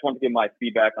I just wanted to give my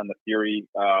feedback on the Fury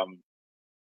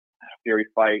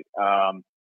fight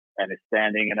and his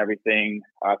standing and everything.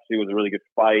 Obviously, it was a really good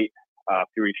fight.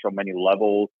 Fury showed many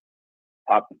levels.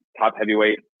 Top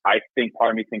heavyweight. I think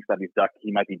part of me thinks that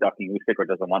he might be ducking Usyk or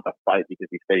doesn't want the fight because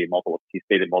he's stated multiple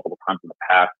times in the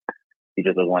past. He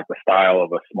just doesn't like the style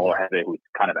of a smaller heavyweight who's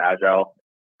kind of agile,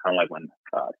 kind of like when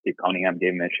Steve Cunningham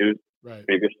gave him issues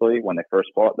previously when they first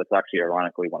fought. That's actually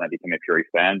ironically when I became a Fury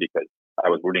fan because I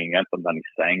was rooting against him. Then he's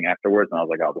saying afterwards, and I was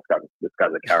like, "Oh, this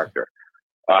guy's a character."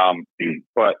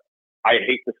 But I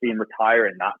hate to see him retire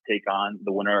and not take on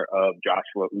the winner of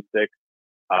Joshua Usyk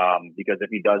because if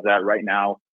he does that right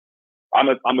now, I'm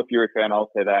a Fury fan.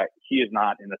 I'll say that he is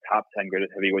not in the top 10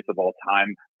 greatest heavyweights of all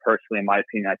time. Personally, in my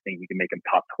opinion, I think you can make him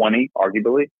top 20,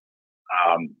 arguably,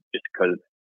 just because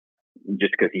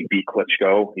he beat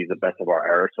Klitschko. He's the best of our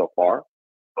era so far.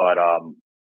 But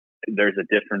there's a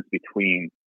difference between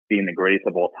being the greatest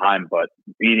of all time, but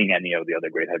beating any of the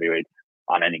other great heavyweights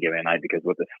on any given night. Because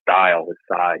with his style, his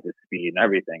size, his speed, and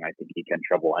everything, I think he can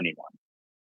trouble anyone.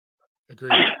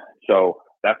 Agreed. So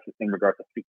that's in regards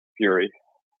to Fury.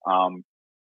 And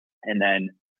then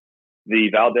the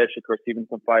Valdez-Shakur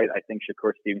Stevenson fight, I think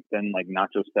Shakur Stevenson, like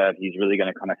Nacho said, he's really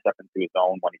going to kind of step into his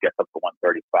own when he gets up to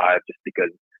 135, just because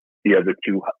the other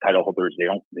two title holders, they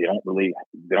don't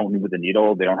move the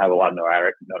needle. They don't have a lot of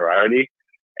notoriety,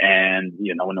 and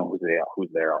no one knows who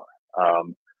they are.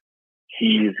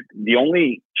 He's the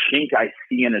only chink I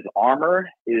see in his armor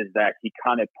is that he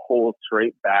kind of pulls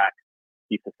straight back.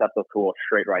 He's susceptible to a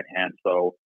straight right hand.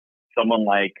 So someone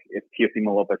like if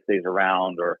Teofimo Lopez stays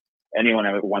around or anyone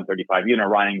at 135, even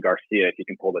Ryan Garcia, if he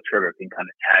can pull the trigger, he can kind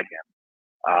of tag him.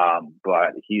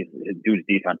 But his dude's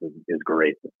defense is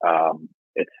great.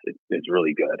 It's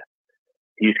really good.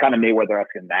 He's kind of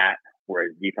Mayweather-esque in that, where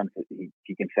his defense,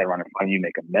 he can sit around and find you,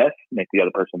 make the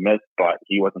other person miss, but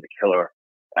he wasn't a killer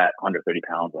at 130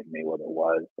 pounds like Mayweather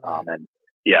was. And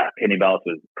yeah, Kenny Bellis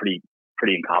was pretty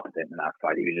incompetent in that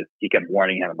fight. He kept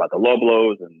warning him about the low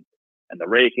blows and the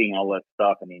raking and all that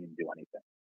stuff, and he didn't do anything.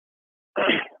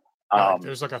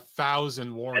 There's like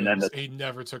 1,000 warnings. He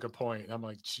never took a point. I'm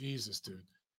like, Jesus, dude.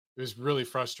 It was really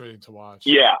frustrating to watch.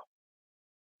 Yeah.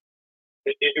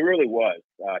 It really was,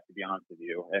 to be honest with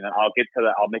you. And I'll get to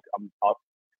that. I'll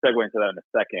segue into that in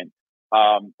a second.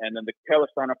 And then the Taylor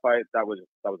Starner fight, that was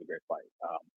a great fight.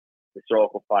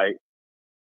 Historical fight.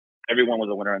 Everyone was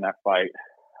a winner in that fight.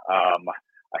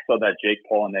 I saw that Jake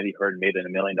Paul and Eddie Hearn made a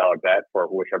 $1 million bet for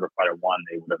whichever fighter won.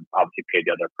 They would have obviously paid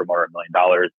the other promoter $1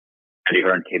 million. Eddie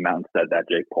Hearn came out and said that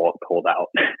Jake Paul pulled out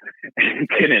and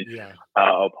didn't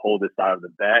uphold his side of the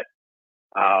bet.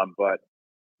 But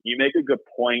you make a good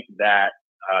point that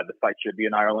the fight should be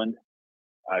in Ireland,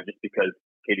 just because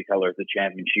Katie Taylor is the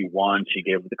champion. She won. She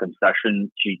gave the concession.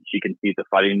 She conceded the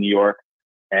fight in New York,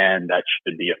 and that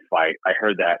should be a fight. I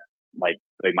heard that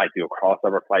they might do a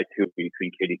crossover fight too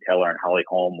between Katie Taylor and Holly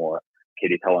Holm, or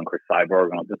Katie Taylor and Chris Cyborg.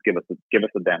 Just give us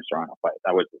a Dan Serrano fight.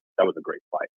 That was a great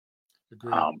fight.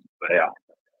 But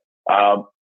yeah.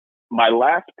 My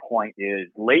last point is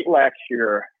late last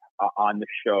year on the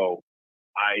show,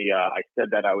 I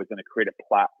said that I was going to create a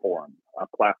platform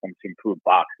to improve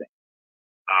boxing.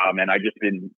 And I've just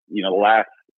been, the last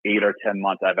 8 or 10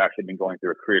 months, I've actually been going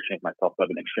through a career change myself. So I've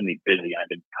been extremely busy. I've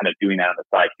been kind of doing that on the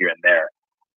side here and there.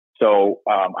 So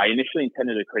I initially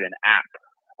intended to create an app.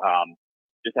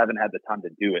 Just haven't had the time to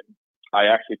do it. I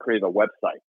actually created a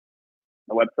website.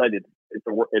 The website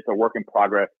it's a work in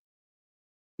progress.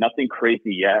 Nothing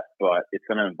crazy yet, but it's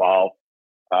going to evolve.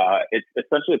 It's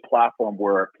essentially a platform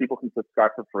where people can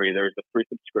subscribe for free. There's a free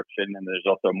subscription, and there's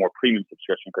also a more premium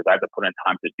subscription because I have to put in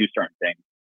time to do certain things,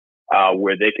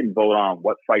 where they can vote on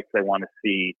what fights they want to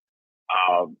see,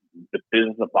 the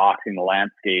business of boxing, the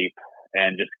landscape,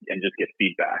 and just get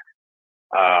feedback.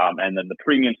 And then the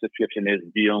premium subscription is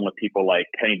dealing with people like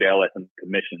Kenny Bayless and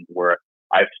commissions, where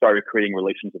I've started creating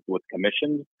relationships with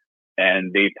commissions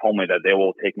and they told me that they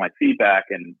will take my feedback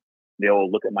and they'll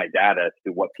look at my data as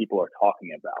to what people are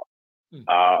talking about.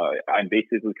 I'm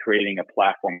basically creating a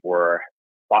platform where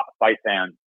fight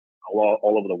fans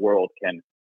all over the world can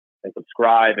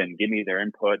subscribe and give me their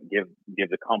input, give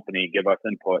the company, give us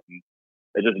input. And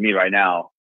it's just me right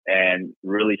now, and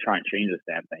really try and change this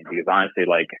damn thing, because honestly,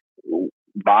 like,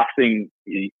 boxing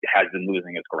has been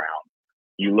losing its ground.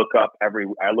 You look up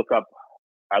I look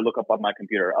up on my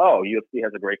computer, oh, UFC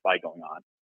has a great fight going on.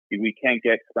 We can't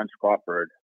get Spence Crawford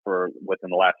for within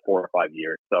the last 4 or 5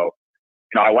 years. So,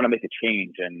 I want to make a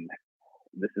change, and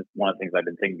this is one of the things I've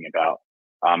been thinking about.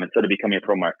 Instead of becoming a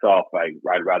pro myself,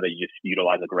 I'd rather just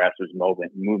utilize a grassroots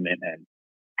movement and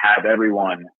have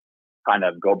everyone kind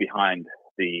of go behind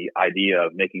the idea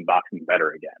of making boxing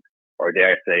better again, or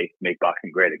dare I say, make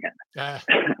boxing great again.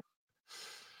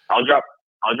 I'll drop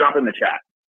in the chat.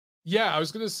 Yeah, I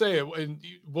was going to say, and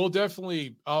we'll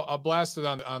definitely, I'll blast it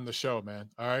on the show, man.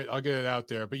 All right, I'll get it out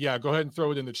there. But yeah, go ahead and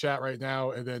throw it in the chat right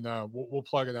now, and then we'll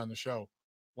plug it on the show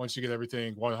once you get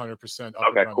everything 100% up.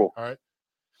 Okay, cool.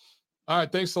 All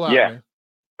right, thanks a lot, yeah. man.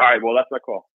 All right, well, that's my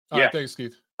call. All right, thanks,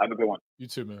 Keith. Have a good one. You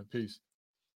too, man. Peace.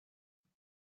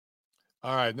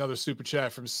 All right, another super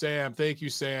chat from Sam. Thank you,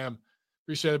 Sam.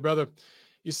 Appreciate it, brother.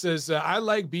 He says, I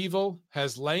like Bivol,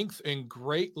 has length and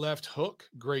great left hook,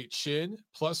 great chin,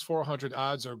 plus 400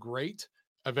 odds are great.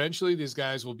 Eventually, these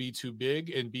guys will be too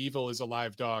big, and Bivol is a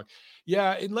live dog.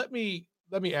 Yeah, and let me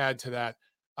add to that,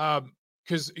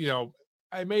 because,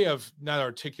 I may have not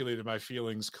articulated my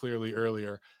feelings clearly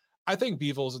earlier. I think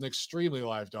Bivol is an extremely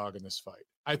live dog in this fight.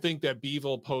 I think that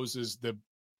Bivol poses the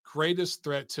greatest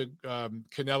threat to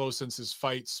Canelo since his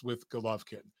fights with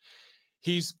Golovkin.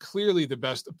 He's clearly the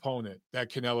best opponent that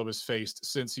Canelo has faced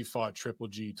since he fought Triple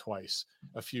G twice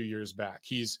a few years back.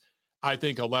 He's, I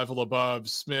think, a level above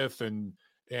Smith and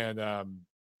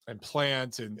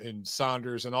Plant and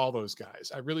Saunders and all those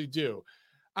guys. I really do.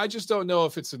 I just don't know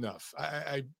if it's enough.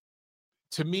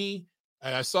 To me,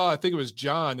 and I think it was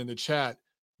John in the chat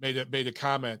made a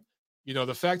comment.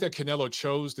 The fact that Canelo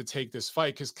chose to take this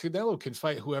fight, because Canelo can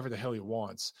fight whoever the hell he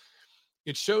wants,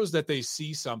 it shows that they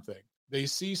see something. They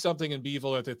see something in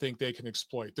Bivol that they think they can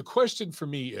exploit. The question for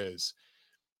me is,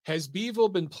 has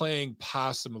Bivol been playing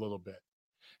possum a little bit?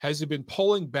 Has he been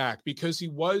pulling back? Because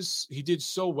he did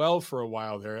so well for a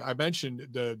while there. I mentioned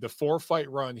the 4-fight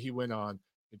run he went on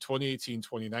in 2018,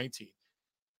 2019.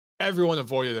 Everyone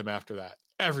avoided him after that.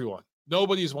 Everyone.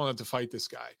 Nobody's wanted to fight this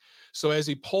guy. So as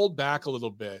he pulled back a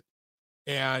little bit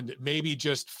and maybe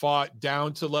just fought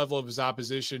down to the level of his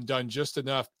opposition, done just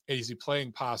enough, is he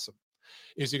playing possum?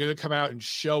 Is he going to come out and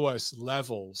show us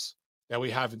levels that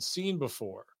we haven't seen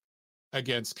before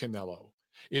against Canelo?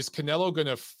 Is Canelo going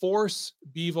to force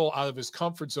Bivol out of his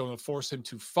comfort zone and force him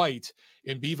to fight,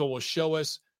 and Bivol will show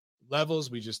us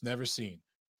levels we just never seen?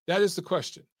 That is the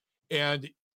question. And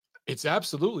it's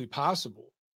absolutely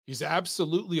possible. He's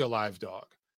absolutely a live dog.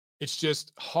 It's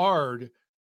just hard.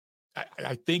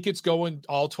 I think it's going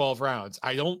all 12 rounds.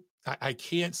 I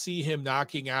can't see him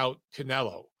knocking out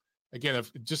Canelo. Again,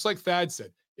 just like Thad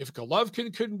said, if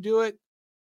Golovkin couldn't do it,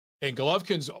 and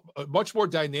Golovkin's much more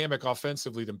dynamic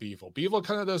offensively than Bivol. Bivol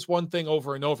kind of does one thing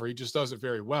over and over. He just does it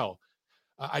very well.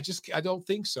 I don't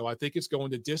think so. I think it's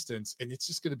going to distance, and it's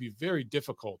just going to be very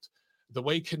difficult. The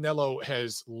way Canelo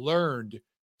has learned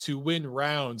to win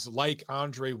rounds like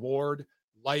Andre Ward,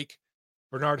 like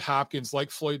Bernard Hopkins,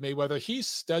 like Floyd Mayweather. He's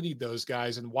studied those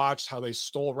guys and watched how they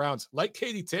stole rounds, like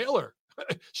Katie Taylor.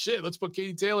 Shit, let's put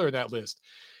Katie Taylor in that list.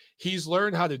 He's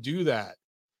learned how to do that,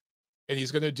 and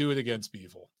he's going to do it against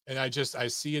Bivol. And I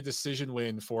see a decision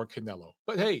win for Canelo.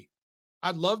 But hey,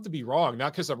 I'd love to be wrong,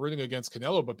 not because I'm rooting against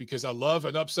Canelo, but because I love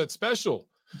an upset special.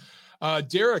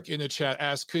 Derek in the chat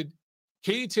asked, could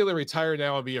Katie Taylor retire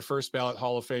now and be a first ballot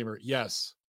Hall of Famer?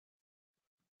 Yes.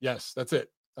 Yes, that's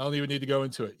it. I don't even need to go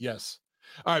into it. Yes.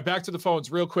 All right, back to the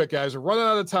phones real quick, guys. We're running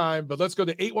out of time, but let's go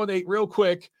to 818 real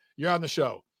quick. You're on the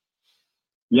show.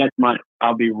 Yes,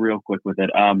 I'll be real quick with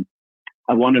it.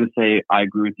 I wanted to say I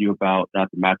agree with you about that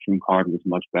the Matchroom card was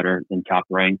much better than Top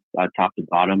Rank, top to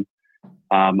bottom.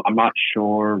 I'm not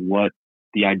sure what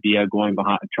the idea going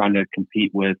behind trying to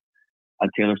compete with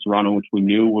Taylor Serrano, which we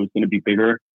knew was going to be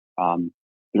bigger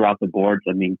throughout the boards.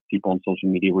 I mean, people on social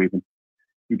media were even,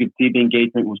 you could see the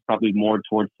engagement was probably more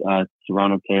towards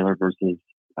Serrano Taylor versus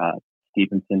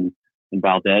Stevenson and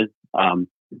Valdez.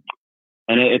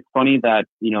 And it's funny that,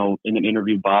 in an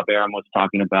interview, Bob Arum was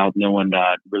talking about no one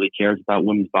really cares about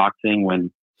women's boxing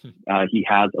when he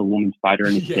has a women's fighter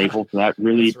in his stable. So that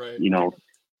really, right.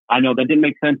 I know that didn't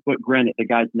make sense, but granted, the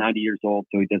guy's 90 years old,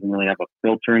 so he doesn't really have a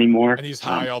filter anymore. And he's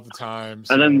high all the time.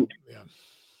 So, and then,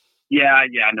 Yeah,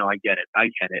 no, I get it.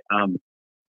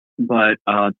 But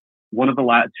one of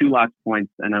the two last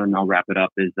points, and then I'll wrap it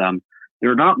up, is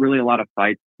there are not really a lot of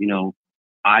fights,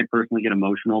 I personally get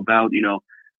emotional about.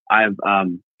 I've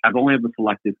only have a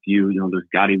selective few. There's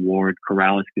Gotti Ward,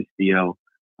 Corrales Castillo,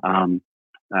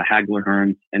 Hagler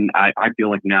Hearns, and I feel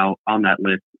like now on that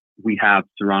list we have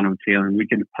Serrano Taylor, and we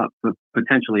can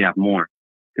potentially have more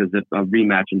because of a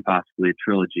rematch and possibly a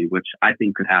trilogy, which I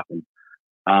think could happen.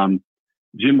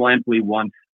 Jim Lampley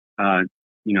once,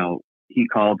 he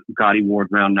called Gotti Ward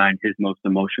round 9 his most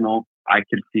emotional. I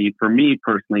could see, for me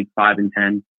personally, 5 and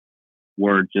 10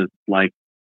 were just like,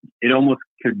 it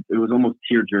was almost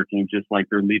tear jerking, just like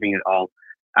they're leaving it all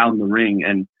out in the ring.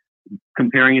 And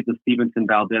comparing it to Stevenson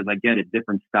Valdez, I get it,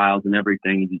 different styles and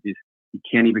everything. You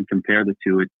can't even compare the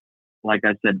two. Like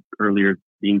I said earlier,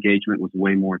 the engagement was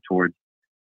way more towards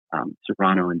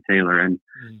Serrano and Taylor. And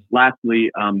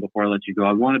lastly, before I let you go,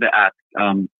 I wanted to ask,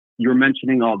 you were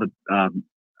mentioning all the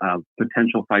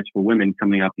potential fights for women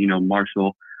coming up,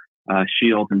 Marshall,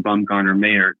 Shields, and Bumgarner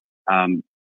Mayer.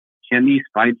 Can these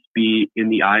fights be, in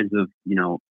the eyes of,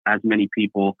 as many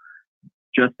people,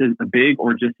 just as big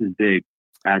or just as big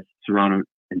as Serrano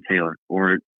and Taylor?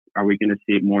 Or are we going to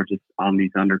see it more just on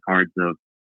these undercards of,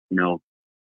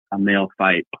 a male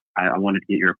fight? I wanted to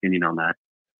get your opinion on that.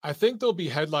 I think there'll be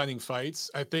headlining fights.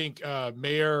 I think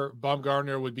Mayer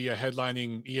Bumgarner would be a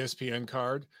headlining ESPN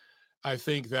card. I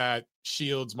think that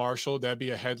Shields Marshall, that'd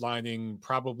be a headlining,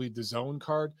 probably the Zone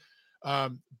card.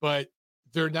 But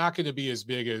they're not going to be as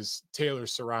big as Taylor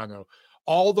Serrano.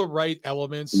 All the right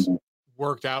elements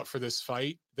worked out for this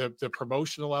fight. The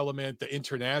promotional element, the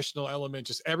international element,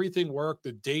 just everything worked.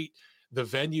 The date, the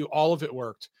venue, all of it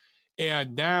worked.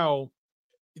 And now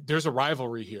there's a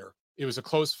rivalry here. It was a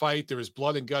close fight. There was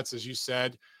blood and guts, as you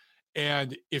said.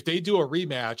 And if they do a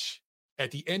rematch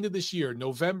at the end of this year,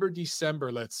 November,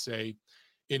 December, let's say,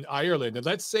 in Ireland, and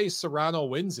let's say Serrano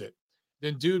wins it,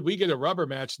 then, dude, we get a rubber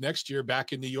match next year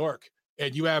back in New York.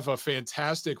 And you have a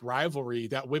fantastic rivalry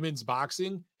that women's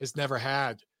boxing has never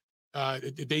had.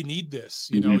 They need this.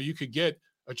 You could get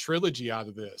a trilogy out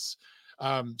of this.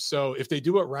 So if they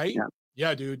do it right,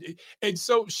 yeah, dude. And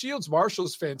so Shields Marshall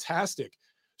is fantastic.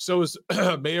 So is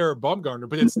Mayer Bumgarner,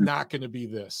 but it's not going to be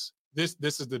this. This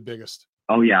is the biggest.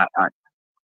 Oh yeah,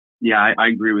 I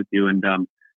agree with you. And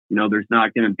there's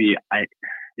not going to be. I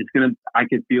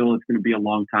could feel it's going to be a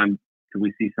long time till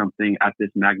we see something at this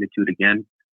magnitude again.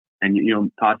 And,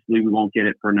 possibly we won't get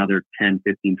it for another 10,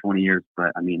 15, 20 years.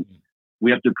 But, I mean, we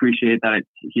have to appreciate that it's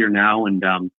here now, and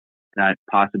that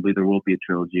possibly there will be a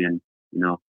trilogy, and,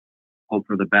 hope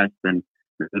for the best and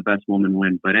the best woman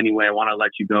win. But anyway, I want to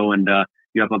let you go, and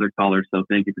you have other callers, so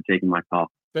thank you for taking my call.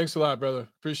 Thanks a lot, brother.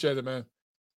 Appreciate it, man.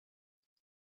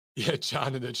 Yeah,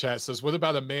 John in the chat says, what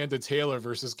about Amanda Taylor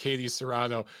versus Katie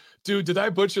Serrano? Dude, did I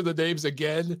butcher the names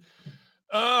again?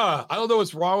 I don't know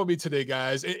what's wrong with me today,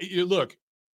 guys. Look,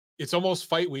 it's almost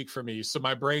fight week for me, so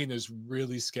my brain is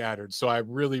really scattered. So I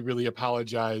really, really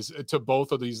apologize to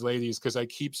both of these ladies because I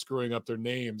keep screwing up their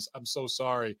names. I'm so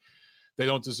sorry. They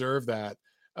don't deserve that.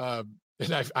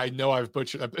 And I know I've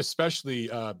butchered, especially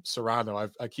Serrano.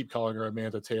 I keep calling her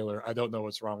Amanda Taylor. I don't know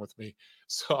what's wrong with me.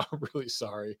 So I'm really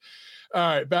sorry. All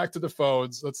right, back to the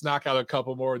phones. Let's knock out a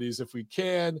couple more of these if we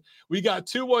can. We got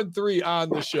 213 on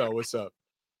the show. What's up?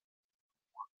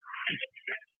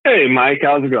 Hey, Mike.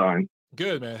 How's it going?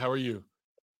 Good, man. How are you?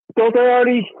 Don't they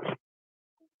already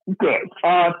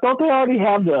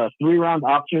have the 3-round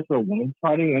option for women's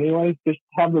fighting anyway? Just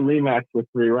have the rematch with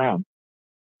 3 rounds.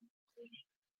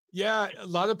 Yeah, a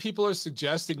lot of people are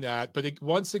suggesting that, but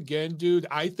once again, dude,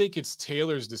 I think it's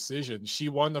Taylor's decision. She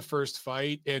won the first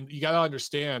fight, and you got to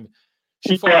understand.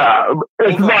 It's not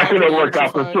going to work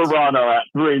out for Serrano at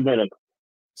 3 minutes.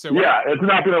 Yeah, it's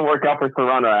not going to work out for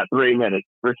Serrano at 3 minutes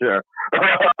for sure.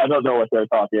 I don't know what they're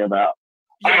talking about.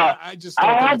 Yeah,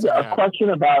 I had a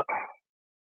question about.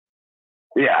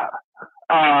 Yeah,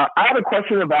 I had a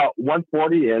question about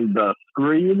 140 and the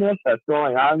screaminess that's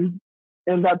going on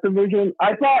in that division.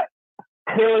 I thought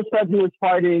Taylor said he was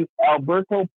fighting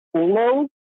Alberto Pulo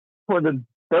for the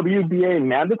WBA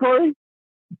mandatory.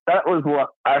 That was what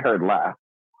I heard last,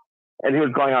 and he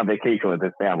was going on vacation with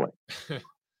his family.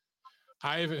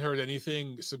 I haven't heard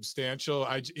anything substantial.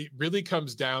 It really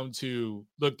comes down to,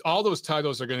 look, all those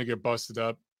titles are going to get busted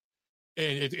up,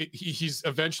 and he's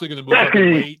eventually going to move up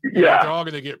in weight. Yeah. They're all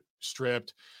going to get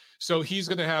stripped. So he's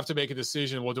going to have to make a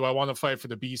decision. Well, do I want to fight for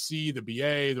the BC, the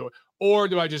BA, or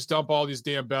do I just dump all these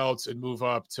damn belts and move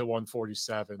up to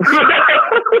 147? So,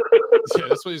 yeah,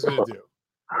 that's what he's going to do.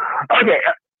 Okay.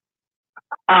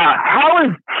 How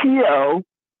is Tio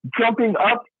jumping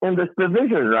up in this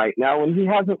division right now when he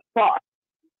hasn't fought?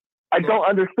 I don't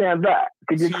understand that.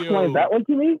 Could you explain that one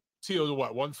to me? Tio,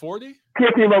 what, 140?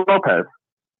 Teofimo Lopez.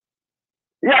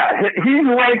 Yeah, he's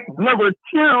ranked number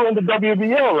 2 in the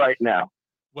WBO right now.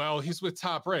 Well, he's with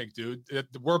Top Rank, dude.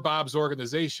 We're Bob's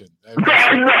organization.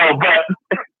 I know, but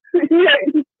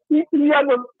he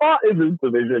hasn't fought in this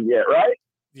division yet, right?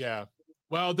 Yeah.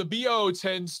 Well, the BO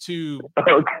tends to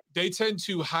they tend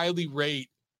to highly rate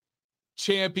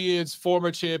champions,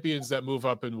 former champions that move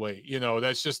up in weight. You know,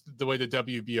 that's just the way the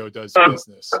WBO does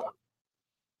business. So.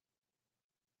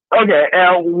 Okay,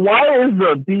 and why is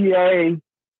the BA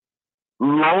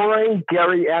lowering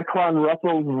Gary Antoine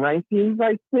Russell's rankings,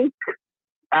 I think,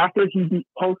 after he beat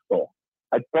Postal?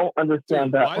 I don't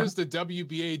understand that. Why does the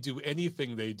WBA do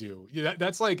anything they do? Yeah,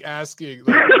 that's like asking.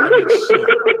 Like,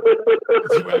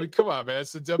 I mean, come on, man.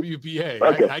 It's the WBA.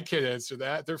 Okay. I can't answer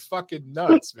that. They're fucking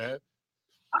nuts, man.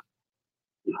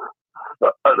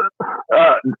 All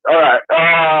right.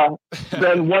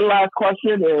 Then one last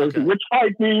question is: which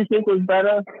fight do you think was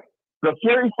better, the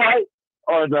Fury fight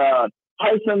or the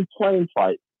Tyson Plane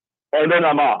fight? And then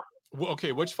I'm off.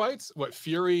 Okay, which fights? What,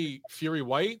 Fury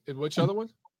White, and which other one?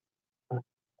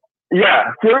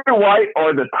 Yeah, Fury White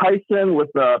or the Tyson with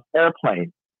the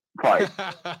airplane fight.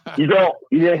 You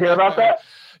didn't hear about that?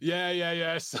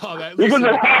 Yeah. I saw that. Because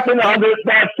it happened on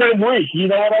that same week. You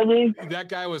know what I mean? That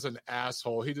guy was an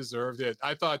asshole. He deserved it.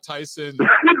 I thought Tyson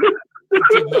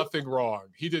did nothing wrong.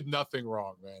 He did nothing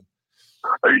wrong, man.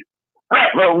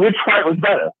 Right, well, which fight was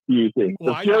better, do you think?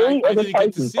 Well, I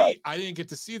didn't get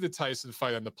to see the Tyson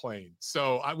fight on the plane.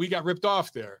 So we got ripped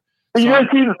off there. You didn't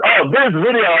see this? Oh, there's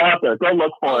video out there. Go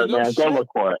look for it, man. Shit. Go look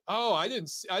for it. Oh, I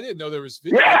didn't know there was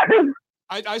video. Yeah,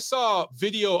 I saw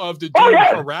video of the dude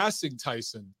harassing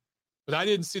Tyson, but I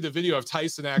didn't see the video of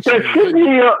Tyson actually.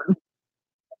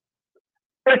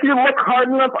 If you look hard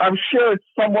enough, I'm sure it's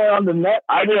somewhere on the net.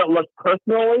 I didn't look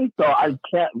personally, so I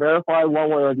can't verify one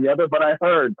way or the other, but I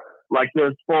heard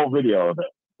there's full video of it.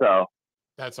 So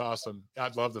that's awesome.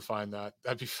 I'd love to find that.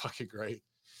 That'd be fucking great.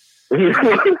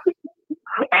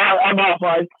 I'm off,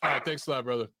 Mike. All right, thanks a lot,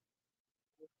 brother.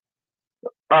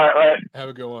 All right. Have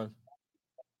a good one.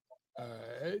 All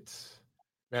right.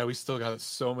 Man, we still got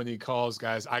so many calls,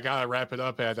 guys. I got to wrap it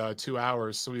up at 2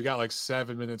 hours, so we got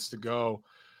 7 minutes to go.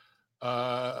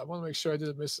 I want to make sure I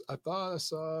didn't miss. I thought I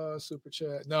saw a super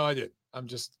chat. No, I didn't. I'm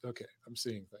just okay. I'm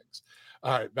seeing things.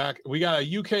 All right, back. We got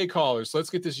a UK caller, so let's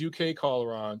get this UK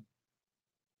caller on.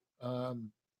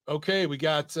 Okay, we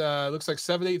got looks like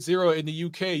 780 in the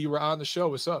UK. You were on the show.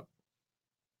 What's up?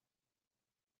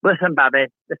 Listen, Bobby,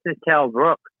 this is Kel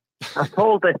Brook. I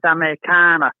told this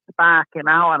Americana to spark him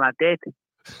out, and I did.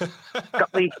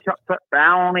 Got these chocolate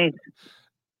brownies.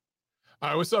 All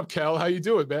right, what's up, Kel? How you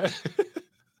doing, man?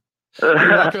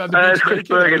 Chris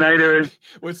Bergen, how you doing?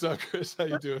 What's up, Chris? How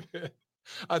you doing?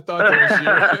 I thought that was you.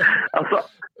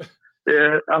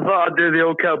 I thought I'd do the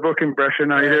old Kel Brook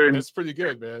impression. How you doing? That's pretty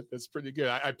good, man. That's pretty good.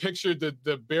 I pictured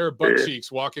the bare butt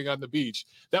cheeks walking on the beach.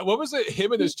 What was it?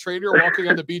 Him and his trainer walking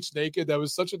on the beach naked. That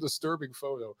was such a disturbing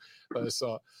photo that I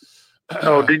saw.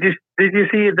 Oh, did you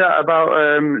see that about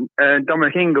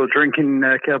Dominic Ingle drinking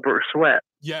Kel Brook's sweat?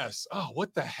 Yes. Oh,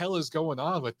 what the hell is going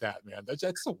on with that, man?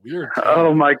 That's a weird thing.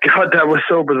 Oh my God, that was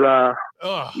so bizarre.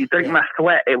 Oh, you drink my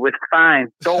sweat, it was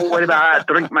fine. Don't worry about that.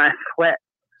 Drink my sweat.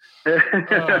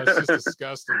 It's just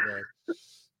disgusting, man.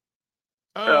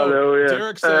 Oh, yeah.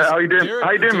 Derek says, how you doing?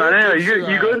 How you doing, man? Are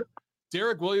you good?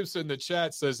 Derek Williamson in the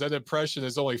chat says that impression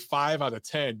is only 5 out of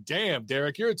 10. Damn,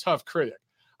 Derek, you're a tough critic.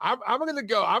 I'm gonna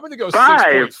go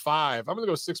 6.5. I'm gonna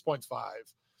go 6.5.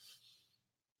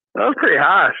 That was pretty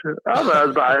harsh. I thought it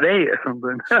was about an 8 or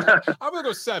something. I'm gonna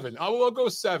go 7. I will go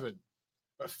 7.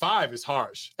 But 5 is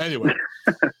harsh. Anyway.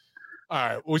 All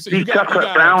right. Well, so you got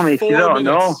brownies, 4 you don't minutes.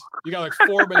 know. You got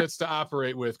 4 minutes to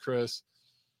operate with, Chris.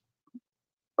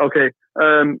 Okay.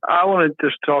 I want to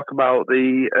just talk about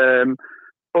the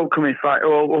upcoming fight.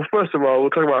 Well, first of all, we'll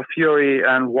talk about Fury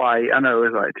and White. I know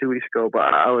it was 2 weeks ago,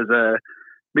 but I was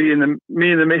me and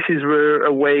the missus were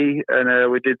away,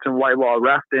 and we did some whitewater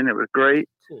rafting. It was great.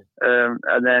 Cool.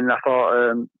 And then I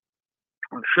thought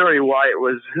Fury White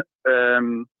was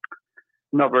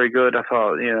not very good. I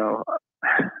thought,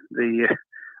 the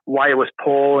White was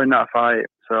poor in that fight.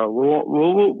 So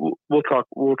we'll talk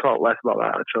less about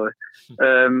that actually.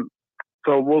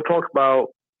 So we'll talk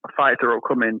about fights that are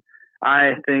upcoming.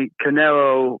 I think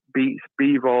Canelo beats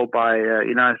Bivol by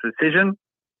unanimous decision.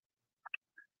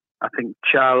 I think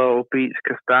Charlo beats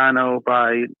Castano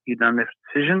by unanimous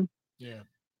decision. Yeah.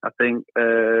 I think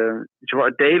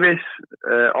Gervonta Davis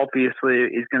obviously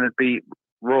is going to beat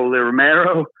Rolly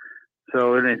Romero.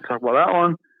 So we need to talk about that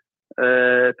one.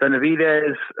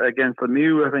 Benavidez against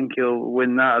Lemieux, I think he'll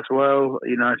win that as well,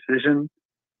 unanimous decision.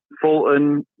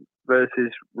 Fulton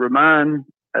versus Roman,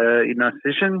 unanimous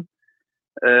decision.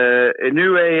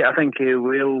 Inoue, I think he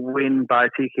will win by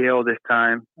TKO this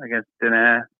time against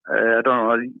Donaire. I don't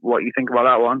know what you think about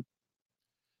that one.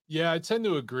 Yeah, I tend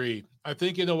to agree. I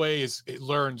think Inoue it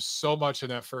learned so much in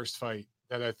that first fight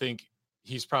that I think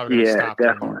he's probably going to stop.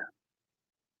 Yeah, definitely.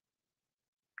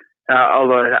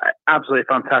 Although absolutely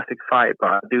fantastic fight, but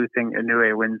I do think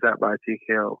Inoue wins that by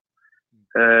TKO.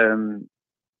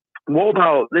 What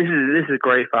about this? Is a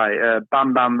great fight.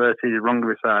 Bam Bam versus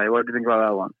Rungvisai. What do you think about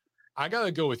that one? I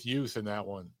gotta go with youth in that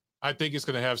one. I think it's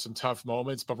going to have some tough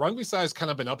moments, but Rungvisai has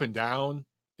kind of been up and down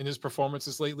in his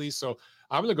performances lately, so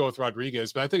I'm going to go with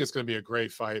Rodriguez. But I think it's going to be a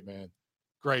great fight, man.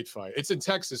 Great fight. It's in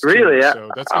Texas, really, too, yeah.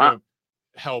 So that's going to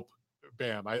help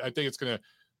Bam. I think it's going to,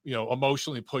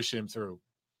 emotionally push him through.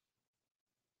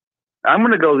 I'm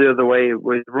going to go the other way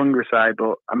with Rungvisai,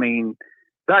 but I mean,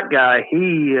 that guy,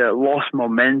 he lost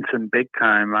momentum big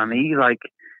time, man. He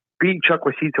beat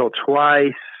Chocolatito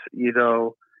twice,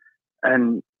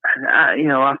 and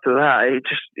after that,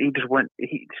 he just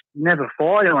never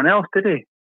fought anyone else, did he?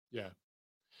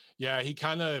 Yeah. He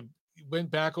kind of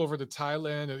went back over to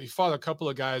Thailand, and he fought a couple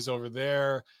of guys over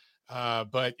there,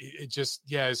 but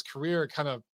his career kind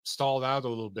of stalled out a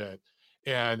little bit.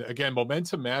 And again,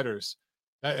 momentum matters.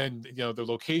 And, the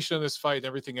location of this fight and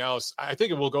everything else, I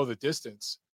think it will go the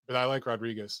distance, but I like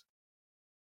Rodriguez.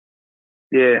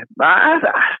 Yeah, but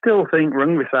I still think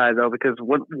Rungvisai, though, because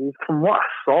from what I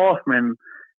saw from him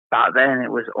back then, it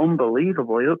was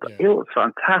unbelievable. He looked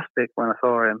fantastic when I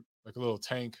saw him. Like a little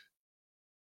tank.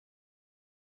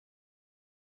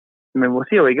 I mean, we'll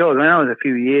see how he goes. I know it's a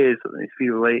few years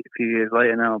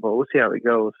later now, but we'll see how it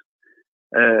goes.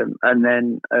 And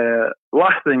then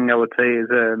last thing I would say is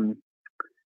talking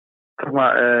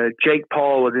about Jake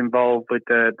Paul was involved with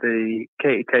the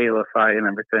Katie Taylor fight and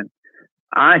everything.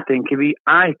 I think if he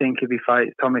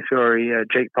fights Tommy Fury,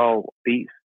 Jake Paul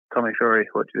beats Tommy Fury.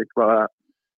 What do you think about that?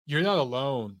 You're not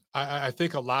alone. I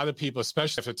think a lot of people,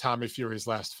 especially after Tommy Fury's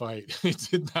last fight, he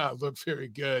did not look very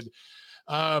good.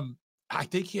 I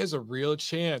think he has a real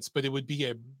chance, but it would be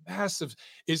a massive,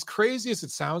 as crazy as it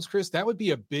sounds, Chris, that would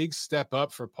be a big step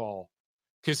up for Paul,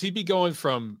 because he'd be going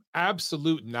from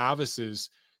absolute novices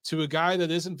to a guy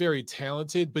that isn't very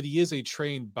talented, but he is a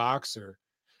trained boxer.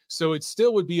 So it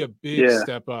still would be a big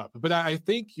step up. But I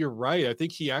think you're right. I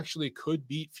think he actually could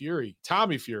beat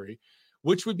Tommy Fury,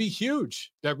 which would be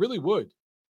huge. That really would.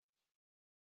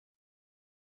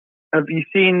 Have you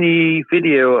seen the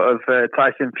video of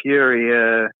Tyson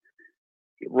Fury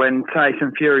when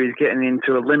Tyson Fury is getting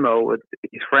into a limo with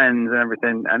his friends and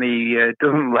everything, and he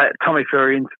doesn't let Tommy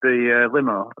Fury into the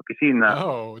limo? Have you seen that?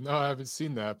 No, I haven't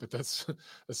seen that. But that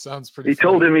sounds pretty. He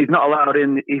told him he's not allowed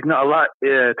in. He's not allowed.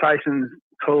 Tyson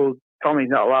told Tommy he's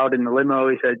not allowed in the limo.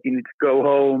 He said, "You need to go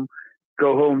home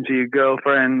to your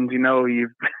girlfriend.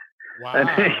 You've." Wow. And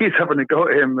he's having to go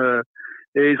to him.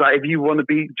 He's like, if you want to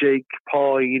beat Jake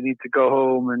Paul, you need to go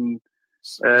home and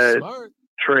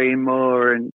train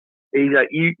more. And he's like,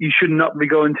 you should not be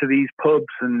going to these pubs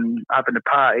and having a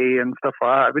party and stuff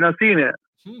like that. Have you not seen it?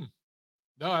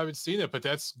 No, I haven't seen it, but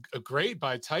that's great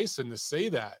by Tyson to say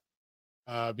that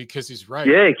because he's right.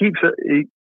 Yeah, he keeps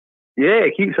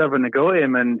having to go to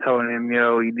him and telling him,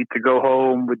 you need to go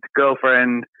home with the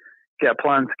girlfriend, get a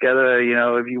plan together.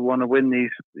 If you want to win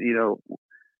these,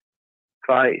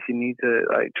 fights, you need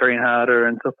to train harder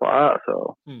and stuff like that.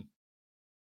 So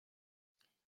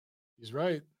he's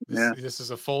right. This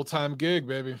is a full-time gig,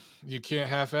 baby. You can't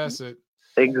half-ass it.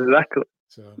 Exactly.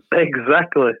 So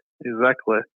exactly.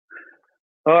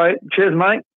 All right. Cheers,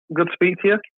 Mike. Good to speak to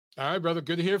you. All right, brother.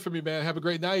 Good to hear from you, man. Have a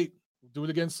great night. We'll do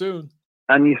it again soon.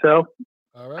 And yourself.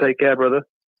 All right. Take care, brother.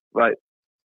 Bye.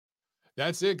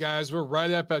 That's it, guys. We're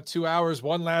right up at 2 hours.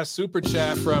 One last super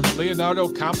chat from Leonardo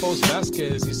Campos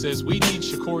Vasquez. He says, we need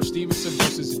Shakur Stevenson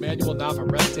versus Emmanuel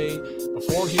Navarrete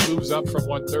before he moves up from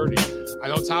 130. I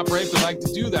know Top Rank would like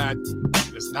to do that.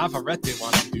 Does Navarrete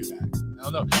want to do that?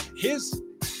 I don't know. His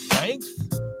length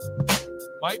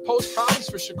might pose problems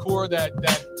for Shakur that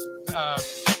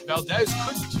Valdez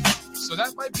couldn't do. So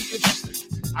that might be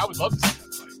interesting. I would love to see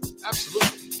that fight.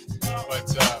 Absolutely. But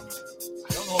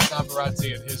I don't know if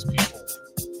Navarrete and his people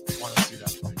want to see that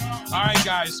fight. All right,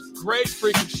 guys. Great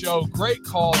freaking show. Great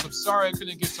calls. I'm sorry I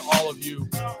couldn't get to all of you.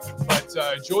 But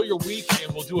enjoy your week,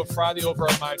 and we'll do a Friday over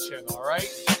on my channel, all right?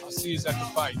 I'll see you at the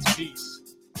fights. Peace.